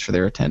huge difference for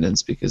their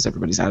attendance, because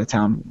everybody's out of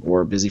town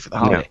or busy for the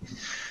holiday. Yeah.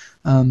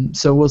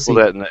 So we'll see.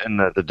 Well, that and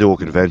the dual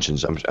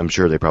conventions, I'm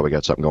sure they probably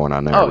got something going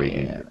on there. Oh,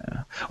 yeah.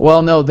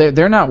 Well, no,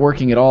 they're not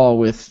working at all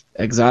with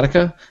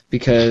Exotica,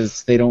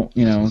 because they don't,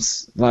 a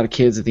lot of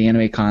kids at the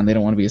Anime Con, they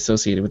don't want to be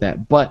associated with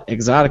that. But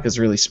Exotica's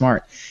really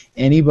smart.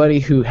 Anybody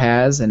who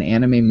has an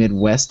Anime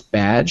Midwest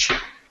badge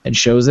and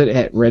shows it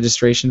at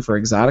registration for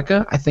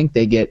Exotica, I think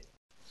they get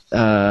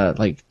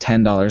like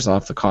 $10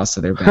 off the cost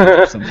of their badge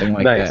or something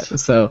like Nice. that.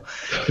 So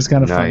it's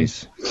kind of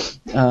nice.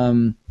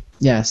 Funny.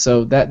 Yeah,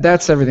 so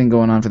that's everything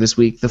going on for this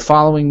week. The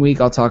following week,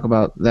 I'll talk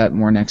about that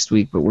more next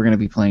week, but we're going to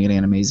be playing at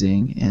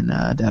Animazing in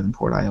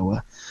Davenport,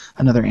 Iowa,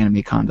 another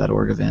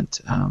animecon.org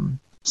event.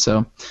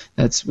 So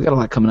we got a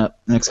lot coming up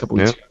the next couple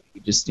weeks.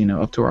 Yeah. Just,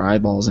 up to our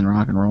eyeballs in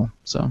rock and roll.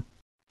 So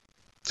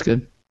it's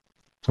good.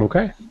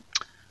 Okay.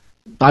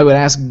 I would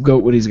ask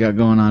Goat what he's got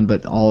going on,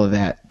 but all of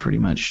that pretty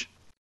much.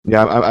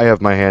 Yeah, I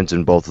have my hands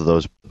in both of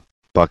those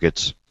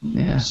buckets.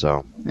 Yeah.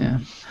 So. Yeah.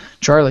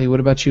 Charlie, what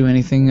about you?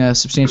 Anything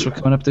substantial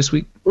coming up this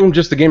week?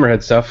 Just the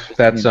Gamerhead stuff.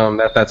 That's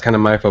kind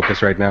of my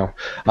focus right now.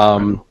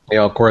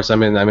 Of course,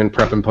 I'm in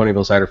prep in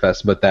Ponyville Cider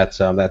Fest, but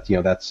that's a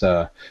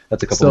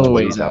couple Still of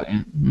ways out. Yeah.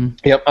 Mm-hmm.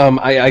 Yep.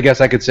 I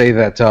guess I could say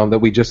that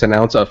we just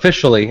announced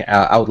officially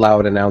out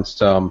loud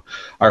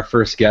our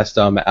first guest,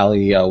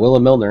 Ali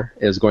Willa Milner,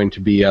 is going to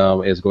be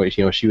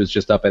she was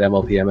just up at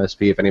MLP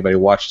MSP. If anybody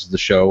watches the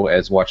show,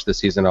 watched this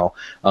season,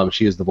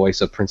 she is the voice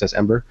of Princess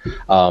Ember,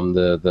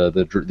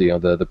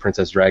 the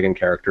Princess Dragon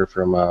character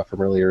from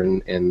earlier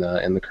in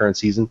the current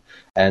season.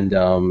 And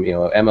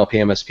MLP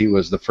MSP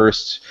was the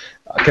first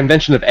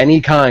convention of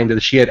any kind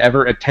that she had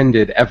ever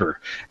attended ever,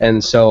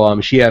 and so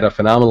she had a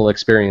phenomenal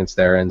experience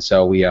there. And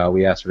so we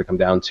asked her to come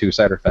down to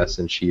Ciderfest,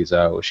 and she's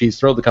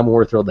thrilled to come. And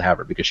we're thrilled to have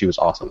her because she was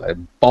awesome, a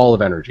ball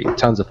of energy,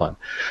 tons of fun.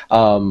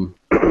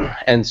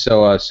 And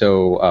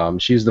so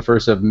she's the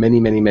first of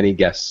many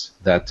guests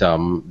that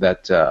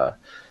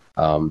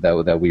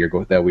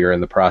we are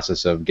in the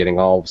process of getting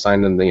all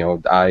signed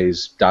and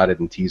I's dotted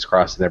and T's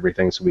crossed and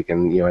everything, so we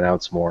can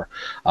announce more.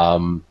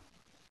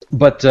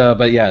 But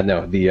yeah,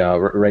 no.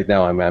 Right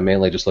now I'm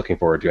mainly just looking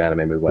forward to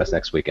Anime Midwest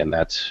next weekend.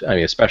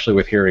 Especially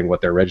with hearing what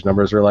their reg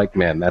numbers are like,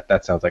 man,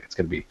 that sounds like it's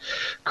going to be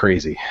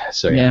crazy.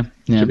 So yeah,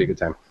 should be a good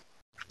time.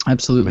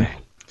 Absolutely.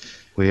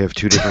 We have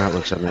two different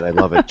outlooks on that. I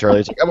love it.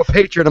 Charlie's like, I'm a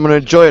patron, I'm going to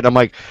enjoy it. I'm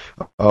like,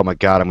 oh my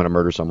God, I'm going to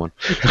murder someone.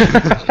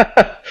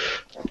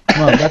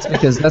 Well, that's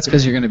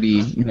because you're going to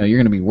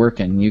be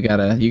working. You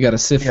gotta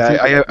sift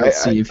through it,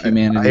 see if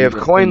humanity. I have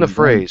coined the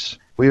phrase.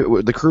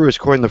 The crew has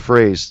coined the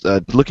phrase.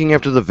 Looking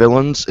after the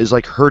villains is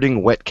like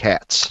herding wet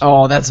cats.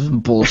 Oh, that's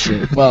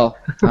bullshit. Well,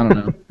 I don't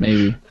know.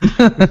 Maybe.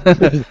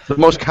 The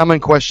most common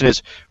question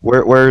is,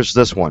 where's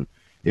this one?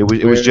 It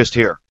was just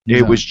here.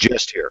 It was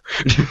just here.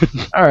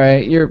 All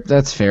right,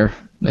 that's fair.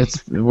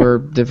 We're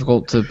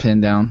difficult to pin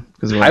down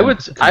because I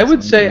would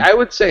say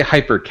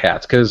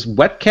Hypercats, because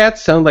Wet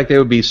Cats sound like they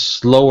would be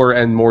slower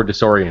and more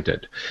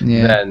disoriented.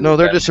 Yeah. No,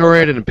 they're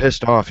disoriented and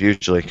pissed off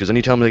usually, because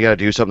anytime they got to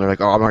do something, they're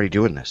like, "Oh, I'm already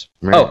doing this."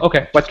 Oh,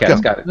 okay. Wet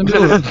Cats, got it.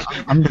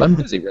 I'm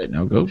busy right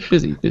now. Go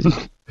busy.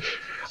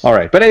 All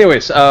right, but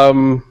anyways,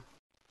 I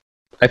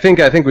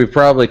think we've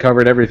probably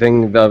covered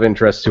everything of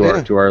interest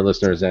to our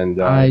listeners,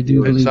 and I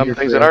do believe some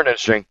things that aren't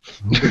interesting.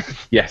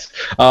 Yes.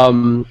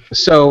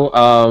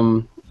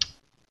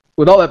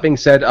 With all that being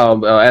said,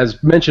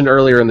 as mentioned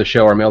earlier in the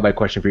show, our mailbag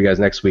question for you guys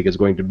next week is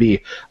going to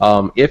be,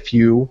 if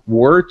you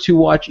were to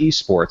watch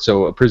esports,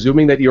 so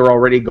presuming that you're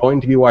already going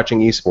to be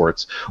watching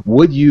esports,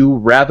 would you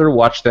rather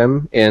watch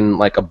them in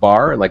like a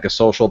bar, in like a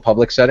social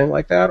public setting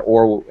like that,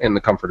 or in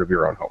the comfort of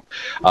your own home?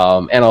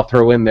 And I'll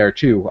throw in there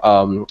too,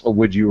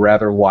 would you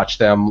rather watch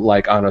them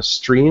like on a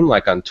stream,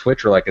 like on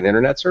Twitch or like an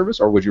internet service,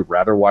 or would you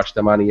rather watch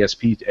them on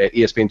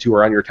ESPN2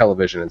 or on your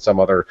television in some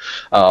other,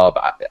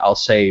 I'll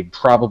say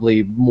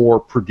probably more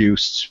produced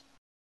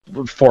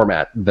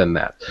format than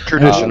that?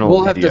 Traditional.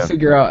 We'll have to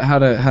figure out how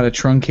to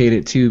truncate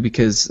it too,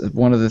 because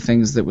one of the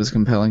things that was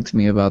compelling to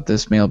me about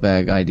this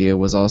mailbag idea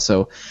was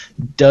also,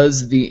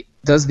 does the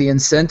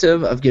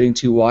incentive of getting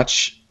to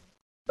watch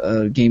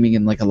gaming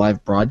in like a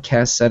live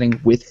broadcast setting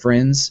with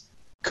friends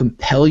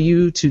compel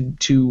you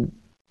to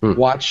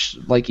watch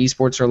like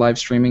esports or live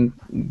streaming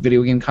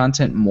video game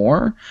content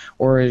more,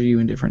 or are you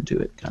indifferent to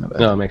it? Kind of.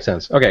 No, it makes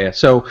sense. Okay, yeah.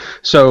 So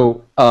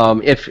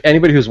if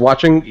anybody who's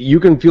watching, you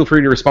can feel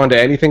free to respond to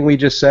anything we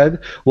just said.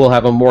 We'll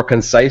have a more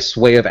concise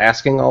way of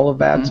asking all of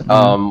that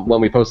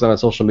when we post it on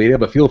social media.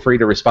 But feel free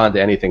to respond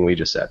to anything we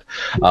just said.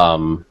 You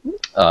don't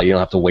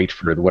have to wait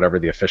for whatever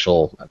the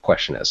official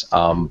question is.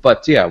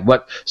 But yeah,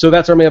 so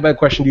that's our mailbag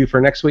question to you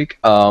for next week.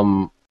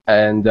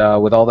 And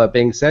with all that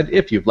being said,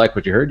 if you've liked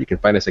what you heard, you can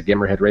find us at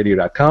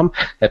GamerHeadRadio.com,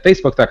 at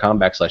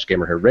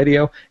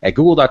Facebook.com/GamerHeadRadio, at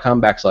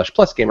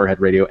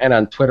Google.com/+GamerHeadRadio, and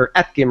on Twitter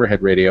at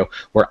GamerHeadRadio,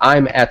 where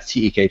I'm at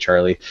TEK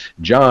Charlie,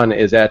 John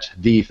is at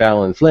the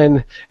Fallon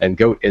Flynn, and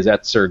Goat is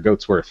at Sir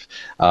Goatsworth.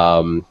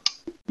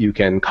 You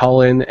can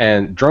call in,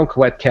 and drunk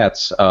wet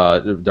cats,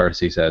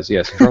 Darcy says.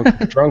 Yes,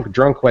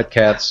 drunk wet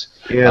cats.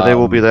 Yeah, they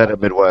will be that at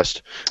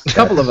Midwest. A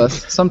couple of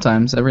us,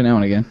 sometimes, every now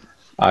and again.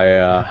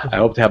 I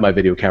hope to have my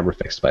video camera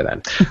fixed by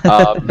then.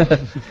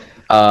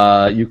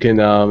 You can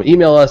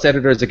email us,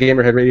 editors at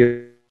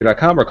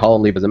GamerHeadRadio.com, or call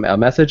and leave us a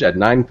message at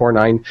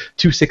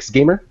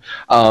 949-26-GAMER.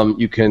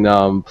 You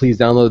can please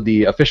download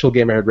the official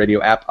Gamerhead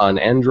Radio app on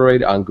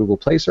Android on Google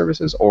Play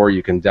services, or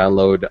you can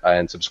download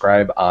and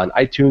subscribe on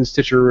iTunes,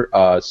 Stitcher,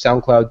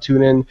 SoundCloud,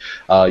 TuneIn,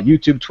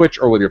 YouTube, Twitch,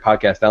 or with your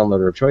podcast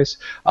downloader of choice.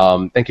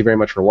 Thank you very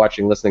much for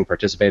watching, listening,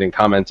 participating,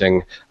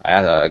 commenting,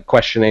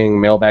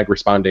 questioning, mailbag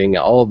responding,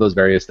 all of those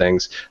various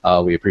things.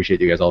 We appreciate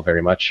you guys all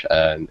very much,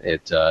 and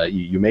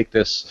you make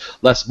this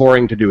less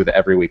boring to do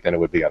every week than it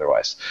would be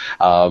otherwise.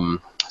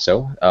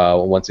 So,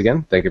 once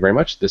again, thank you very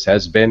much. This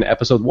has been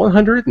episode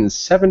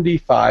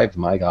 175,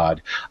 my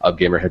God, of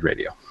Gamerhead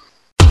Radio.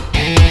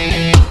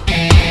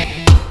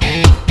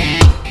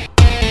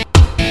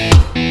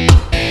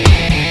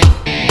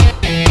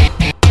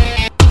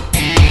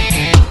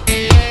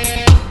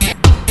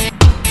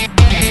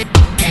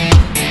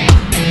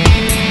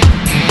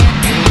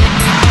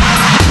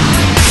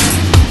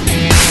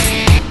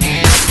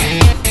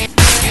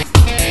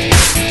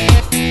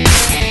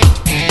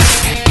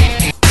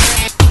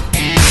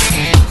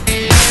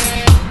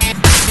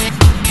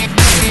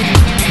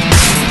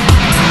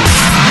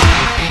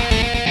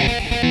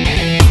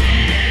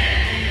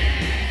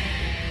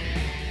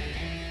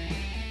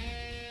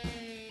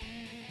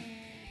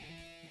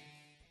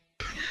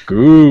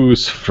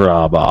 Goose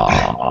Fraba.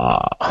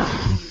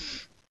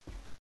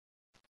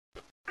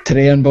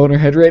 Today on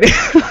Bonerhead Radio.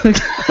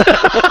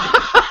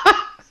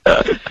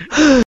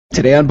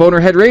 Today on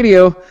Bonerhead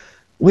Radio.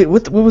 Wait,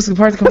 what was the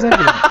part that comes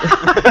after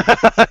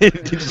that? You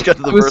just got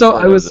to the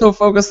I was so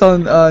focused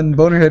on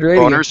Bonerhead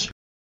Radio. Boners?